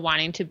still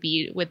wanting to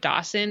be with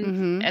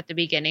Dawson at the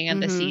beginning of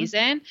the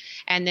season.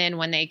 And then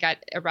when they got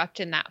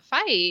erupt in that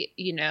fight,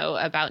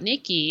 about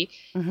Nikki,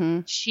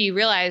 she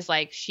realized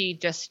like she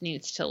just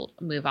needs to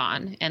move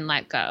on and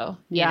let go,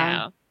 you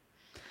know?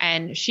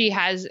 And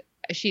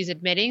she's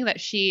admitting that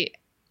she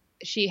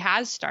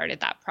has started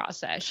that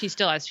process. She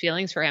still has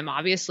feelings for him,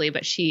 obviously,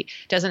 but she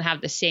doesn't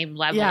have the same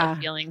level of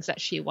feelings that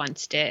she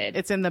once did.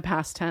 It's in the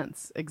past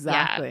tense.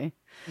 Exactly.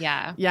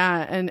 Yeah.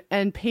 Yeah.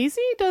 And Pacey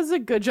does a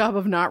good job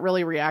of not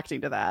really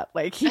reacting to that.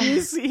 Like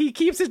he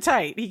keeps it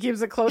tight. He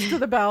keeps it close to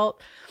the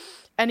belt.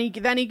 And he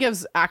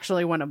gives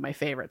actually one of my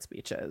favorite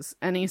speeches.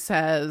 And he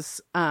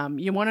says,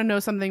 you want to know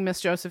something, Miss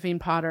Josephine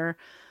Potter?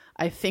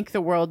 I think the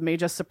world may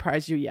just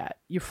surprise you yet.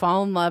 You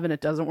fall in love and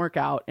it doesn't work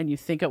out and you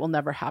think it will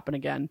never happen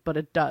again, but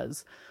it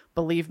does.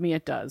 Believe me,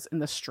 it does in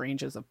the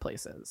strangest of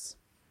places.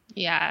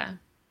 Yeah,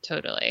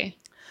 totally.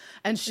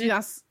 And she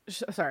asks,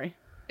 sorry.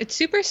 It's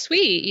super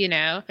sweet,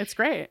 It's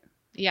great.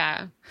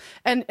 Yeah.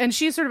 And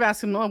she sort of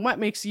asks him, well, what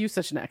makes you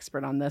such an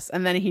expert on this?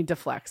 And then he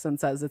deflects and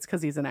says it's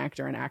because he's an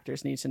actor and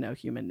actors need to know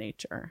human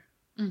nature.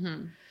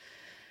 Mm-hmm.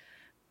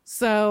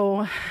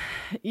 So,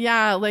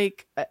 yeah,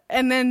 like,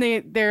 and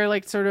then they're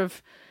like sort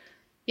of.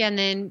 Yeah, and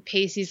then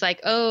Pacey's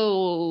like,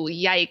 oh,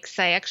 yikes.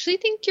 I actually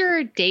think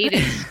your date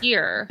is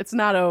here. It's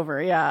not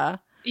over. Yeah.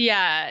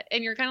 Yeah.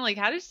 And you're kind of like,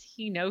 how does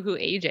he know who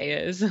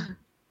AJ is?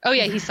 Oh,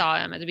 yeah. He saw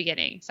him at the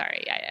beginning.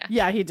 Sorry. Yeah.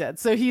 Yeah, he did.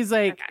 So he's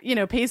like,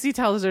 Pacey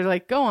tells her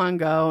like, go on,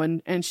 go.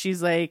 And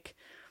she's like,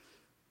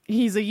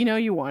 he's like,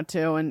 you want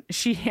to. And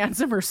she hands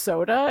him her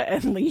soda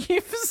and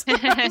leaves.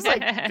 I was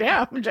like,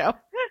 damn, Joe,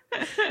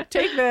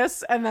 take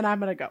this. And then I'm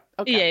going to go.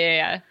 Okay.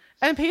 Yeah.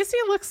 And Pacey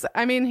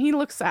he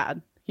looks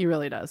sad. He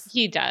really does.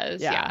 He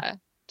does. Yeah,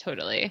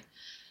 totally.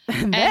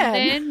 And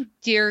then,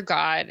 dear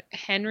God,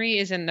 Henry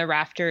is in the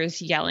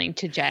rafters yelling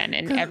to Jen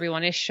and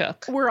everyone is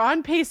shook. We're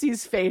on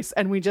Pacey's face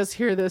and we just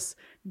hear this,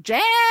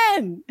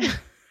 Jen!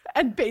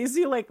 And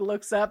Pacey like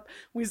looks up.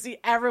 We see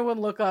everyone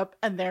look up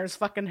and there's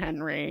fucking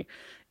Henry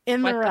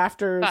in the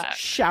rafters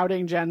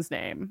shouting Jen's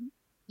name.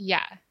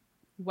 Yeah.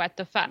 What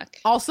the fuck?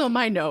 Also,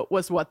 my note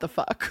was what the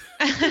fuck.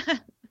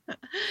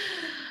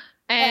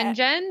 And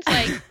Jen's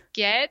like,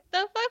 get the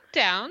fuck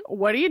down.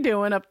 What are you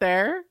doing up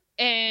there?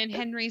 And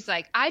Henry's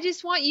like, I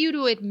just want you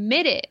to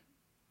admit it.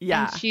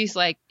 Yeah. And she's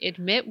like,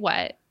 admit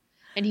what?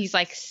 And he's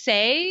like,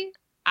 say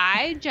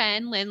I,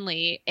 Jen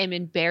Lindley, am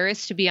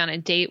embarrassed to be on a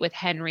date with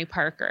Henry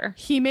Parker.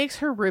 He makes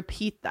her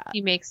repeat that.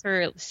 He makes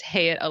her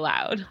say it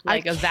aloud,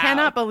 like a vow. I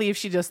cannot believe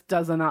she just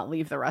does not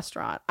leave the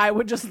restaurant. I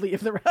would just leave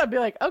the restaurant. I'd be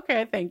like,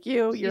 okay, thank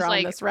you. You're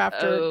on this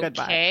rafter. Okay.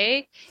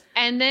 Goodbye.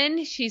 And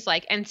then she's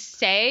like, and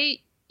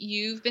say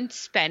you've been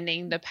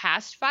spending the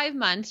past 5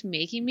 months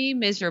making me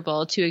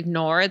miserable to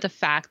ignore the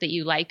fact that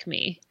you like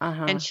me.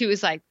 And she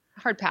was like,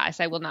 hard pass.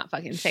 I will not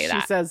fucking say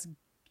that. She says,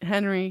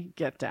 Henry,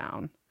 get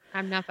down.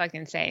 I'm not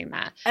fucking saying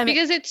that. And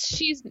because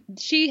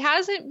she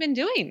hasn't been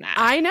doing that.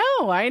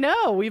 I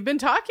know. We've been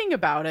talking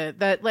about it.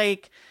 That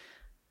like,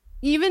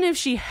 even if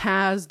she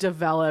has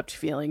developed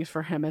feelings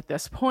for him at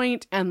this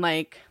point and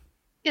like.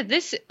 Yeah,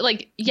 this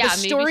like the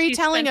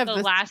storytelling of the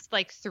last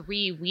like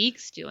 3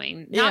 weeks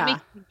doing not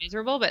making him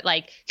miserable, but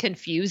like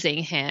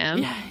confusing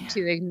him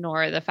to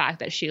ignore the fact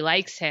that she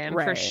likes him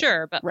for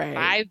sure. But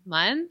 5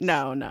 months?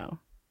 No.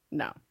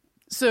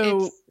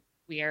 So it's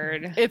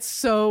weird.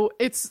 It's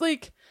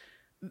like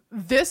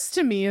this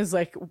to me is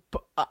like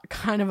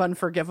kind of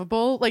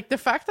unforgivable. Like the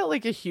fact that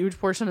like a huge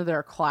portion of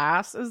their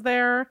class is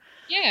there.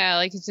 Yeah,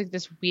 like it's like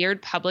this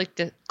weird public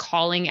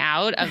calling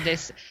out of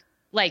this.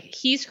 Like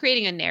he's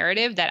creating a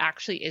narrative that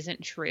actually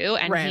isn't true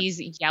and he's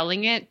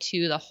yelling it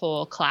to the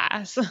whole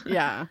class.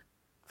 Yeah.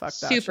 Fuck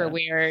that Super shit.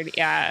 weird.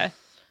 Yeah.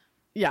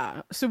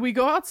 Yeah. So we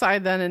go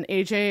outside then and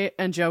AJ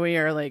and Joey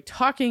are like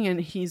talking and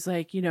he's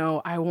like,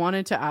 I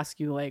wanted to ask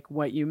you like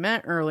what you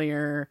meant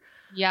earlier.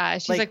 Yeah.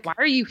 She's like, why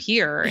are you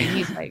here?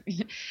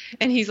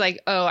 And he's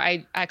like, oh,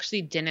 I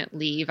actually didn't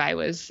leave. I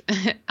was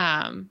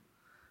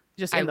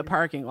just in the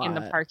parking lot. And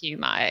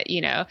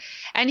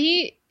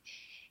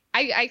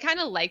I kind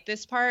of like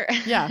this part.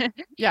 Yeah.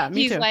 Yeah.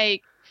 Me He's too.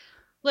 like,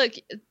 look,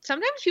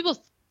 sometimes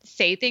people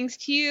say things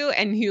to you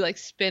and you like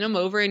spin them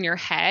over in your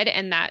head,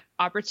 and that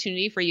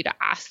opportunity for you to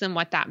ask them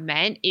what that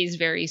meant is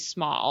very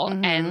small,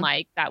 and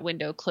like that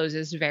window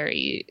closes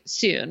very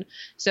soon.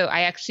 So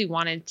I actually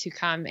wanted to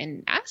come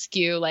and ask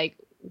you, like,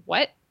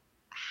 what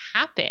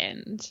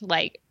happened?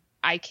 Like,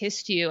 I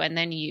kissed you and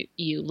then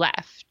you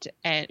left,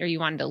 or you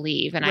wanted to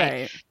leave, and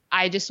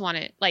I just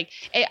wanted, like,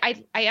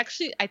 I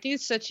actually, I think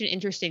it's such an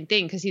interesting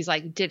thing, because he's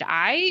like, did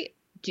I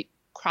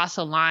cross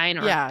a line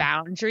or a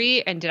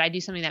boundary, and did I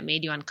do something that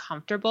made you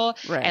uncomfortable?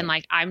 And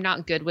like, I'm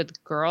not good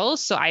with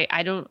girls, so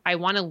I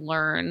want to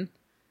learn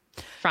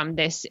from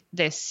this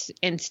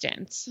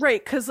instance.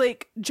 Right, because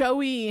like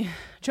Joey's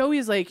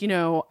like, you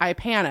know, I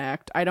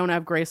panicked, I don't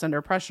have grace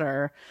under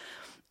pressure.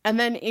 And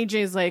then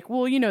AJ's like,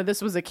 well, you know,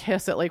 this was a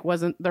kiss. It like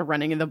wasn't the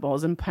running of the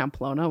bulls in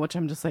Pamplona, which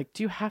I'm just like,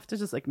 do you have to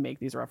just like make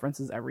these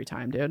references every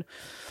time, dude?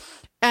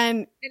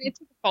 And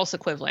it's a false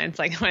equivalence.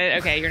 Like,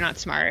 okay, you're not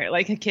smart.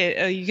 Like a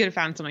kid, you could have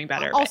found something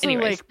better. Also, but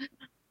anyways. like,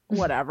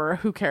 whatever,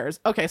 who cares?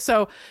 Okay,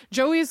 so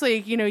Joey's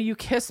like, you know, you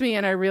kissed me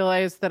and I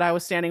realized that I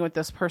was standing with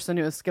this person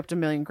who has skipped a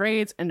million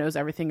grades and knows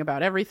everything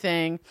about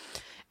everything.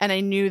 And I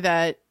knew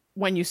that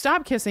when you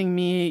stop kissing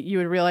me, you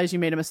would realize you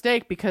made a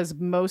mistake, because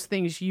most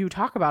things you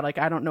talk about, like,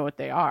 I don't know what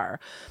they are.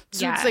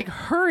 So it's like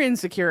her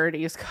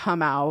insecurities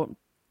come out.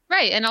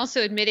 Right. And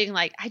also admitting,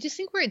 like, I just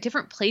think we're at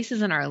different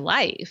places in our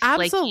life.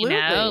 Absolutely.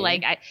 Like, you know,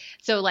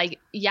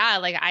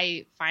 like,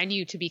 I find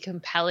you to be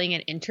compelling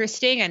and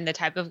interesting and the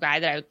type of guy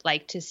that I would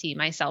like to see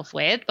myself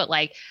with. But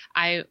like,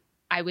 I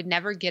would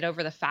never get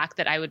over the fact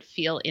that I would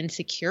feel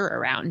insecure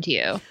around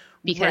you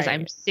because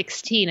I'm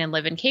 16 and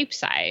live in Cape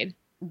Side.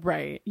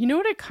 Right. You know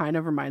what it kind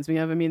of reminds me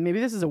of? I mean,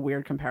 maybe this is a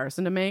weird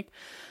comparison to make,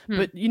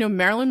 but you know,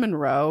 Marilyn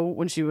Monroe,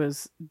 when she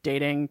was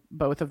dating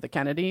both of the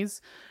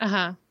Kennedys,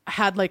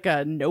 had like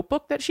a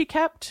notebook that she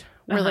kept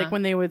where like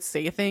when they would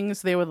say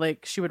things, they would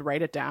like, she would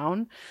write it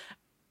down.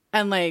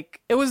 And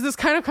like, it was this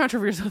kind of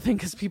controversial thing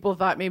because people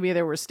thought maybe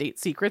there were state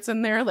secrets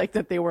in there, like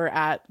that they were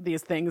at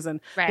these things and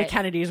the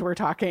Kennedys were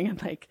talking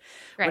and like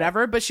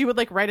whatever. But she would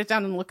like write it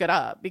down and look it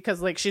up because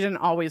like she didn't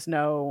always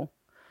know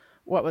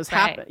what was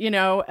happening, you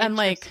know, and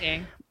like,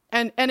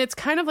 and it's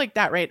kind of like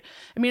that, right?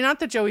 I mean, not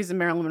that Joey's in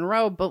Marilyn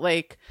Monroe, but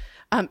like,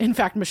 in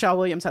fact, Michelle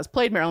Williams has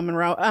played Marilyn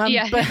Monroe,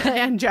 but,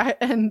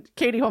 and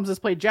Katie Holmes has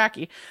played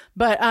Jackie,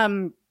 but,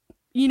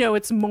 you know,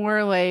 it's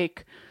more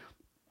like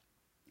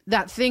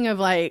that thing of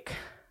like,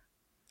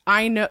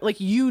 I know, like,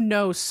 you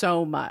know,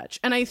 so much.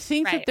 And I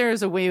think that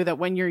there's a way that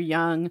when you're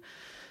young,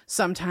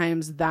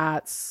 sometimes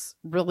that's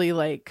really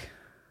like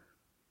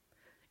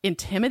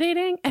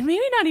intimidating, and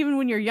maybe not even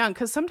when you're young,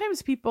 because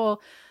sometimes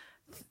people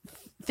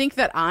think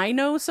that I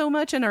know so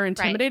much and are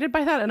intimidated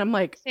by that, and I'm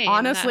like,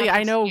 honestly,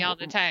 I know all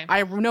the time.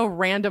 I know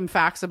random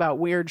facts about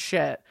weird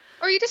shit.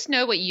 Or you just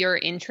know what you're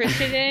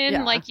interested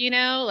in. Like, you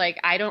know, like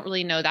I don't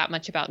really know that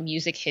much about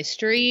music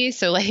history.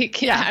 So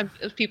like,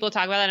 people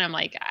talk about it and I'm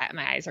like,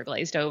 my eyes are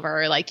glazed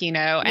over, like, you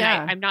know, and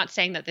I'm not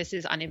saying that this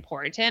is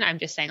unimportant. I'm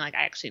just saying like,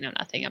 I actually know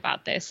nothing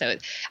about this. So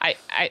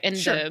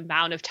the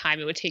amount of time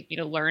it would take me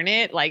to learn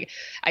it, like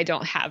I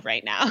don't have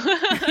right now.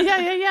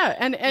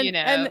 And you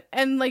know?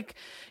 and like,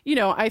 you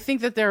know, I think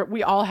that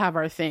we all have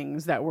our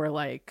things that we're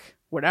like,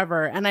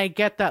 whatever. And I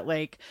get that,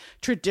 like,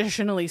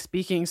 traditionally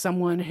speaking,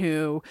 someone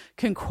who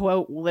can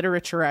quote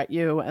literature at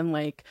you and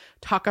like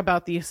talk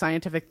about these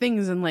scientific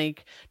things and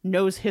like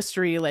knows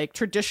history, like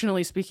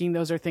traditionally speaking,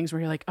 those are things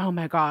where you're like, oh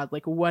my God,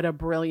 like what a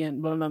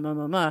brilliant blah, blah, blah,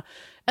 blah, blah.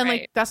 And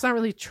like, that's not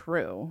really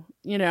true,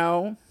 you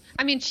know?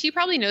 I mean, she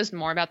probably knows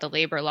more about the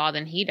labor law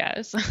than he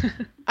does.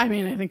 I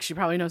mean, I think she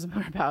probably knows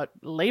more about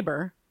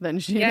labor than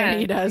he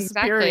does,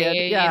 exactly.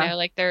 Period. Yeah. You know,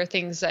 like there are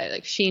things that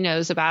like she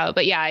knows about,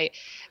 but I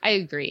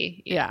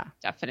agree. Yeah,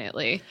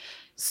 definitely.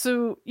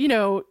 So, you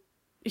know,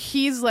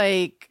 he's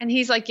like,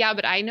 yeah,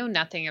 but I know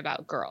nothing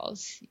about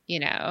girls, you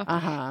know?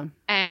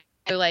 And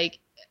like,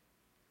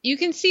 you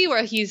can see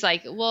where he's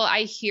like, well,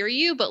 I hear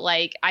you, but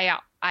like,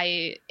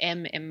 I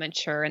am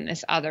immature in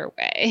this other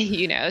way,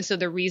 you know? So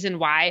the reason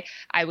why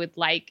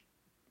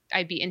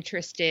I'd be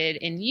interested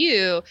in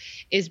you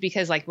is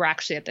because like we're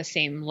actually at the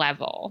same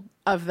level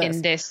of this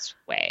in this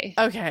way.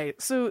 Okay.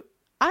 So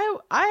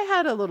I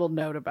had a little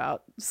note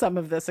about some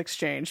of this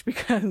exchange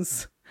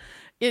because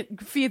it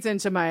feeds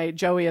into my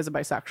Joey as a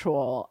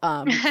bisexual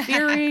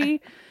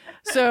theory.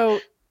 So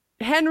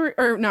Henry,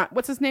 or not,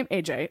 what's his name?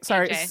 AJ.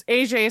 Sorry.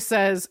 AJ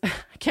says, I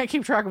can't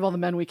keep track of all the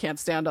men we can't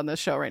stand on this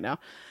show right now.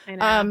 I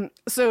know.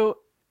 So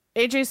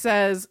AJ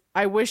says,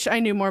 I wish I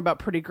knew more about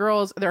pretty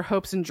girls, their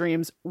hopes and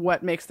dreams,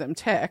 what makes them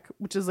tick,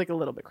 which is like a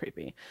little bit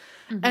creepy.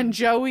 And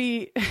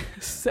Joey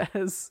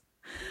says,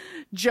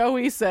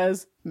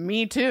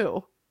 me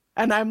too.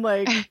 And I'm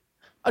like,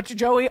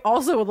 Joey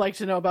also would like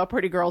to know about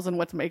pretty girls and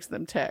what makes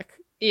them tick.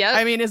 Yeah.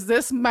 I mean, is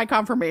this my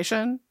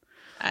confirmation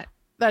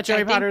that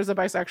Joey Potter is a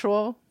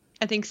bisexual?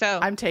 I think so.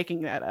 I'm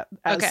taking that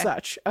as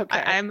such.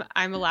 Okay.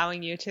 I'm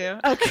allowing you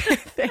to. Okay.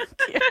 Thank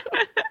you.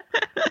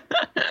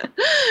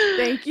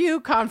 Thank you.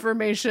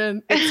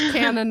 Confirmation. It's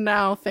canon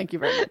now. Thank you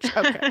very much.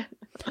 Okay.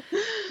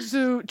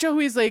 So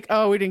Joey's like,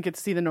 oh, we didn't get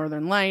to see the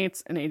Northern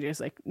Lights. And AJ's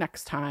like,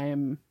 next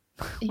time.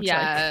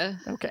 Yeah.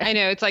 Like, okay. I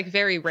know it's like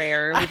very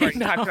rare. We've already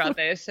talked about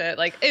this.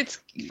 Like it's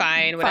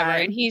fine, whatever.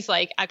 Fine. And he's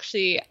like,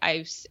 actually,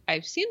 I've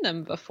seen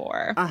them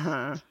before.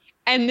 Uh-huh.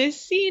 And this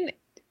scene,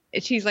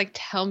 she's like,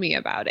 tell me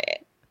about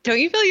it. Don't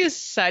you feel like it's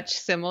such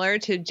similar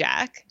to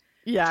Jack?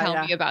 Yeah.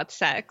 Tell me about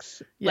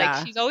sex. Yeah.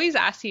 Like she's always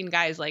asking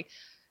guys like,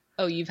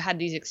 oh, you've had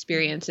these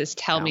experiences.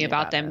 Tell me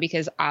about them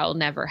because I'll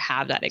never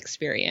have that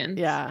experience.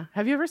 Yeah.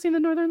 Have you ever seen the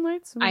Northern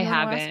Lights? I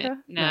haven't.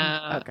 Alaska?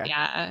 No. Okay.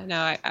 Yeah.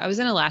 No, I was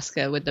in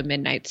Alaska with the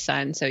midnight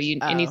sun. So it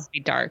needs to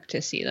be dark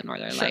to see the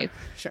Northern Lights.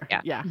 Sure.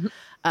 Yeah.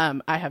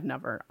 I have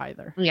never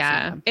either.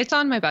 Yeah. It's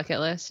on my bucket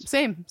list.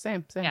 Same.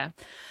 Yeah.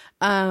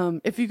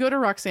 If you go to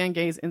Roxanne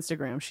Gay's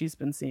Instagram,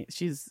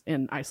 she's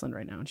in Iceland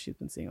right now and she's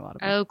been seeing a lot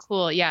of it. Oh,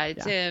 cool. Yeah.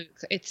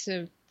 It's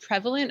a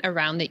prevalent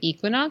around the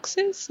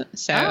equinoxes.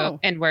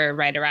 So, and we're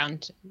right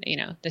around,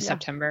 the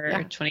September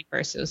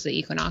 21st was the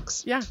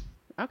equinox. Yeah.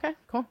 Okay,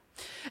 cool.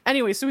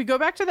 Anyway, so we go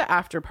back to the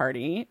after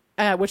party,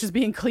 which is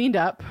being cleaned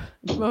up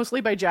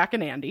mostly by Jack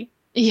and Andy.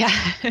 Yeah.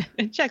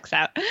 It checks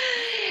out.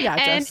 Yeah,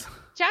 it does.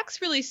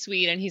 Jack's really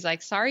sweet and he's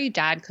like, sorry,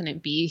 Dad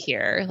couldn't be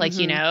here. Like,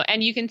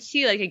 and you can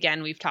see, like,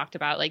 again, we've talked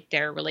about like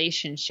their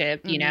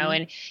relationship,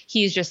 and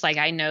he's just like,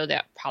 I know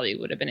that probably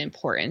would have been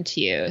important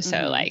to you.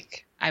 So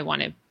like, I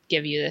want to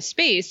give you this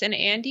space. And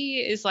Andy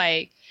is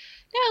like,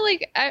 yeah,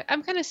 like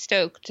I'm kind of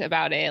stoked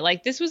about it.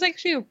 Like this was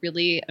actually a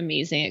really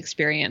amazing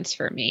experience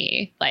for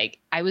me. Like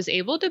I was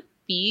able to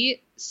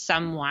be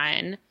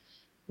someone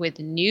with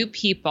new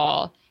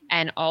people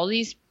and all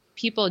these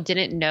people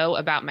didn't know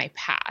about my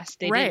past.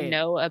 They didn't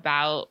know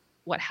about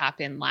what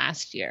happened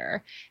last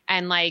year.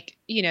 And like,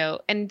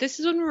 and this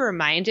is when we're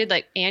reminded,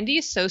 like Andy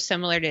is so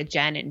similar to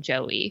Jen and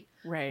Joey,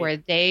 where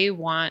they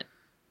want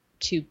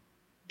to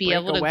be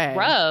able to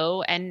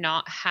grow and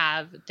not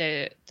have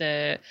the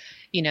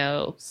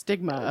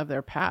stigma of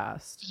their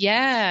past.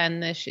 Yeah.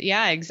 And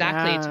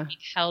exactly. To be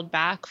held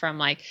back from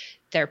like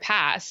their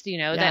past,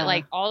 that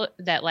like all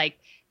that, like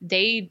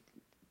Andy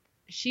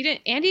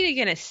didn't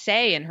get a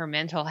say in her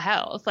mental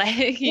health. Like,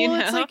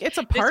 it's like, it's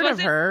a part of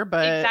her,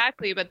 but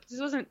exactly. But this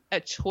wasn't a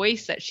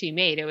choice that she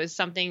made. It was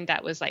something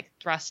that was like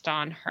thrust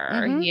on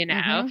her,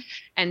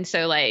 And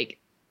so like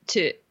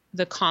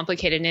the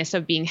complicatedness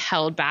of being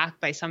held back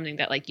by something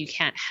that like you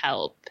can't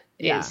help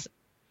is,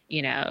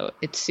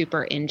 it's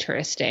super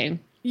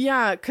interesting.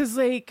 Yeah, because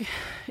like,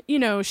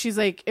 she's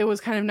like, it was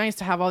kind of nice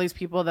to have all these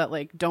people that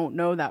like don't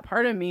know that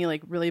part of me,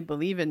 like really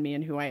believe in me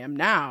and who I am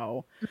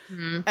now.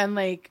 And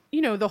like,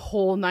 the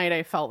whole night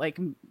I felt like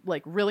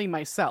really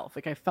myself.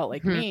 Like I felt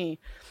like me.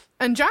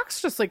 And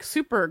Jack's just like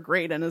super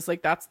great and is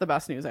like, that's the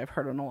best news I've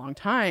heard in a long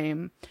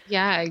time.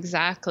 Yeah,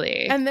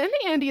 exactly. And then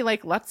Andy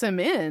like lets him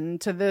in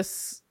to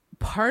this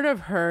part of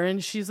her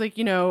and she's like,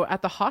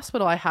 at the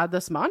hospital I had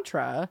this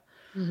mantra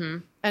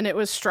and it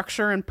was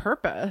structure and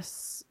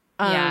purpose.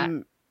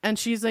 And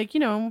she's like,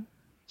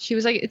 she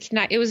was like,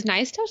 it was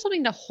nice to have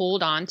something to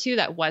hold on to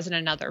that wasn't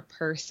another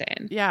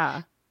person.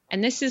 Yeah.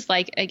 And this is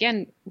like,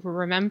 again, we're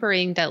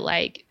remembering that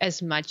like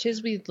as much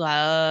as we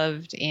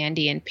loved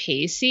Andy and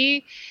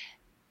Pacey,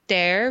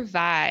 their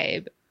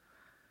vibe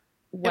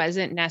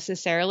wasn't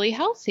necessarily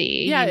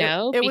healthy.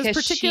 It was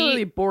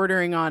particularly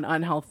bordering on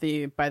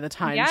unhealthy by the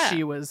time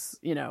she was,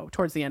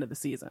 towards the end of the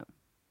season.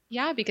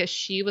 Yeah, because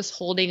she was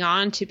holding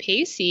on to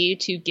Pacey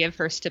to give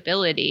her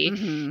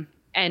stability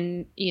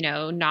and,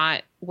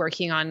 not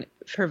working on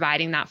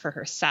providing that for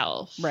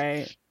herself.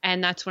 Right.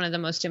 And that's one of the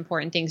most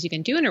important things you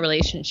can do in a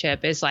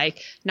relationship is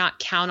like not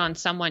count on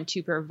someone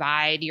to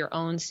provide your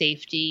own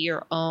safety,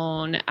 your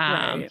own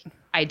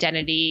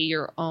identity,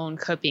 your own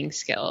coping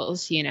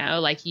skills,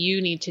 like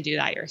you need to do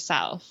that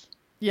yourself.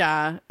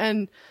 Yeah.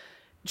 And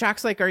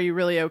Jack's like, are you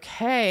really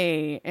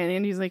okay? And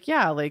Andy's like,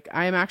 yeah, like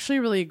I'm actually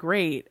really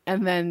great.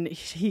 And then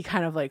he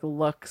kind of like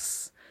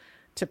looks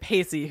to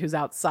Pacey, who's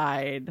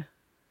outside,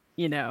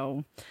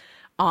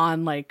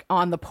 on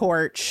the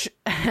porch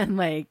and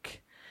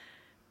like,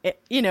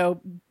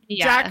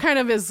 Jack kind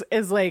of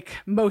is like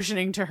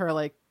motioning to her,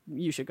 like,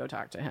 you should go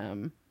talk to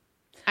him.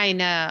 I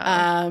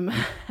know.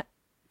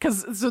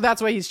 So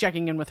that's why he's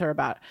checking in with her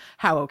about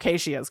how okay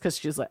she is. Cause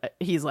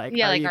he's like,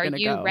 are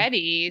you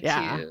ready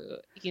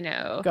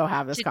to, go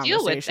have this conversation,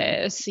 deal with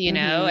this,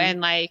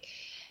 and like,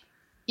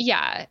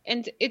 yeah.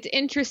 And it's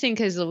interesting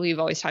because we've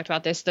always talked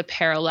about this, the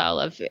parallel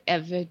of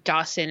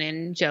Dawson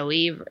and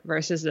Joey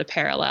versus the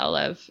parallel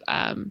of,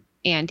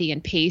 Andy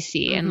and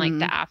Pacey and like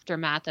the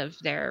aftermath of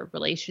their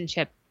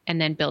relationship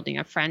and then building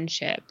a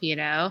friendship,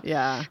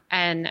 Yeah.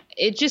 And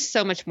it's just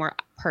so much more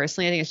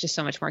personally, I think it's just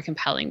so much more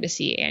compelling to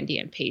see Andy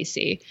and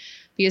Pacey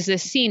because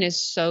this scene is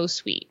so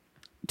sweet.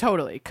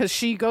 Totally. Cause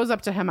she goes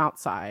up to him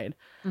outside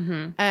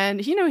and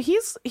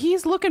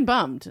he's looking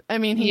bummed. I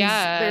mean,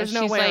 there's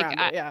no way around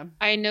it. Yeah.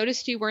 I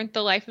noticed you weren't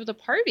the life of the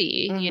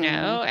party,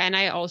 and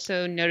I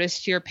also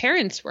noticed your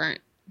parents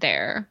weren't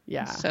there.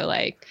 Yeah. So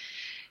like,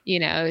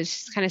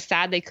 it's kind of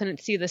sad they couldn't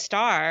see the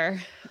star.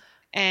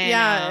 And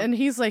and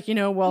he's like, a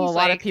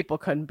lot of people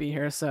couldn't be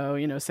here, so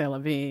c'est la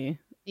vie.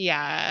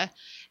 Yeah.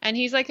 And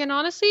he's like, and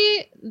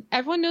honestly,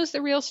 everyone knows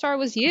the real star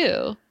was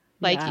you.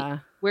 Like,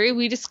 where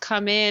we just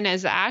come in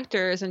as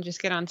actors and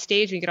just get on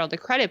stage and get all the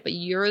credit, but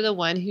you're the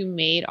one who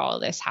made all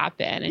this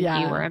happen,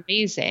 and you were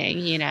amazing,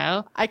 you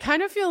know? I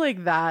kind of feel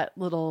like that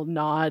little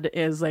nod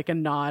is like a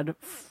nod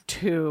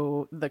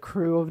to the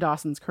crew of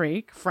Dawson's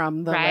Creek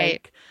from the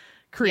like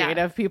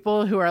creative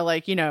people who are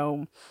like, you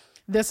know,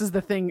 this is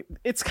the thing.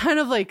 It's kind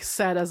of like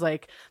said as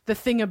like the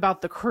thing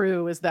about the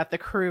crew is that the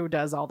crew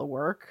does all the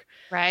work.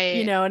 Right.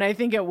 You know, and I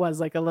think it was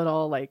like a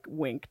little like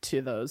wink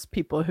to those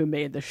people who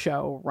made the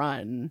show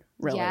run,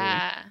 really.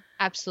 Yeah,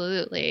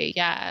 absolutely.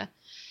 Yeah.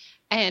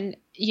 And,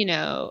 you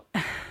know,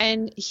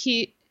 and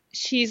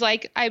she's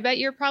like, I bet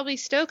you're probably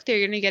stoked they're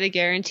going to get a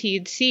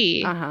guaranteed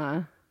C.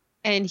 Uh-huh.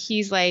 And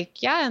he's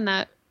like, yeah, and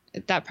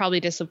that probably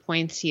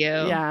disappoints you.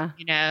 Yeah.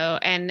 You know,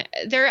 and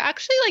they're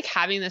actually like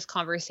having this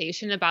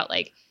conversation about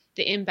like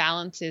the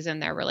imbalances in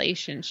their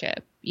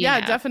relationship. You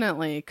know?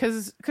 Definitely.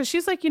 Cause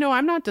she's like, you know,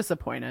 I'm not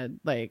disappointed.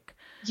 Like,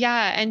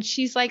 yeah. And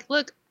she's like,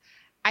 look,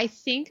 I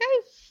think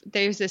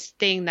there's this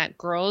thing that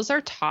girls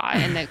are taught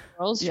and that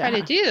girls try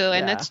to do.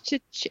 And that's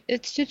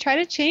to try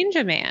to change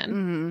a man.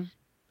 Mm-hmm.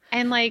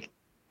 And like,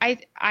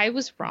 I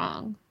was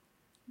wrong.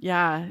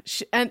 Yeah.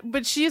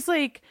 But she's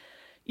like,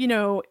 you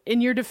know,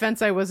 in your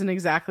defense, I wasn't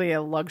exactly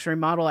a luxury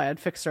model. I had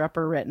Fixer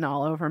Upper written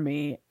all over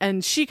me.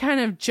 And she kind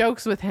of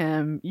jokes with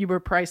him, you were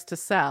priced to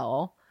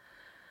sell.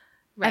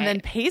 Right. And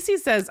then Pacey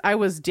says, I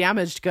was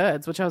damaged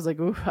goods, which I was like,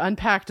 ooh,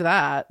 unpacked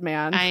that,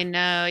 man. I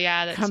know.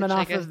 Yeah. That's coming such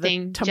off like of a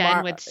thing the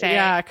Jen would say.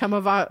 Yeah.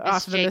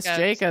 Off of the Miss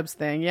Jacobs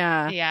thing.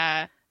 Yeah.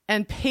 Yeah.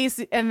 And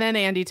Pacey, and then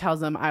Andy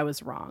tells him, I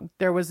was wrong.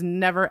 There was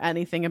never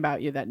anything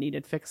about you that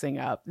needed fixing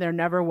up. There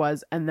never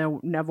was, and there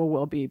never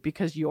will be,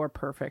 because you're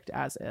perfect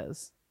as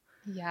is.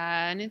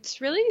 Yeah, and it's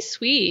really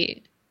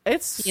sweet.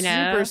 It's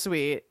super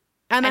sweet.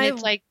 And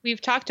it's like, we've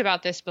talked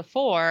about this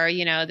before,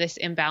 you know, this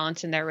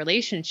imbalance in their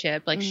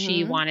relationship. Like,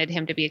 she wanted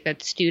him to be a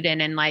good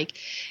student, and like,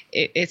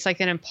 it's like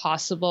an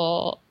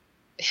impossible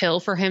hill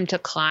for him to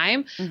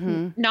climb.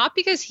 Not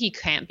because he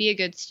can't be a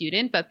good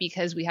student, but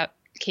because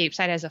Cape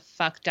Side has a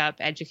fucked up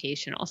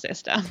educational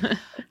system.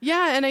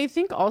 Yeah, and I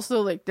think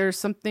also like there's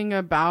something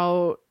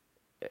about,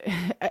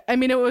 I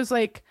mean, it was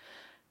like,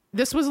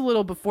 this was a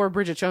little before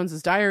Bridget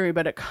Jones's Diary,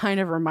 but it kind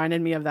of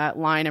reminded me of that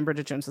line in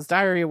Bridget Jones's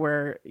Diary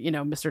where, you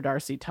know, Mr.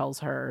 Darcy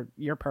tells her,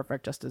 you're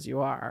perfect just as you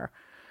are.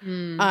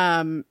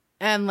 And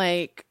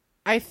like,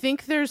 I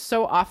think there's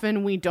so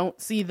often we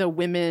don't see the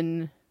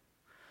women,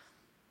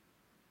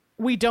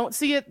 we don't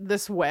see it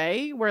this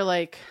way where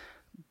like,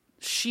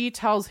 she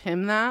tells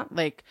him that,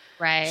 like,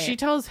 she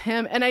tells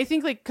him, and I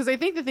think like, because I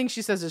think the thing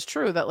she says is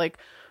true, that like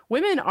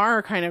women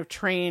are kind of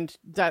trained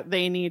that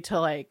they need to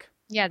like,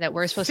 that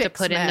we're supposed to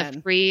put in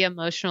the free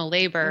emotional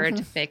labor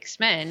to fix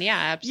men. Yeah,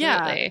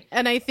 absolutely. Yeah.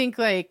 And I think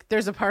like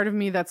there's a part of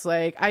me that's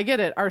like, I get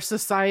it. Our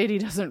society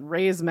doesn't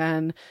raise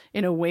men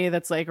in a way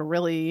that's like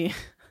really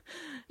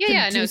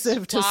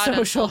conducive to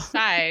social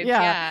sides.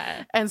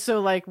 Yeah. And so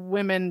like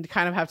women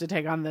kind of have to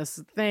take on this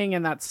thing,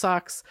 and that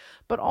sucks.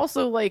 But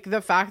also like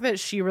the fact that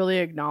she really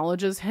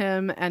acknowledges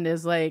him and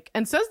is like,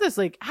 and says this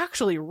like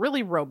actually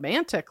really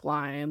romantic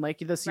line, like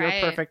this, you're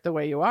perfect the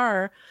way you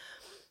are.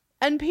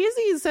 And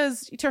Pacey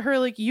says to her,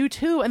 like, you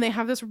too. And they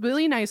have this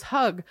really nice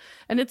hug.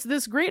 And it's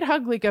this great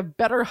hug, like a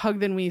better hug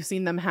than we've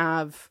seen them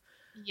have.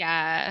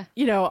 Yeah.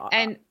 You know,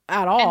 and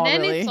at all. And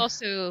then really. It's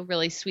also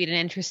really sweet and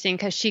interesting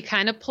because she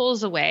kind of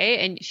pulls away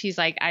and she's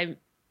like,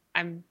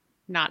 I'm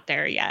not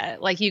there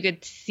yet. Like, you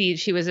could see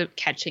she was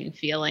catching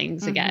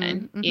feelings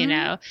again, you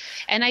know?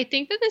 And I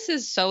think that this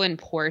is so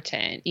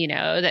important, you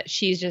know, that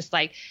she's just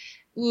like,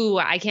 ooh,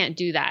 I can't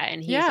do that.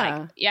 And he's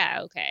like,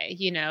 yeah, okay.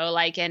 You know,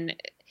 like,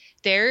 and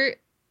they're,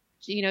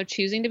 you know,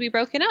 choosing to be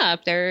broken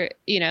up. They're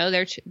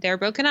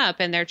broken up,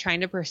 and they're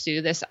trying to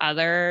pursue this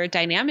other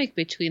dynamic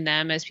between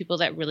them as people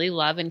that really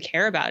love and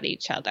care about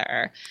each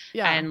other.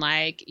 Yeah. And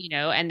like, you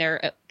know, and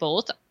they're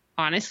both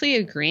honestly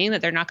agreeing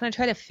that they're not going to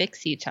try to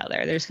fix each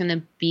other. They're just going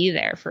to be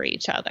there for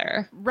each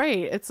other.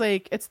 Right. It's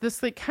like, it's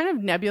this like kind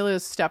of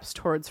nebulous steps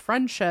towards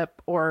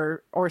friendship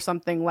or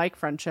something like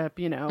friendship,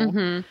 you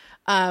know,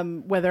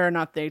 whether or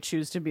not they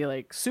choose to be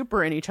like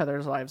super in each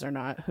other's lives or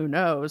not, who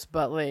knows?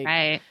 But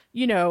like,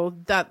 you know,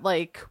 that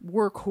like,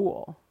 we're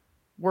cool.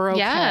 We're okay.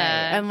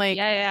 Yeah. And like,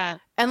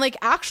 and like,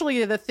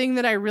 actually the thing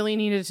that I really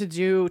needed to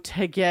do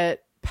to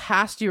get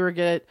past you or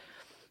get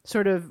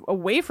sort of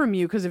away from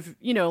you, because if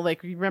you know,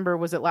 like, remember,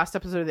 was it last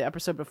episode or the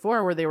episode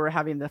before where they were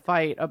having the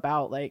fight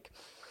about like,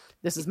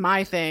 this is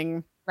my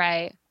thing,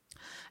 right?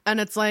 And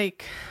it's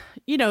like,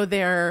 you know,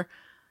 they're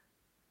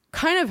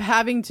kind of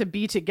having to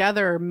be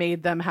together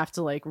made them have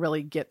to like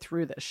really get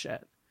through this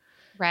shit,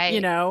 right?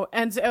 You know.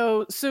 And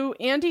so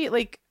Andy,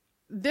 like,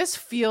 this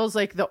feels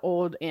like the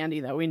old Andy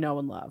that we know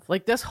and love.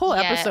 Like, this whole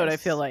episode I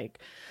feel like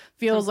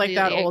feels completely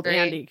like that old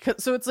Andy.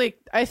 So it's like,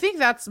 I think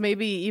that's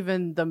maybe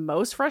even the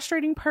most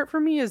frustrating part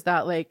for me, is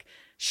that like,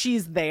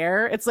 she's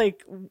there. It's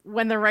like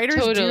when the writers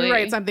Totally. do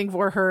write something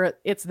for her,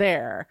 it's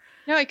there.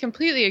 No, I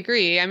completely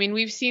agree. I mean,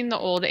 we've seen the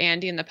old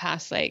Andy in the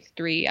past like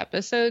 3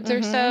 episodes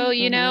or so,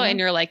 you know, and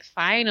you're like,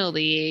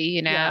 finally,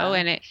 you know,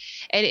 and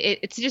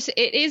it's just,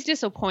 it is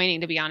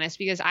disappointing, to be honest,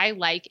 because I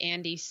like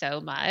Andy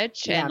so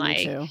much. Yeah, and me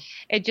like, too.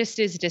 it just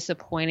is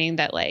disappointing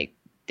that like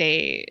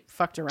they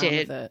Fucked around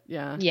with it.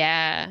 Yeah.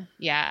 Yeah.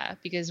 Yeah.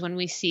 Because when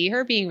we see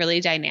her being really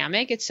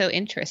dynamic, it's so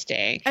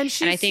interesting. And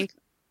I think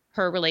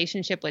her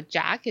relationship with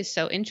Jack is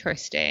so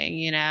interesting,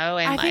 you know,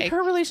 and I think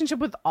her relationship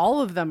with all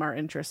of them are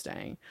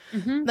interesting.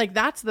 Like,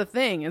 that's the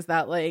thing, is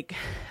that like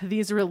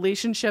these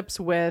relationships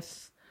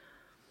with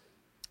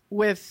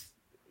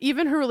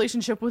even her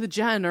relationship with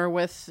Jen, or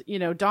with, you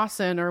know,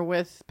 Dawson, or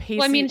with Pacey.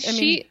 Well, I mean,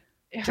 Joey.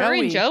 and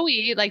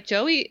Joey, like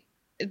Joey,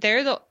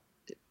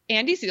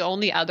 Andy's the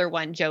only other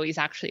one Joey's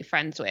actually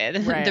friends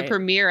with. Right. The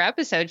premiere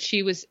episode,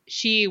 she was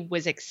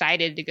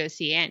excited to go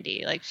see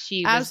Andy. Like,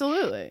 she was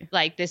Absolutely.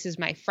 like, this is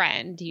my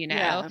friend, you know?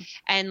 Yeah.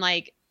 And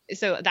like,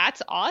 so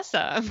that's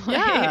awesome.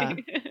 Yeah.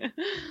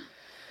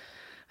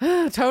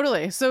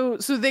 Totally. So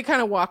they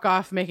kind of walk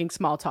off making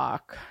small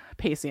talk,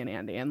 Pacey and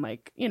Andy, and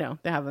like, you know,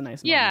 they have a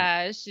nice moment.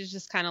 Yeah. She's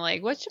just kind of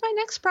like, what should my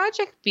next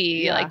project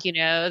be? Yeah. Like, you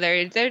know,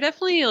 they're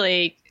definitely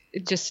like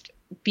just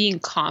being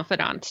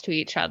confidants to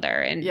each other,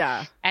 and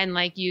and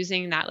like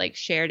using that like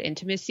shared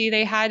intimacy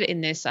they had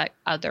in this like,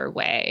 other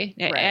way.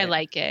 Right. I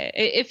like it.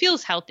 It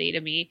feels healthy to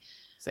me.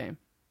 Same.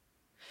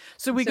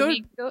 So we go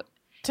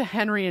to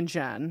Henry and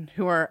Jen,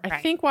 who are,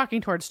 I think,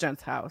 walking towards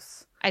Jen's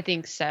house. I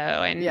think so.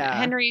 And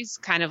Henry's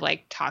kind of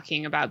like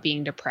talking about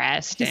being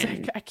depressed. He's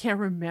and like, I can't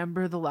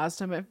remember the last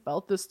time I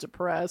felt this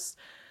depressed.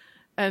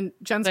 And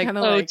Jen's like, kind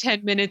of like,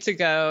 10 minutes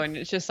ago. And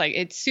it's just like,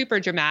 it's super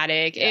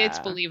dramatic. Yeah. It's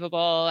believable.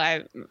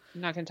 I'm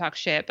not going to talk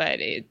shit, but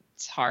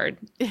it's hard.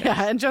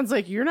 Yeah. And Jen's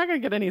like, you're not going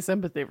to get any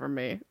sympathy from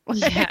me.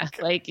 Yeah.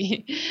 Like,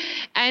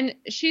 and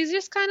she's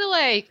just kind of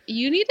like,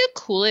 you need to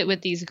cool it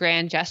with these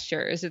grand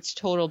gestures. It's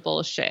total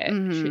bullshit.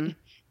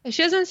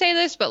 She doesn't say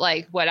this, but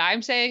like what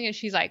I'm saying is,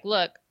 she's like,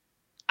 look,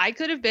 I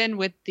could have been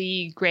with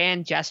the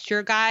grand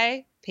gesture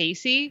guy,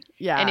 Pacey.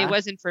 Yeah. And it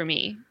wasn't for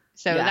me.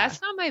 So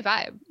that's not my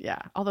vibe.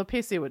 Yeah. Although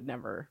Pacey would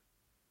never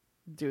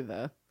do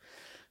the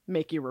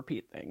make you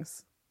repeat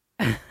things.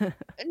 No.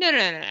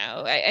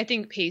 I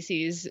think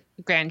Pacey's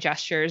grand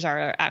gestures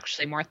are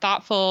actually more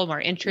thoughtful,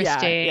 more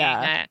interesting.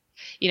 Yeah.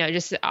 You know,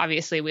 just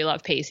obviously we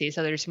love Pacey,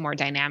 so there's more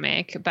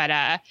dynamic. But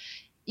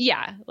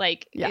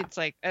it's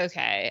like,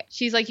 okay.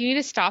 She's like, you need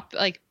to stop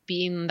like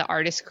being the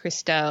artist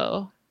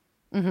Christo.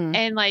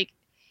 And like,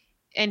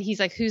 and he's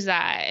like, who's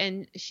that?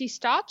 And she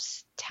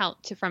stops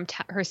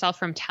herself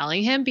from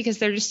telling him, because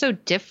they're just so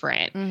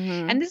different.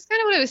 And this is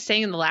kind of what I was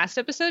saying in the last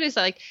episode, is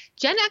like,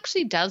 Jen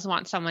actually does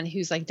want someone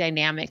who's like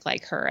dynamic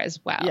like her as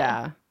well.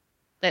 Yeah.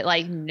 That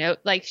like, no,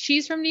 like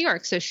she's from New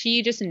York, so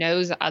she just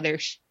knows other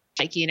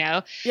like, you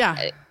know,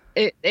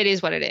 it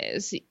is what it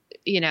is,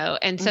 you know?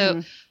 And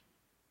so,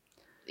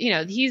 you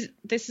know,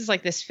 this is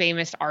like this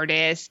famous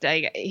artist.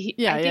 Like, he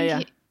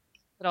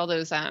put all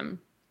those,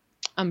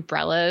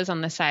 umbrellas on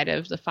the side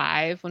of the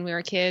 5 when we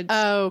were kids.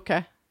 Oh,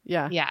 okay.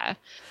 Yeah.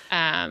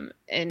 And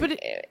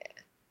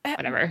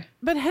whatever.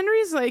 But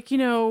Henry's like, you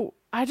know,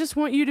 I just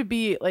want you to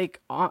be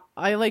like,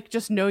 I like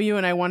just know you,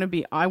 and I want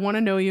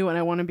to know you, and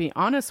I want to be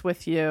honest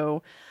with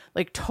you,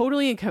 like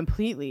totally and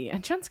completely.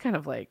 And Jen's kind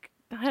of like,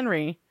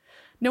 Henry,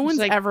 no one's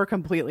like, ever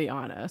completely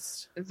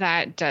honest.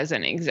 That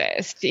doesn't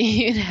exist,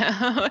 you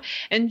know?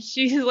 And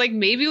she's like,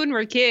 maybe when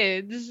we're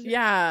kids.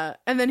 Yeah.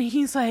 And then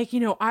he's like,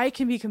 you know, I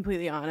can be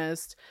completely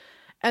honest.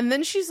 And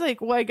then she's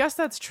like, well, I guess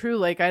that's true.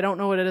 Like, I don't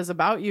know what it is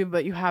about you,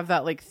 but you have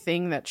that like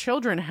thing that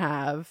children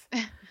have.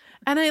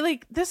 And I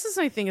like, this is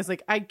my thing, is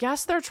like, I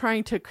guess they're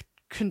trying to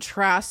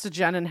contrast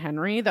Jen and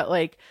Henry, that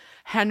like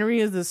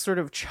Henry is this sort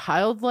of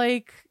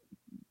childlike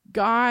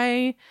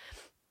guy.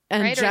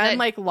 And right, Jen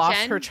like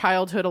lost her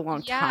childhood a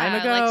long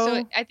time ago.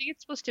 Like, so I think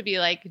it's supposed to be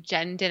like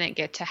Jen didn't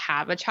get to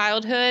have a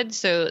childhood,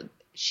 so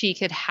she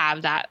could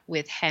have that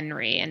with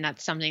Henry, and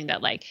that's something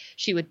that like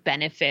she would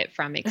benefit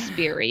from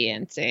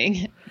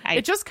experiencing.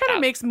 It just kind of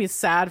makes me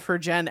sad for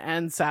Jen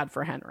and sad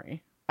for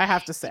Henry, I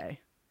have to say.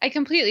 I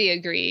completely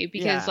agree,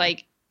 because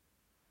like,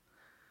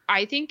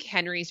 I think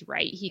Henry's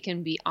right. He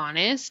can be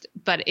honest,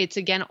 but it's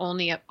again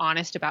only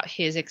honest about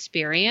his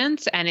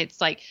experience. And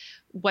it's like,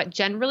 what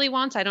Jen really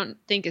wants, I don't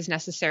think is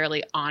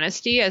necessarily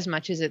honesty as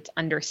much as it's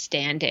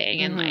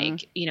understanding and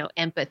like, you know,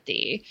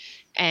 empathy.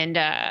 And,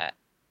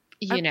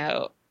 you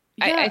know,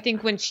 I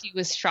think when she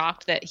was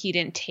shocked that he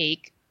didn't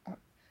take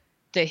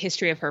the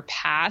history of her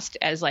past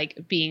as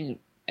like being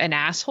an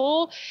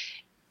asshole,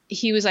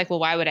 he was like, well,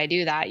 why would I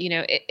do that? You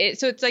know,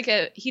 so it's like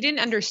he didn't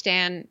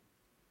understand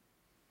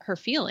her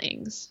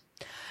feelings.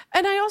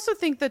 And I also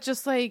think that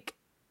just like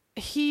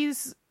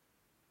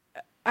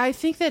I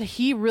think that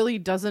he really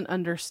doesn't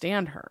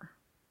understand her.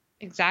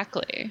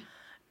 Exactly.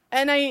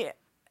 And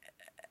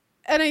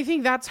I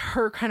think that's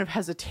her kind of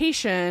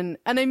hesitation.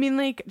 And I mean,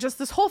 like, just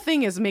this whole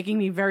thing is making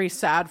me very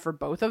sad for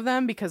both of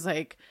them, because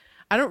like,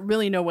 I don't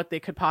really know what they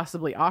could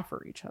possibly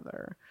offer each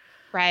other.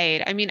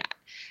 Right. I mean,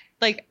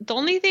 like the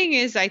only thing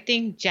is I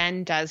think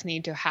Jen does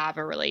need to have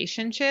a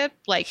relationship.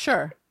 Like,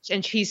 Sure.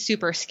 And she's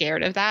super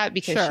scared of that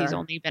because she's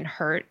only been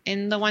hurt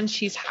in the ones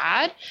she's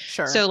had.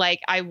 Sure. So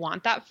like I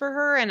want that for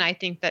her. And I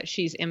think that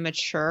she's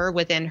immature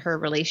within her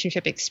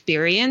relationship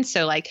experience.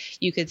 So like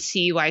you could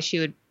see why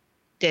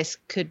this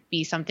could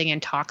be something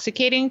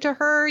intoxicating to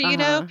her, you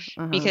know,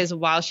 because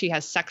while she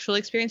has sexual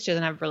experience, she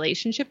doesn't have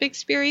relationship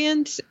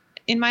experience,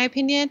 in my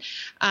opinion.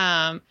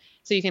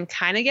 So you can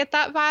kind of get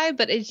that vibe,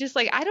 but it's just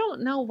like, I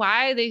don't know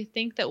why they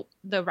think that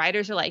the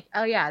writers are like,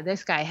 oh yeah,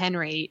 this guy,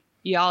 Henry,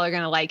 y'all are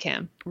going to like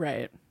him.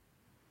 Right.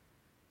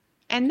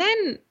 And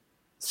then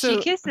she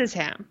kisses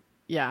him.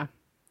 Yeah.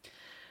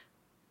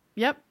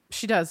 Yep,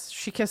 she does.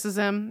 She kisses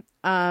him.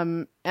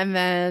 And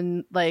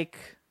then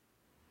like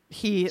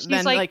he's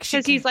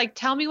like,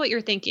 tell me what you're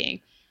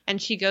thinking.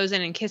 And she goes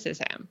in and kisses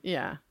him.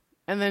 Yeah.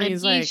 And then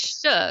he's like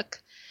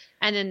shook.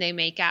 And then they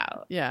make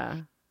out.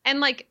 Yeah. And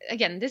like,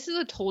 again, this is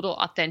a total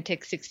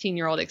authentic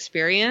 16-year-old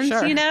experience,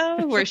 you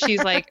know, where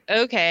she's like,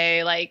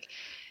 okay, like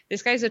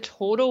this guy's a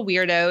total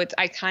weirdo.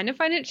 I kind of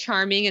find it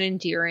charming and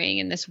endearing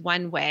in this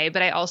one way,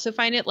 but I also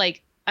find it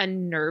like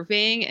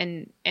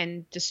unnerving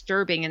and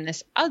disturbing in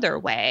this other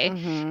way.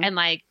 And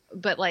like,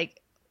 but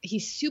like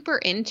he's super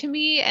into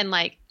me and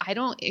like, I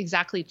don't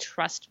exactly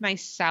trust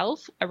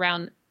myself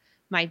around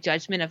my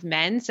judgment of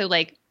men. So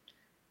like,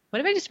 what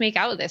if I just make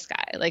out with this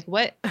guy? Like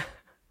what?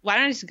 Why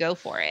don't I just go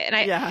for it? And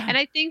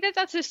I think that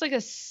that's just like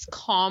a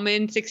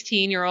common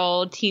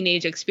 16-year-old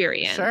teenage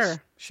experience.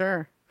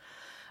 Sure.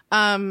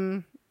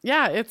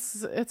 Yeah,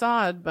 it's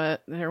odd,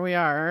 but here we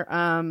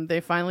are. They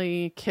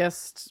finally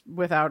kissed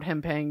without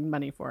him paying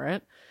money for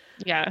it.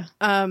 Yeah.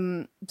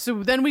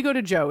 So then we go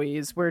to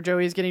Joey's, where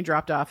Joey's getting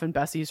dropped off, and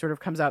Bessie sort of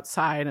comes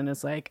outside and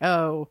is like,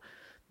 "Oh,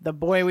 the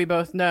boy we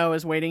both know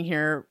is waiting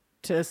here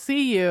to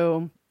see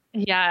you."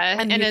 Yeah,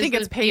 and you think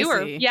it's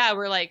Pacey. Yeah,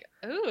 we're like,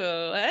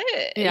 ooh,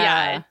 what?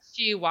 Yeah.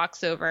 She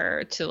walks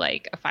over to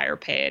like a fire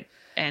pit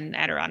and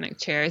Adirondack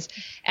chairs,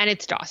 and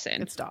it's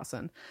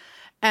Dawson.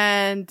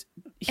 And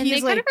he's they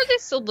kind of are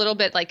this a little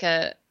bit like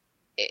a,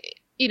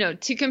 you know,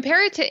 to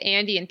compare it to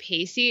Andy and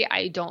Pacey,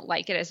 I don't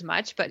like it as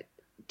much, but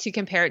to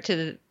compare it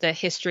to the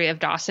history of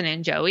Dawson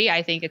and Joey,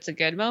 I think it's a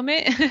good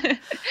moment.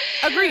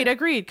 Agreed.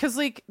 Because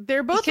like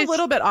they're both a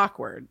little bit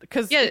awkward.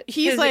 Because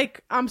he's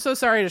like, I'm so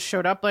sorry to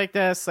showed up like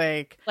this,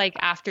 like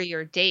after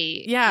your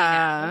date.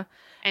 Yeah. You know?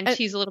 And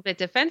she's a little bit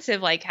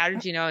defensive, like, how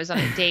did you know I was on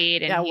a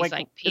date? And he's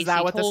like, is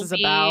that what this is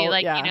about?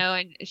 Like, you know,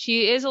 and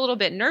she is a little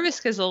bit nervous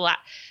because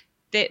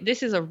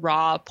this is a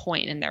raw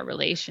point in their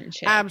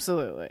relationship.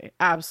 Absolutely.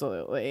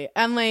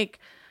 And like,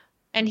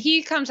 and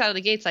he comes out of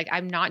the gates like,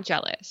 I'm not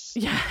jealous.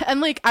 Yeah. And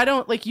like,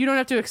 you don't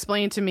have to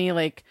explain to me,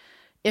 like,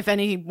 if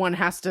anyone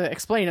has to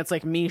explain, it's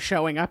like me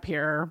showing up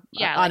here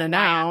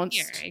unannounced.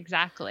 Like, here.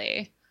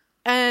 Exactly.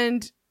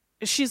 And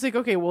she's like,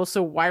 okay, well,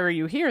 so why are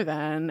you here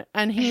then?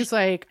 And he's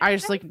like, I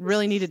just like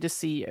really needed to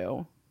see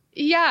you.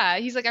 Yeah.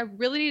 He's like, I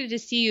really needed to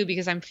see you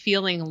because I'm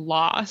feeling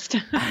lost.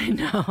 I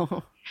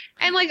know.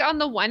 And like on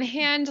the one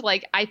hand,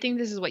 like I think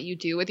this is what you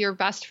do with your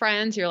best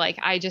friends. You're like,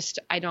 I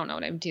don't know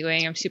what I'm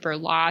doing. I'm super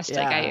lost.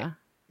 Yeah. Like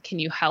can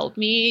you help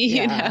me?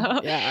 You know?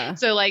 Yeah.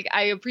 So like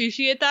I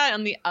appreciate that.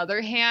 On the other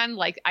hand,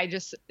 like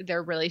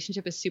their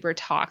relationship is super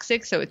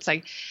toxic. So it's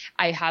like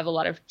I have a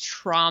lot of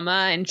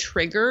trauma and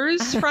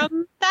triggers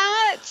from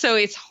that. So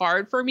it's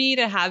hard for me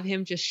to have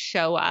him just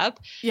show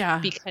up. Yeah.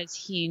 Because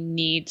he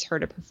needs her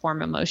to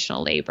perform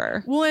emotional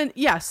labor. Well, and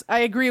yes, I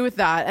agree with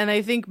that. And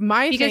I think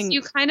because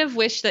you kind of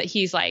wish that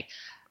he's like,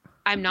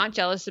 I'm not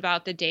jealous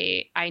about the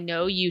date. I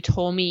know you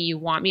told me you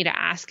want me to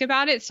ask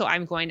about it, so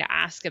I'm going to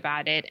ask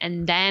about it,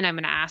 and then I'm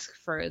going to ask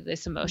for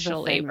this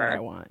emotional labor. I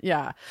want.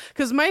 Yeah.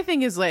 Because my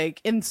thing is like,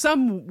 in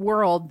some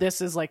world,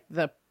 this is like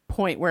the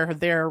point where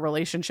their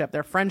relationship,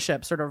 their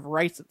friendship sort of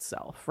writes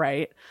itself,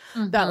 right?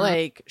 That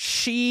like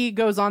she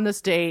goes on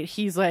this date,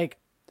 he's like,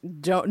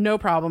 no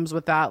problems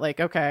with that. Like,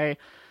 okay.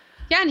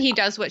 Yeah, and he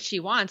does what she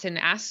wants and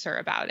asks her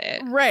about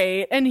it.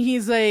 Right. And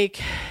he's like,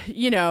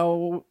 you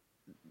know,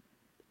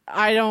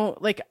 I don't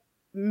like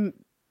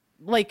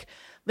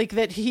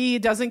that he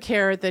doesn't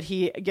care that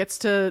he gets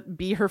to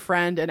be her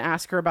friend and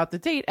ask her about the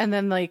date, and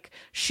then like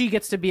she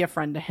gets to be a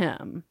friend to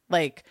him.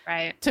 Like,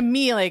 right. To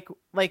me,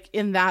 like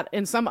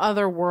in some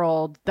other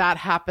world that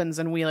happens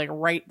and we like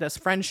write this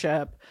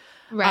friendship.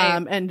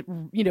 Right.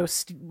 And you know,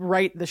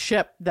 right the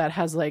ship that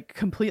has like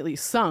completely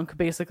sunk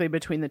basically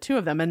between the two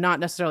of them, and not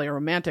necessarily a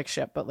romantic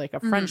ship, but like a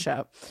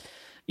friendship,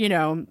 you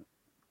know.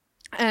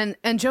 And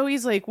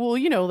Joey's like, well,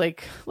 you know,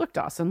 like, look,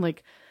 Dawson,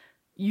 like,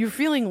 you're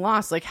feeling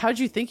lost. Like, how'd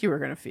you think you were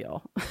going to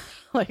feel?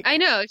 Like, I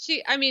know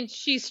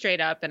she's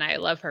straight up, and I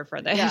love her for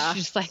this. Yeah.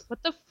 She's like,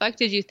 what the fuck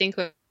did you think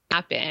would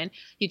happen?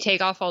 You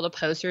take off all the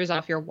posters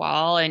off your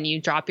wall and you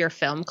drop your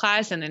film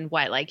class, and then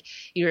what? Like,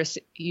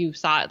 you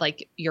thought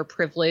like your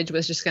privilege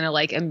was just going to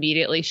like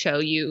immediately show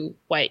you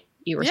what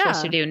you were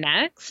supposed to do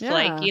next. Yeah.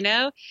 Like, you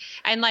know,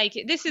 and like,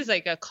 this is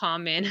like a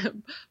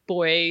common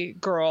boy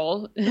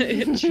girl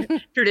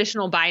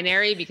traditional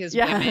binary, because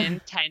women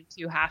tend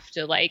to have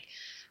to like,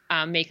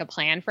 make a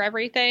plan for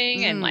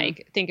everything and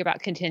like think about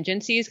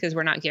contingencies because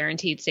we're not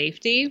guaranteed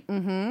safety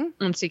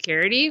and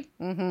security.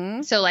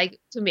 So like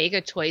to make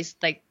a choice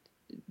like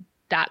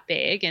that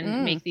big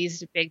and make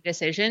these big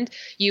decisions,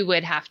 you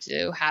would have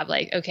to have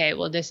like, okay,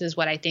 well, this is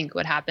what I think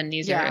would happen.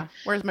 These are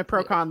where's my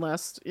pro con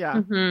list?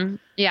 Yeah.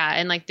 Yeah.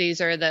 And like,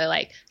 these are the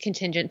like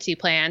contingency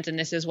plans. And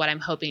this is what I'm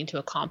hoping to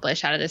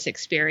accomplish out of this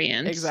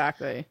experience.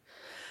 Exactly.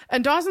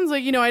 And Dawson's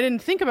like, you know, I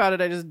didn't think about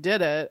it. I just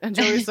did it. And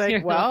Joey's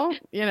like, well,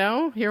 you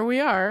know, here we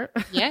are.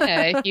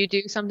 Yeah. If you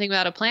do something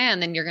without a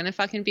plan, then you're going to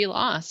fucking be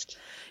lost.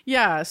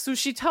 Yeah. So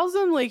she tells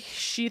him like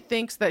she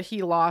thinks that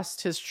he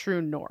lost his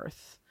true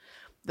north,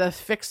 the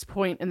fixed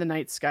point in the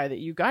night sky that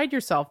you guide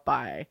yourself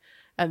by.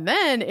 And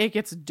then it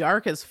gets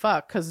dark as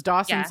fuck because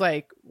Dawson's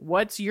like,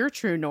 what's your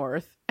true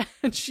north?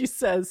 And she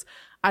says,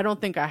 I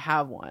don't think I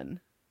have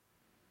one.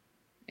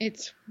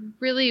 It's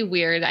really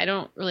weird. I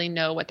don't really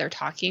know what they're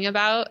talking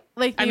about.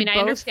 Like, I mean, I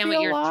understand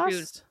what your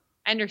true.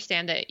 I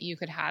understand that you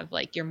could have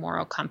like your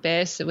moral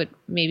compass. It would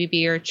maybe be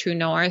your true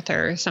north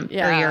or something.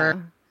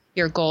 Or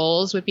your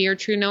goals would be your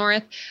true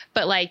north.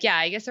 But like, yeah,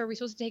 I guess are we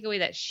supposed to take away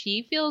that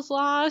she feels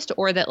lost,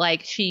 or that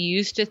like she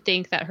used to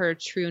think that her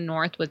true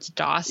north was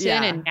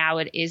Dawson and now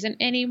it isn't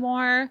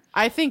anymore?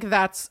 I think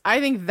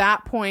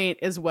that point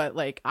is what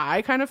like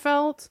I kind of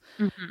felt,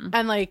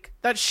 and like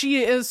that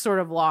she is sort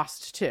of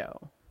lost too.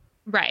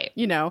 Right.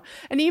 You know,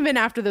 and even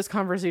after this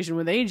conversation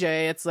with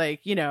AJ, it's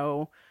like, you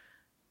know,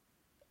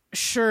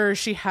 sure,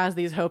 she has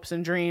these hopes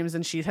and dreams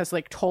and she has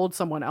like told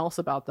someone else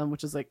about them,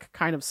 which is like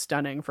kind of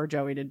stunning for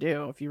Joey to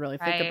do if you really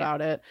think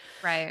about it.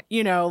 Right.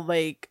 You know,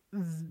 like,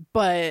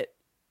 but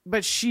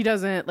she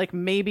doesn't like,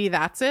 maybe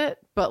that's it,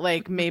 but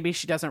like maybe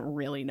she doesn't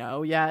really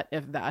know yet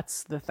if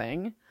that's the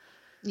thing.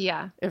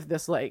 Yeah. If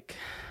this like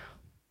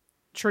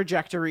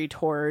trajectory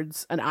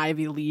towards an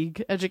Ivy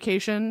League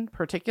education,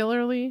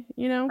 particularly,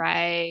 you know?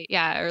 Right.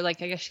 Yeah. Or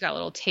like, I guess she got a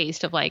little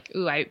taste of like,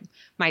 ooh, I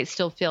might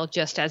still feel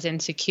just as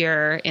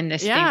insecure in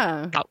this thing.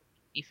 Help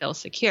me feel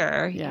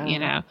secure, you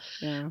know?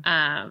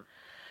 Yeah.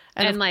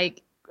 And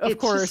like, of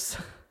course.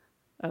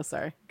 Oh,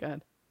 sorry. Go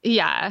ahead.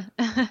 Yeah.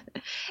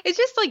 It's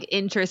just like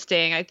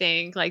interesting, I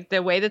think, like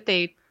the way that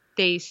they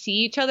see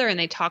each other and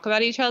they talk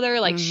about each other.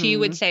 Like she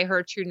would say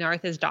her true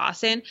north is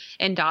Dawson,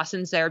 and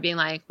Dawson's there being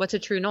like, what's a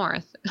true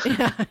north?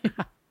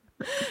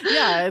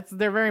 Yeah,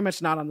 they're very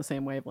much not on the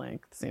same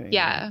wavelength.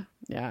 Yeah,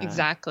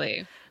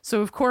 exactly.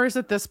 So of course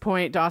at this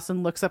point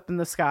Dawson looks up in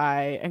the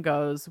sky and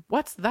goes,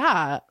 what's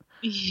that?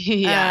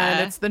 Yeah.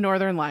 And it's the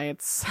Northern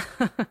Lights.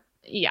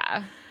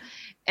 Yeah.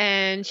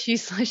 And she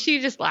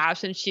just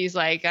laughs and she's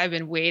like, I've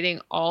been waiting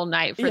all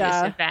night for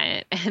this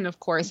event. And of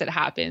course it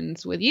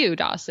happens with you,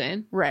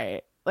 Dawson.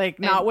 Right.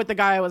 Like, not with the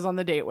guy I was on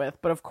the date with,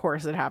 but of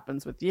course it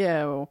happens with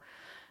you.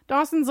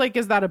 Dawson's like,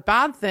 is that a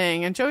bad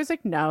thing? And Joey's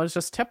like, no, it's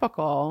just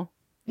typical,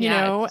 you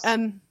know,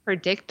 and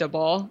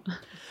predictable.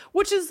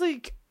 Which is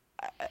like,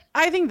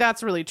 I think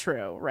that's really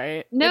true,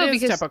 right? No,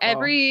 because typical.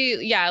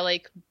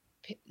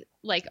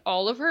 Like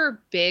all of her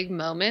big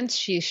moments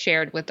she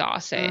shared with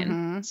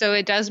Dawson. So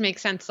it does make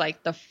sense.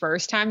 Like the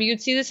first time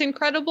you'd see this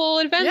incredible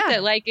event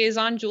that like is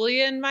on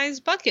Julia and my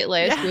bucket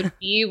list would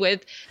be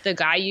with the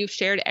guy you've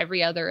shared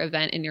every other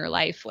event in your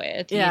life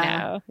with, you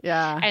know?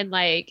 Yeah. And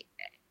like,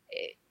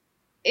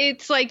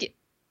 it's like,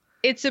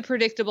 it's a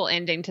predictable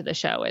ending to the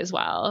show as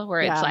well, where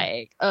it's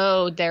like,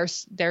 oh, they're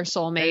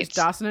soulmates. There's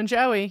Dawson and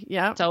Joey.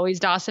 Yeah. It's always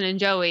Dawson and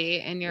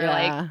Joey. And you're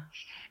like,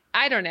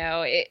 I don't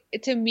know.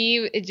 To me,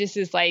 it just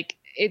is like,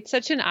 it's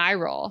such an eye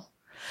roll.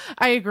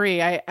 I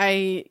agree.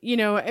 I you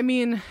know, I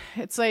mean,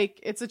 it's like,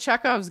 it's a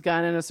Chekhov's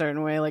gun in a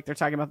certain way. Like they're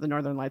talking about the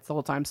Northern Lights the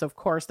whole time. So of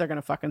course they're going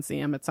to fucking see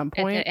him at some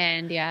point. At the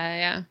end.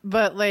 Yeah.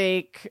 But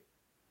like,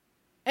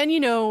 and you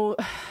know,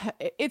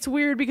 it's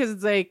weird because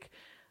it's like,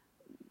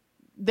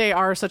 they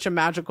are such a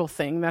magical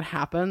thing that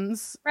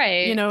happens,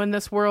 right? You know, in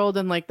this world.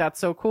 And like, that's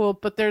so cool.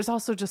 But there's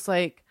also just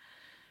like,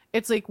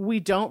 it's like we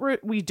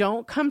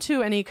don't come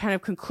to any kind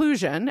of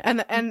conclusion,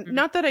 and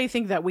not that I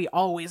think that we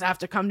always have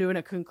to come to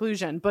a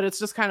conclusion, but it's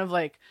just kind of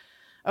like,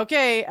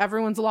 okay,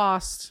 everyone's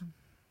lost,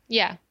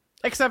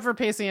 except for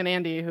Pacey and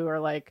Andy, who are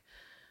like,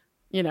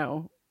 you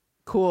know,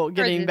 cool,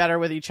 getting better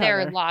with each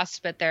other. They're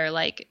lost, but they're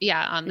like,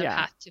 on the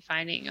path to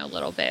finding a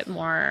little bit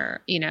more,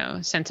 you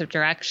know, sense of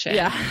direction.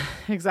 Yeah,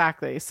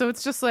 exactly. So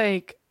it's just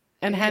like,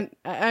 and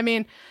I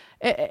mean,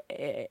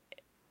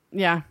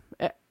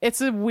 it's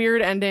a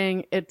weird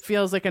ending. It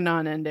feels like a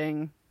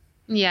non-ending.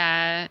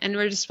 Yeah. And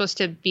we're just supposed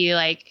to be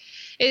like,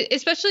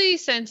 especially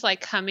since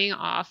like coming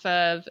off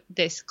of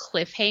this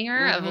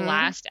cliffhanger of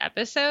last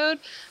episode,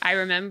 I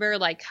remember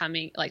like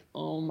coming like,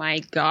 oh my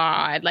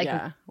God, like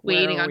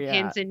waiting on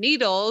pins and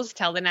needles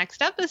till the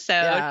next episode.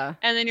 Yeah.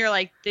 And then you're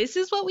like, this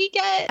is what we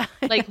get.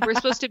 Like we're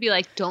supposed to be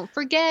like, don't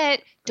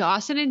forget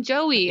Dawson and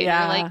Joey. And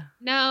you're like,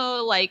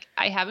 no, like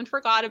I haven't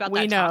forgot about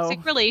that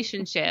toxic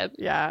relationship.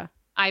 Yeah.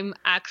 I'm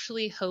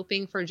actually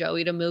hoping for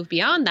Joey to move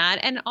beyond that,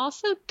 and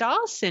also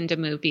Dawson to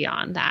move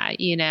beyond that,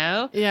 you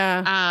know?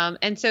 Yeah.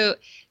 And so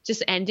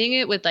just ending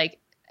it with like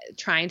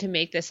trying to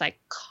make this like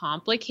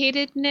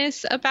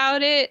complicatedness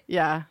about it.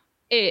 Yeah.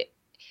 It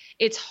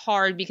it's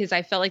hard because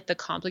I felt like the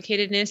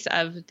complicatedness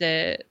of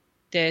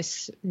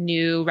this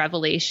new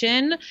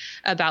revelation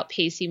about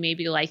Pacey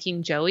maybe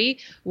liking Joey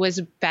was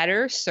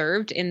better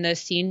served in the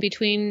scene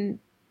between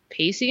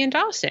Pacey and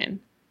Dawson.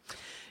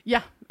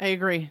 Yeah, I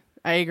agree.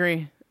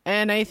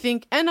 And I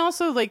think, and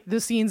also like the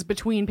scenes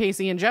between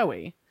Pacey and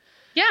Joey.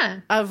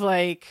 Yeah. Of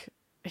like,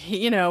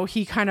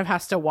 he kind of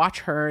has to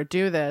watch her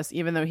do this,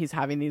 even though he's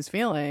having these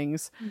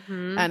feelings.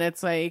 Mm-hmm. And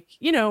it's like,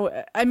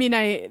 I mean,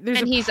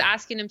 he's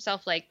asking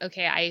himself like,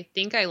 okay, I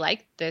think I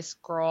like this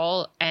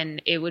girl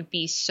and it would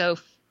be so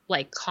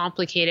like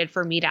complicated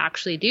for me to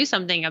actually do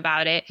something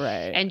about it.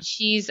 Right. And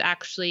she's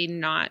actually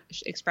not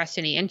expressed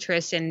any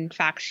interest. In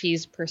fact,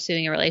 she's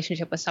pursuing a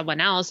relationship with someone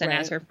else. And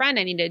as her friend,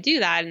 I need to do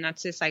that. And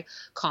that's this like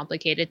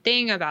complicated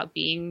thing about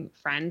being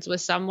friends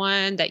with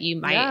someone that you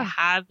might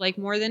have like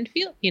more than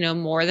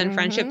mm-hmm.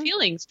 friendship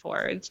feelings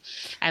towards.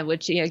 And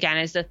which again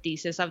is the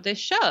thesis of this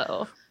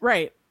show.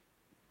 Right.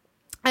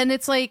 And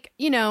it's like,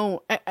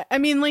 I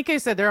mean, like I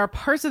said, there are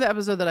parts of the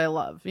episode that I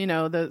love.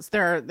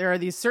 There are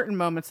these certain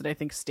moments that I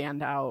think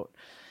stand out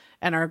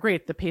and are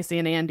great. The Pacey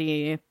and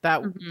Andy,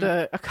 that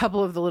mm-hmm. a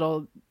couple of the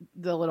little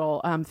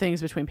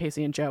things between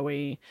Pacey and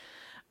Joey,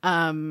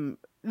 the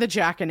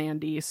Jack and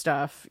Andy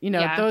stuff.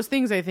 Those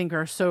things I think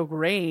are so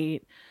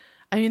great.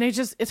 I mean,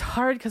 it's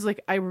hard because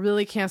like I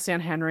really can't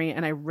stand Henry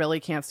and I really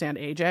can't stand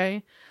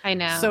AJ. I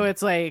know. So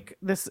it's like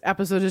this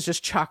episode is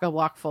just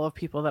chock-a-block full of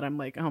people that I'm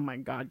like, oh my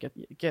God,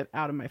 get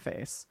out of my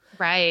face.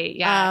 Right.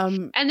 Yeah.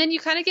 And then you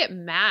kind of get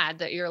mad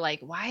that you're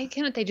like, why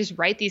can't they just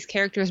write these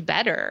characters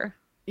better?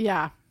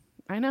 Yeah,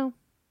 I know.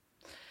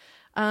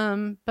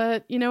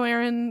 But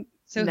Erin.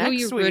 So who are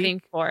you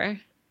rooting for?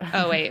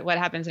 Oh wait, what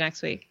happens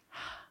next week?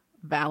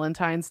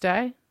 Valentine's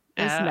Day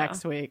is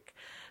next week.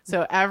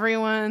 So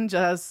everyone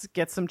just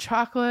get some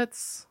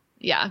chocolates.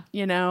 Yeah.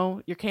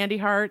 Your candy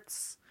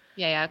hearts.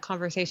 Yeah.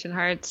 Conversation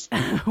hearts.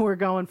 We're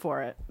going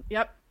for it.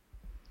 Yep.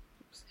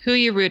 Who are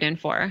you rooting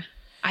for?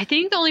 I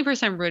think the only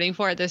person I'm rooting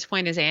for at this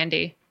point is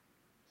Andy.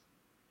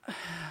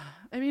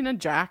 I mean, and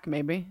Jack,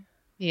 maybe.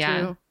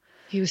 Yeah. Too.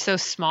 He was so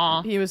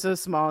small. He was so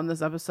small in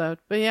this episode.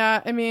 But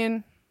yeah, I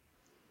mean,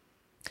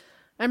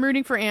 I'm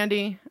rooting for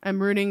Andy.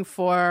 I'm rooting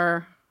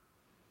for...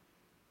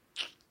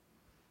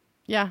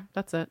 Yeah,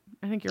 that's it.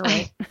 I think you're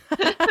right.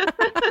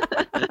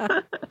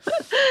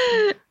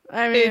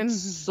 I mean,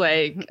 it's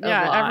like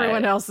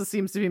everyone else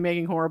seems to be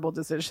making horrible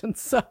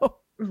decisions. So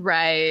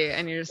right,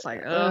 and you're just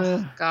like,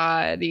 oh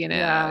God,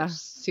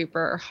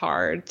 super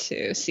hard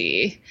to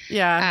see.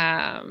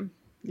 Yeah.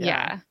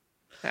 Yeah.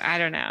 I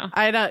don't know.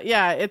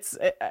 Yeah, it's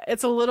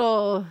a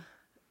little.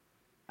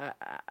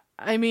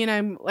 I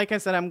mean, like I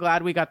said, I'm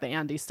glad we got the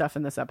Andy stuff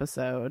in this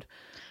episode.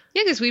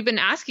 Yeah, because we've been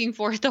asking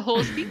for it the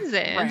whole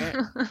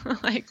season.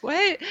 Like,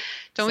 what?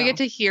 Don't we get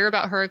to hear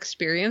about her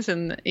experience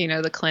in,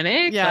 the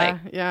clinic? Yeah,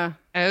 yeah.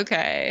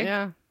 Okay.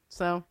 Yeah.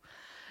 So,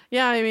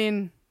 yeah, I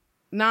mean,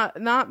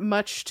 not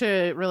much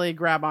to really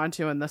grab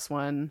onto in this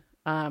one.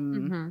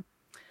 Mm-hmm.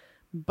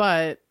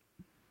 But,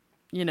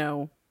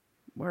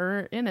 we're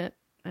in it.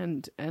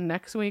 And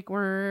next week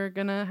we're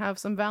going to have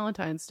some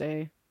Valentine's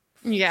Day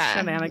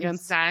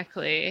shenanigans.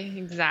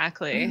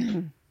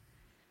 Exactly.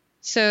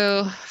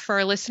 So for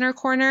our listener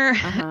corner,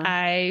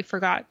 I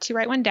forgot to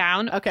write one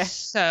down. Okay.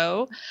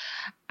 So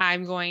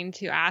I'm going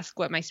to ask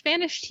what my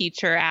Spanish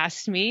teacher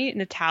asked me,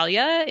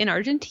 Natalia in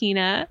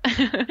Argentina.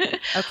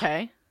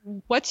 Okay.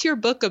 What's your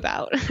book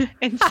about?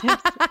 And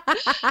since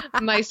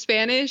my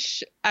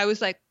Spanish, I was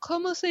like,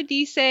 ¿Cómo se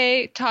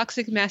dice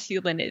toxic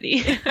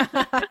masculinity?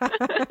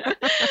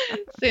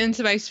 Since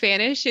my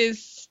Spanish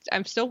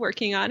I'm still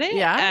working on it.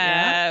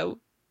 Yeah.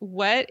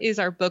 What is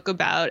our book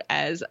about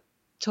as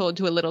told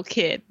to a little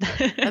kid?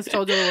 As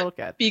told to a little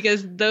kid.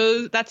 Because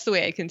that's the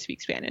way I can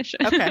speak Spanish.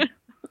 Okay.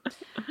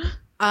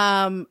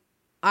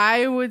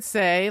 I would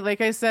say,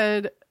 like I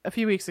said a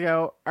few weeks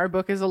ago, our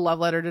book is a love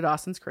letter to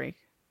Dawson's Creek.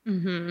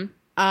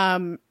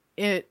 Mm-hmm.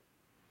 It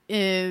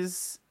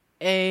is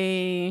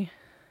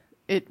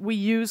we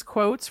use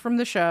quotes from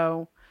the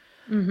show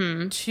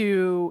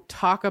to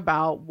talk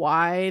about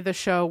why the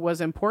show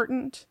was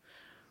important,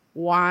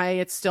 why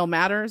it still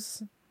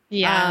matters.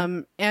 Yeah.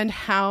 And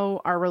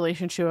how our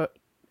relationship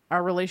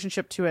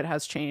to it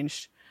has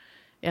changed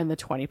in the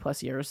 20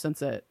 plus years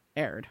since it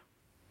aired.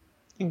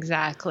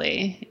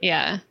 Exactly.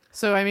 Yeah.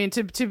 So, I mean,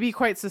 to be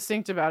quite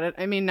succinct about it,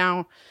 I mean,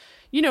 now,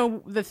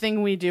 the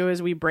thing we do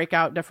is we break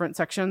out different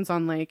sections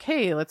on like,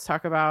 hey, let's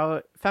talk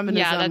about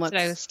feminism. Yeah, that's what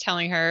I was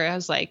telling her. I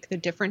was like, the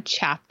different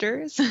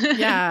chapters.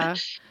 Yeah.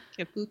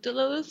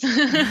 Capítulos.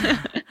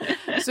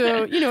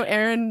 So,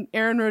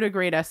 Erin wrote a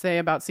great essay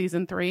about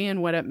season 3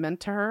 and what it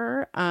meant to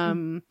her.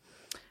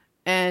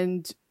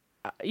 And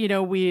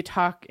we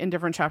talk in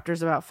different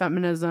chapters about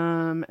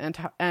feminism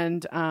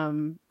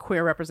and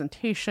queer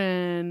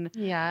representation,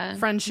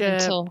 friendship,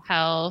 mental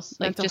health,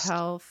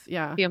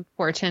 yeah, the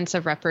importance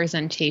of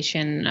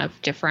representation of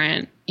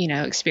different,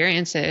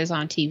 experiences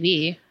on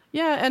TV.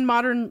 Yeah, and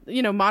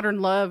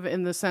modern love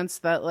in the sense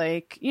that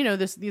like,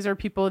 these are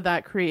people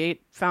that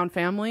create found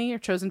family or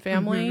chosen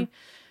family.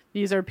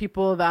 These are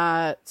people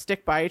that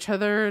stick by each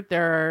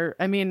other.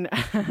 I mean,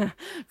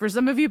 for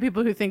some of you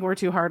people who think we're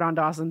too hard on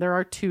Dawson, there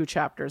are 2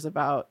 chapters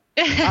about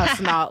us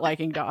not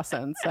liking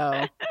Dawson.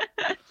 So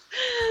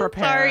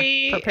prepare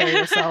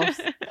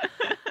yourselves.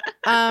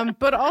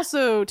 But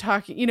also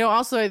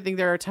also I think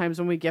there are times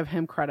when we give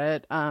him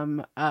credit.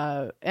 And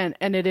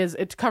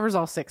it covers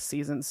all 6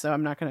 seasons. So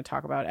I'm not going to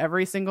talk about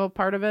every single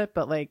part of it,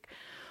 but like,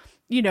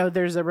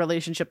 there's a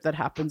relationship that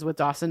happens with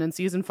Dawson in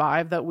season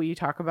 5 that we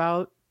talk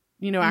about.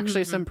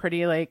 Actually some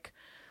pretty like,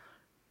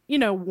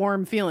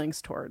 warm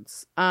feelings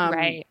towards.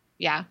 Right.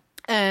 Yeah.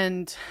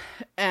 And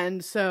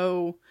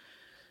so,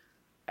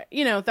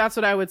 that's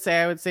what I would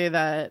say. I would say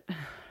that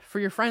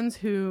for your friends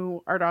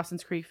who are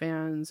Dawson's Creek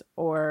fans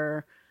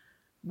or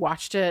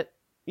watched it,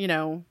 in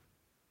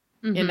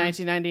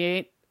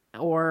 1998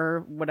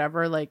 or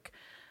whatever, like,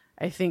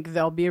 I think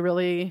they'll be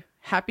really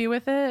happy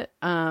with it.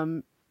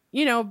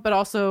 But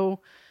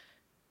also,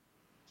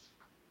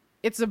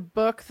 it's a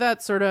book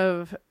that sort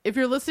of, if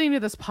you're listening to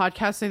this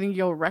podcast, I think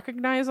you'll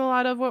recognize a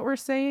lot of what we're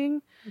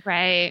saying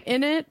right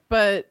in it.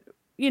 But,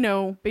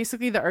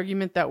 basically the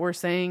argument that we're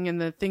saying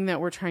and the thing that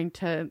we're trying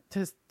to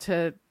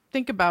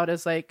think about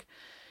is like,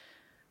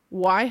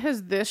 why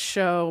has this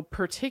show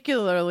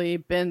particularly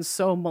been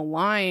so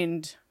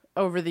maligned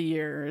over the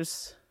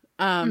years?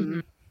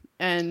 And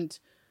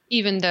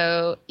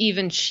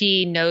even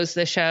she knows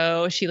the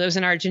show, she lives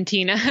in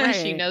Argentina. Right.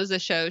 She knows the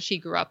show. She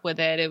grew up with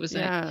it. It was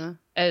all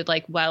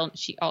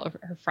of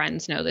her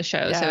friends know the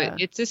show. Yeah. So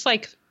it's this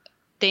like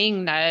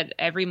thing that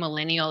every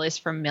millennial is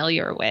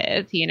familiar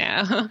with,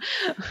 I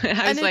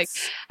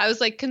was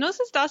like,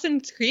 "Conoces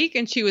Dawson's Creek?"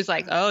 And she was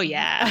like, "Oh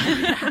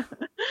yeah."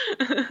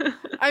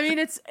 I mean,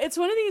 it's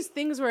one of these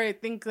things where I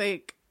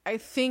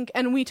think,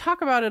 and we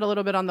talk about it a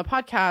little bit on the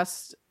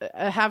podcast,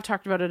 have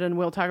talked about it and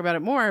we'll talk about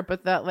it more,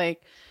 but that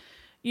like,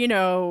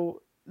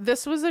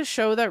 this was a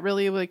show that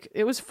really like,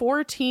 it was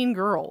for teen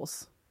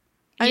girls.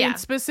 I mean,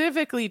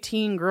 specifically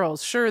teen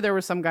girls. Sure, there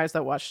were some guys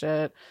that watched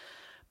it,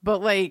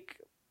 but like,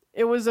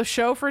 it was a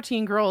show for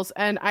teen girls.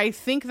 And I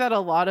think that a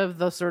lot of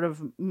the sort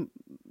of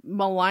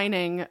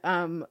maligning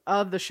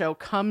of the show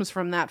comes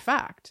from that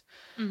fact.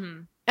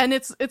 Mm-hmm. And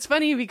it's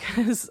funny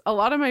because a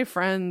lot of my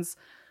friends,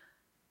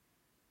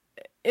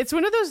 it's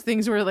one of those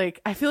things where like,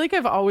 I feel like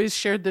I've always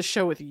shared this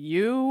show with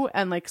you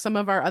and like some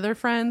of our other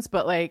friends,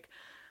 but like,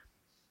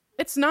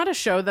 it's not a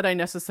show that I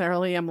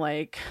necessarily am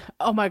like,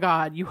 oh my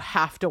God, you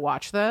have to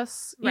watch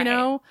this, like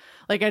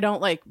I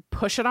don't like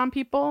push it on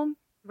people.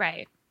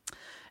 Right.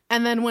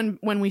 And then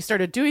when we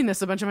started doing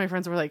this, a bunch of my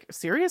friends were like,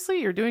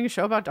 seriously, you're doing a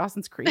show about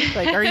Dawson's Creek?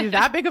 Like, are you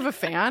that big of a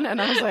fan?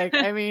 And I was like,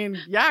 I mean,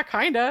 yeah,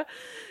 kind of,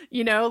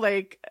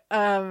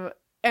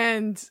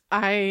 and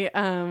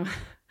I,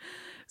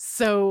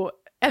 so,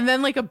 and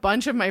then like a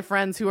bunch of my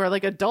friends who are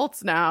like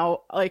adults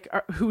now, like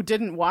who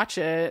didn't watch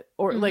it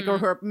or like, or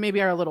who are,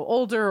 maybe are a little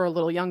older or a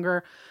little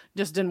younger,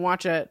 just didn't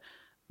watch it.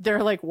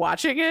 They're like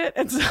watching it.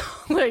 And so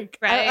like,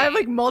 I have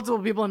like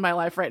multiple people in my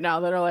life right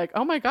now that are like,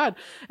 oh my God.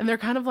 And they're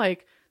kind of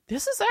like,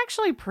 this is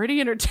actually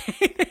pretty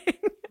entertaining.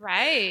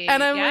 Right.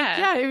 And I'm like,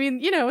 yeah, I mean,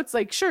 it's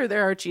like, sure,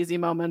 there are cheesy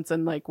moments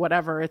and like,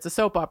 whatever. It's a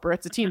soap opera.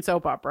 It's a teen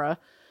soap opera.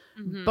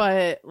 Mm-hmm.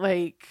 But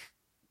like,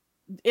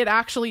 it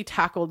actually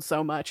tackled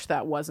so much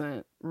that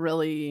wasn't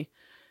really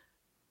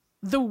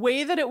the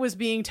way that it was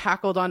being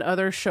tackled on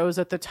other shows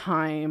at the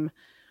time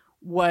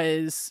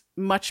was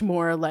much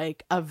more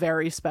like a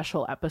very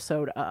special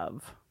episode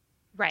of.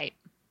 Right.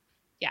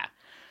 Yeah.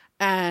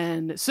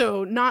 And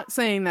so not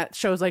saying that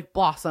shows like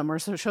Blossom or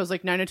shows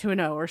like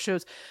 90210 or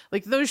shows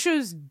like those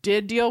shows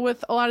did deal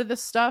with a lot of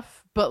this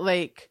stuff, but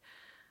like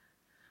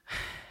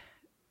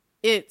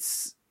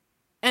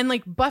and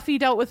like Buffy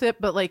dealt with it,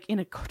 but like in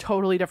a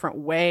totally different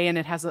way. And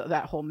it has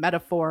that whole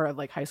metaphor of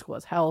like high school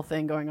as hell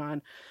thing going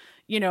on,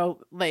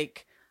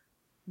 like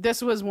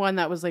this was one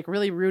that was like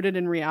really rooted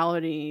in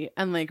reality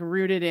and like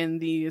rooted in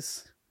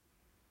these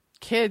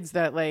kids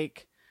that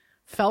like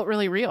felt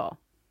really real.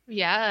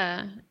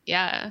 Yeah.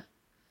 Yeah.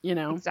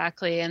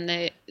 Exactly.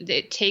 And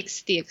it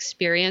takes the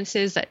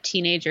experiences that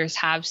teenagers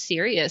have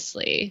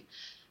seriously.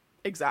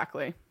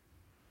 Exactly.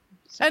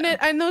 So.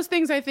 And those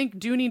things I think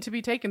do need to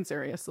be taken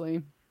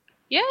seriously.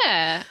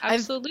 Yeah,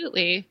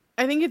 absolutely.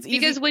 I think it's easy.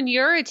 Because when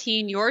you're a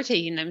teen, you're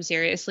taking them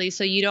seriously.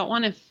 So you don't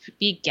want to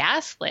be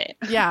gaslit.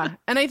 Yeah.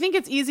 And I think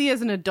it's easy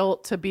as an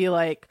adult to be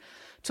like,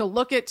 to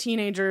look at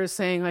teenagers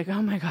saying like,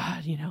 oh my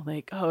God,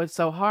 like, oh, it's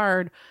so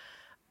hard.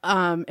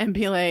 And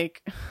be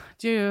like,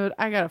 dude,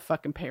 I gotta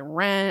fucking pay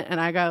rent and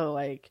I gotta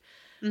like,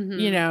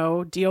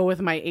 deal with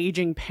my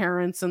aging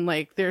parents. And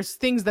like, there's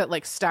things that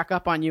like stack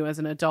up on you as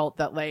an adult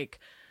that like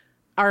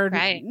are,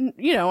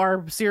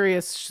 are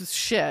serious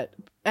shit.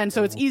 And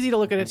so it's easy to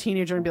look at a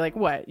teenager and be like,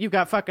 what, you've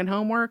got fucking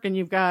homework and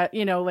you've got,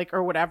 like,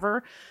 or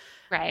whatever.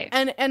 Right.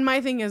 And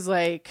my thing is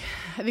like,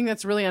 I think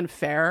that's really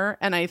unfair.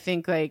 And I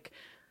think like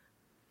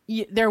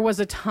there was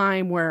a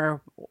time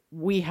where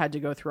we had to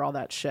go through all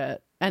that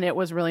shit. And it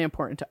was really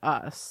important to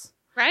us.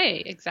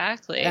 Right,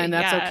 exactly. And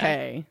that's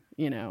okay,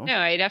 No,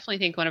 I definitely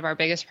think one of our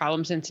biggest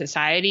problems in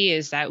society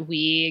is that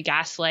we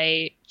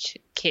gaslight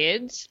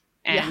kids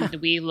And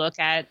we look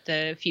at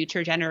the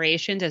future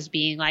generations as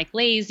being like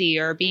lazy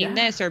or being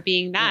this or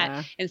being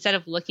that, instead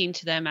of looking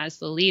to them as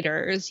the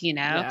leaders, you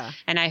know? Yeah.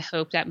 And I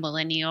hope that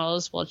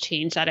millennials will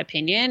change that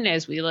opinion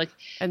as we look.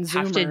 And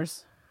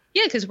Zoomers.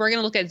 Because we're going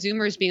to look at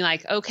Zoomers being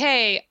like,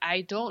 okay,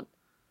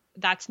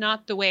 that's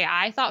not the way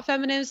I thought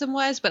feminism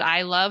was, but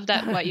I love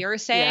that what you're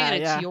saying, and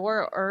it's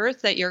your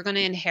earth that you're going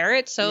to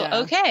inherit.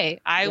 So,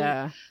 okay,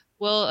 I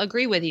will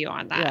agree with you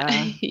on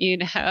that, you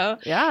know?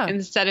 Yeah.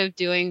 Instead of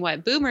doing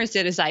what boomers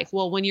did is like,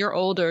 well, when you're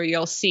older,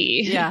 you'll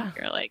see. Yeah.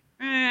 You're like,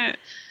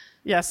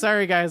 Yeah,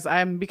 sorry guys,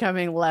 I'm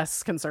becoming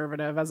less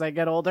conservative as I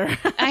get older.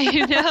 I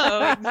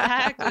know,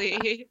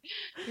 exactly.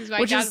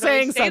 Which is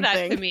saying something.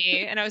 That to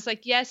me, and I was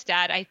like, yes,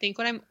 Dad, I think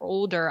when I'm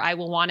older, I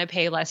will want to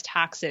pay less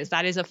taxes.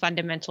 That is a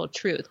fundamental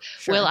truth.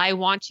 Sure. Will I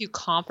want to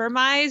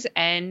compromise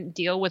and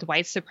deal with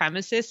white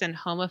supremacists and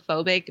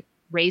homophobic,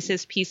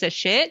 racist piece of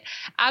shit?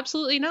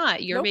 Absolutely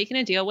not. You're making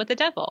a deal with the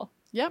devil.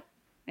 Yep.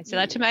 I said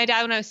that to my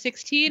dad when I was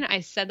 16.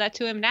 I said that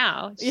to him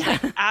now.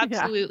 Like,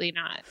 absolutely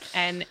not.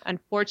 And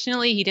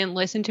unfortunately, he didn't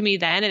listen to me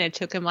then. And it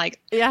took him like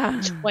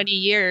 20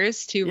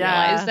 years to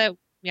realize that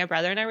my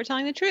brother and I were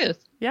telling the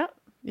truth. Yep.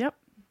 You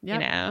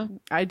know?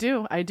 I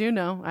do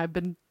know. I've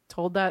been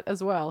told that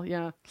as well.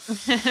 Yeah.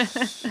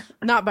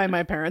 Not by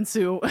my parents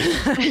who,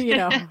 you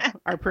know,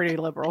 are pretty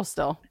liberal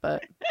still,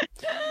 but,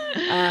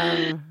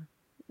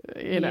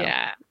 you know.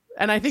 Yeah.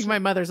 And I think my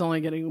mother's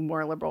only getting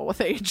more liberal with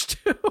age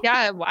too.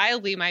 Yeah,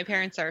 wildly. My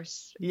parents are.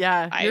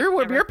 Yeah,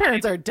 your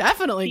parents are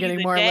definitely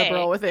getting more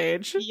liberal with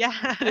age.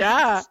 Yeah,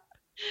 yeah.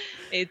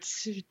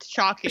 It's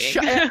shocking.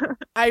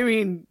 I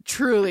mean,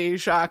 truly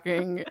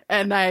shocking,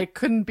 and I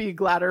couldn't be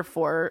gladder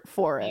for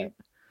it.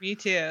 Me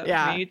too.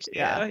 Yeah. Me too.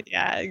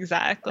 Yeah,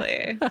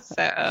 exactly.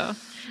 So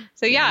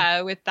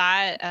with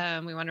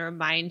that, we want to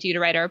remind you to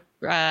write our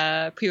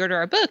pre-order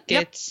our book.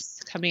 Yep. It's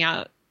coming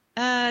out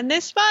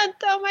this month.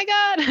 Oh my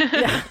god.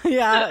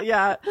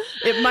 yeah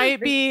it might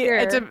be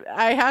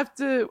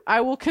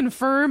I will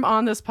confirm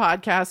on this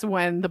podcast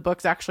when the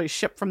books actually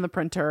ship from the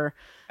printer.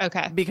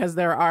 Okay. Because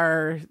there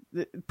are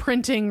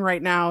printing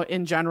right now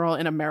in general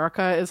in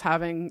America is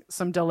having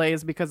some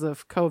delays because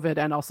of COVID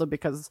and also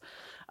because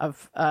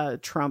of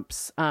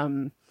Trump's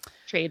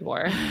trade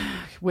war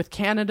with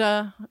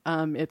Canada.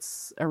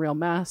 It's a real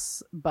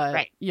mess,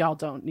 but y'all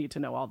don't need to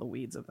know all the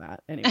weeds of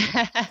that anyway.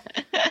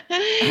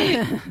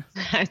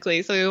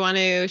 Exactly. So we want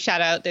to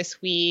shout out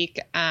this week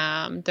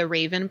the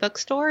Raven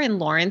Bookstore in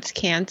Lawrence,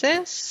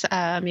 Kansas.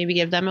 Maybe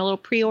give them a little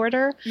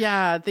pre-order.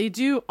 Yeah, they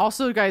do.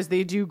 Also, guys,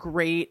 they do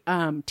great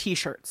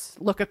t-shirts.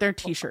 Look at their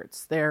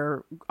t-shirts.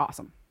 They're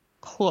awesome.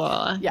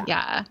 Cool.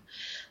 Yeah.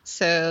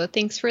 So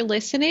thanks for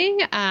listening.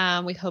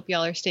 We hope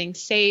y'all are staying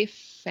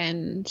safe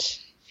and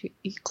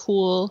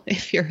cool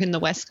if you're in the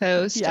West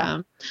Coast.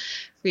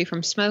 Free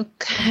from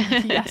smoke.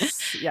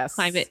 Yes.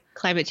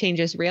 Climate change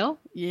is real.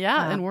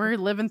 Yeah, and we're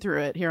living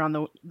through it here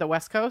on the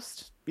West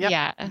Coast. Yep.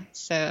 Yeah.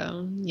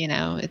 So, you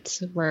know,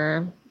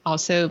 we're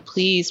also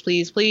please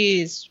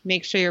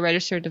make sure you're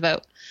registered to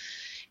vote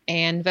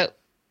and vote.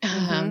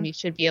 You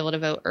should be able to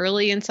vote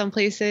early in some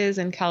places.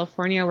 In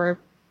California, we're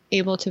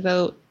able to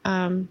vote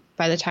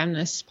by the time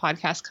this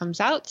podcast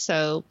comes out.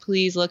 So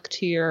please look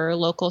to your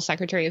local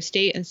Secretary of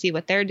State and see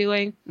what they're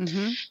doing.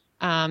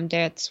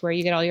 That's where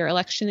you get all your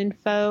election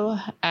info.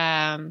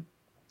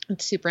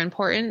 It's super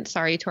important.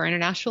 Sorry to our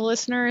international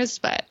listeners,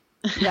 but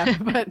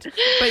but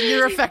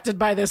you're affected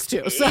by this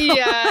too. So.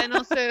 Yeah, and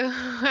also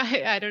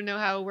I don't know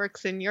how it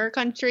works in your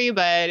country,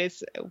 but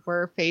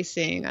we're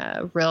facing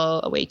a real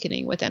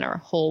awakening within our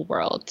whole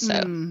world. So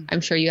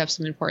I'm sure you have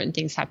some important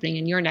things happening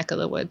in your neck of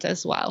the woods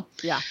as well.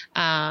 Yeah.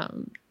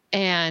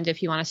 And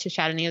if you want us to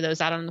shout any of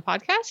those out on the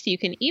podcast, you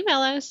can email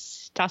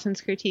us,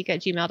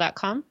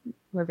 dawsonscritique@gmail.com.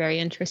 We're very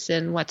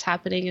interested in what's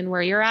happening and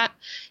where you're at.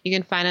 You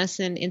can find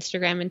us on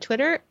Instagram and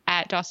Twitter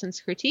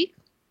 @DawsonsCritique.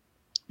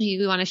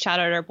 You want to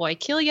shout out our boy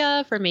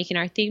Killia for making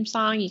our theme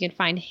song. You can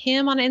find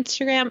him on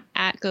Instagram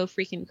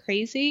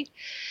 @GoFreakingCrazy.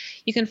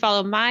 You can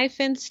follow my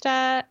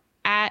Finsta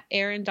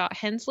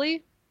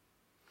 @Aaron.Hensley.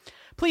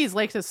 Please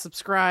like to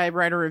subscribe,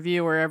 write a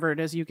review wherever it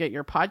is you get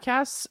your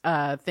podcasts.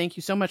 Thank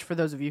you so much for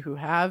those of you who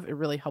have. It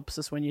really helps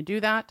us when you do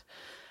that.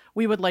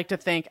 We would like to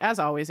thank, as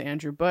always,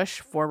 Andrew Bush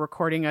for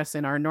recording us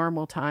in our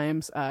normal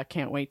times.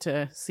 Can't wait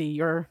to see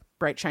your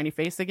bright, shiny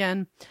face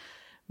again.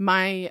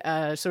 My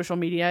social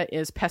media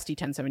is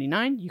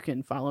Pesty1079. You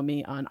can follow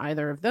me on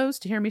either of those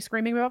to hear me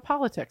screaming about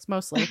politics,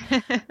 mostly.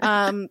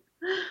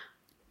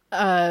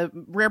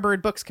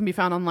 Rarebird books can be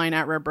found online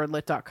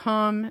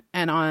 @rarebirdlit.com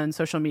and on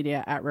social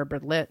media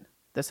 @rarebirdlit.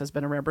 This has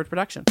been a Rarebird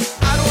production.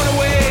 I don't want to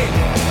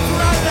wait.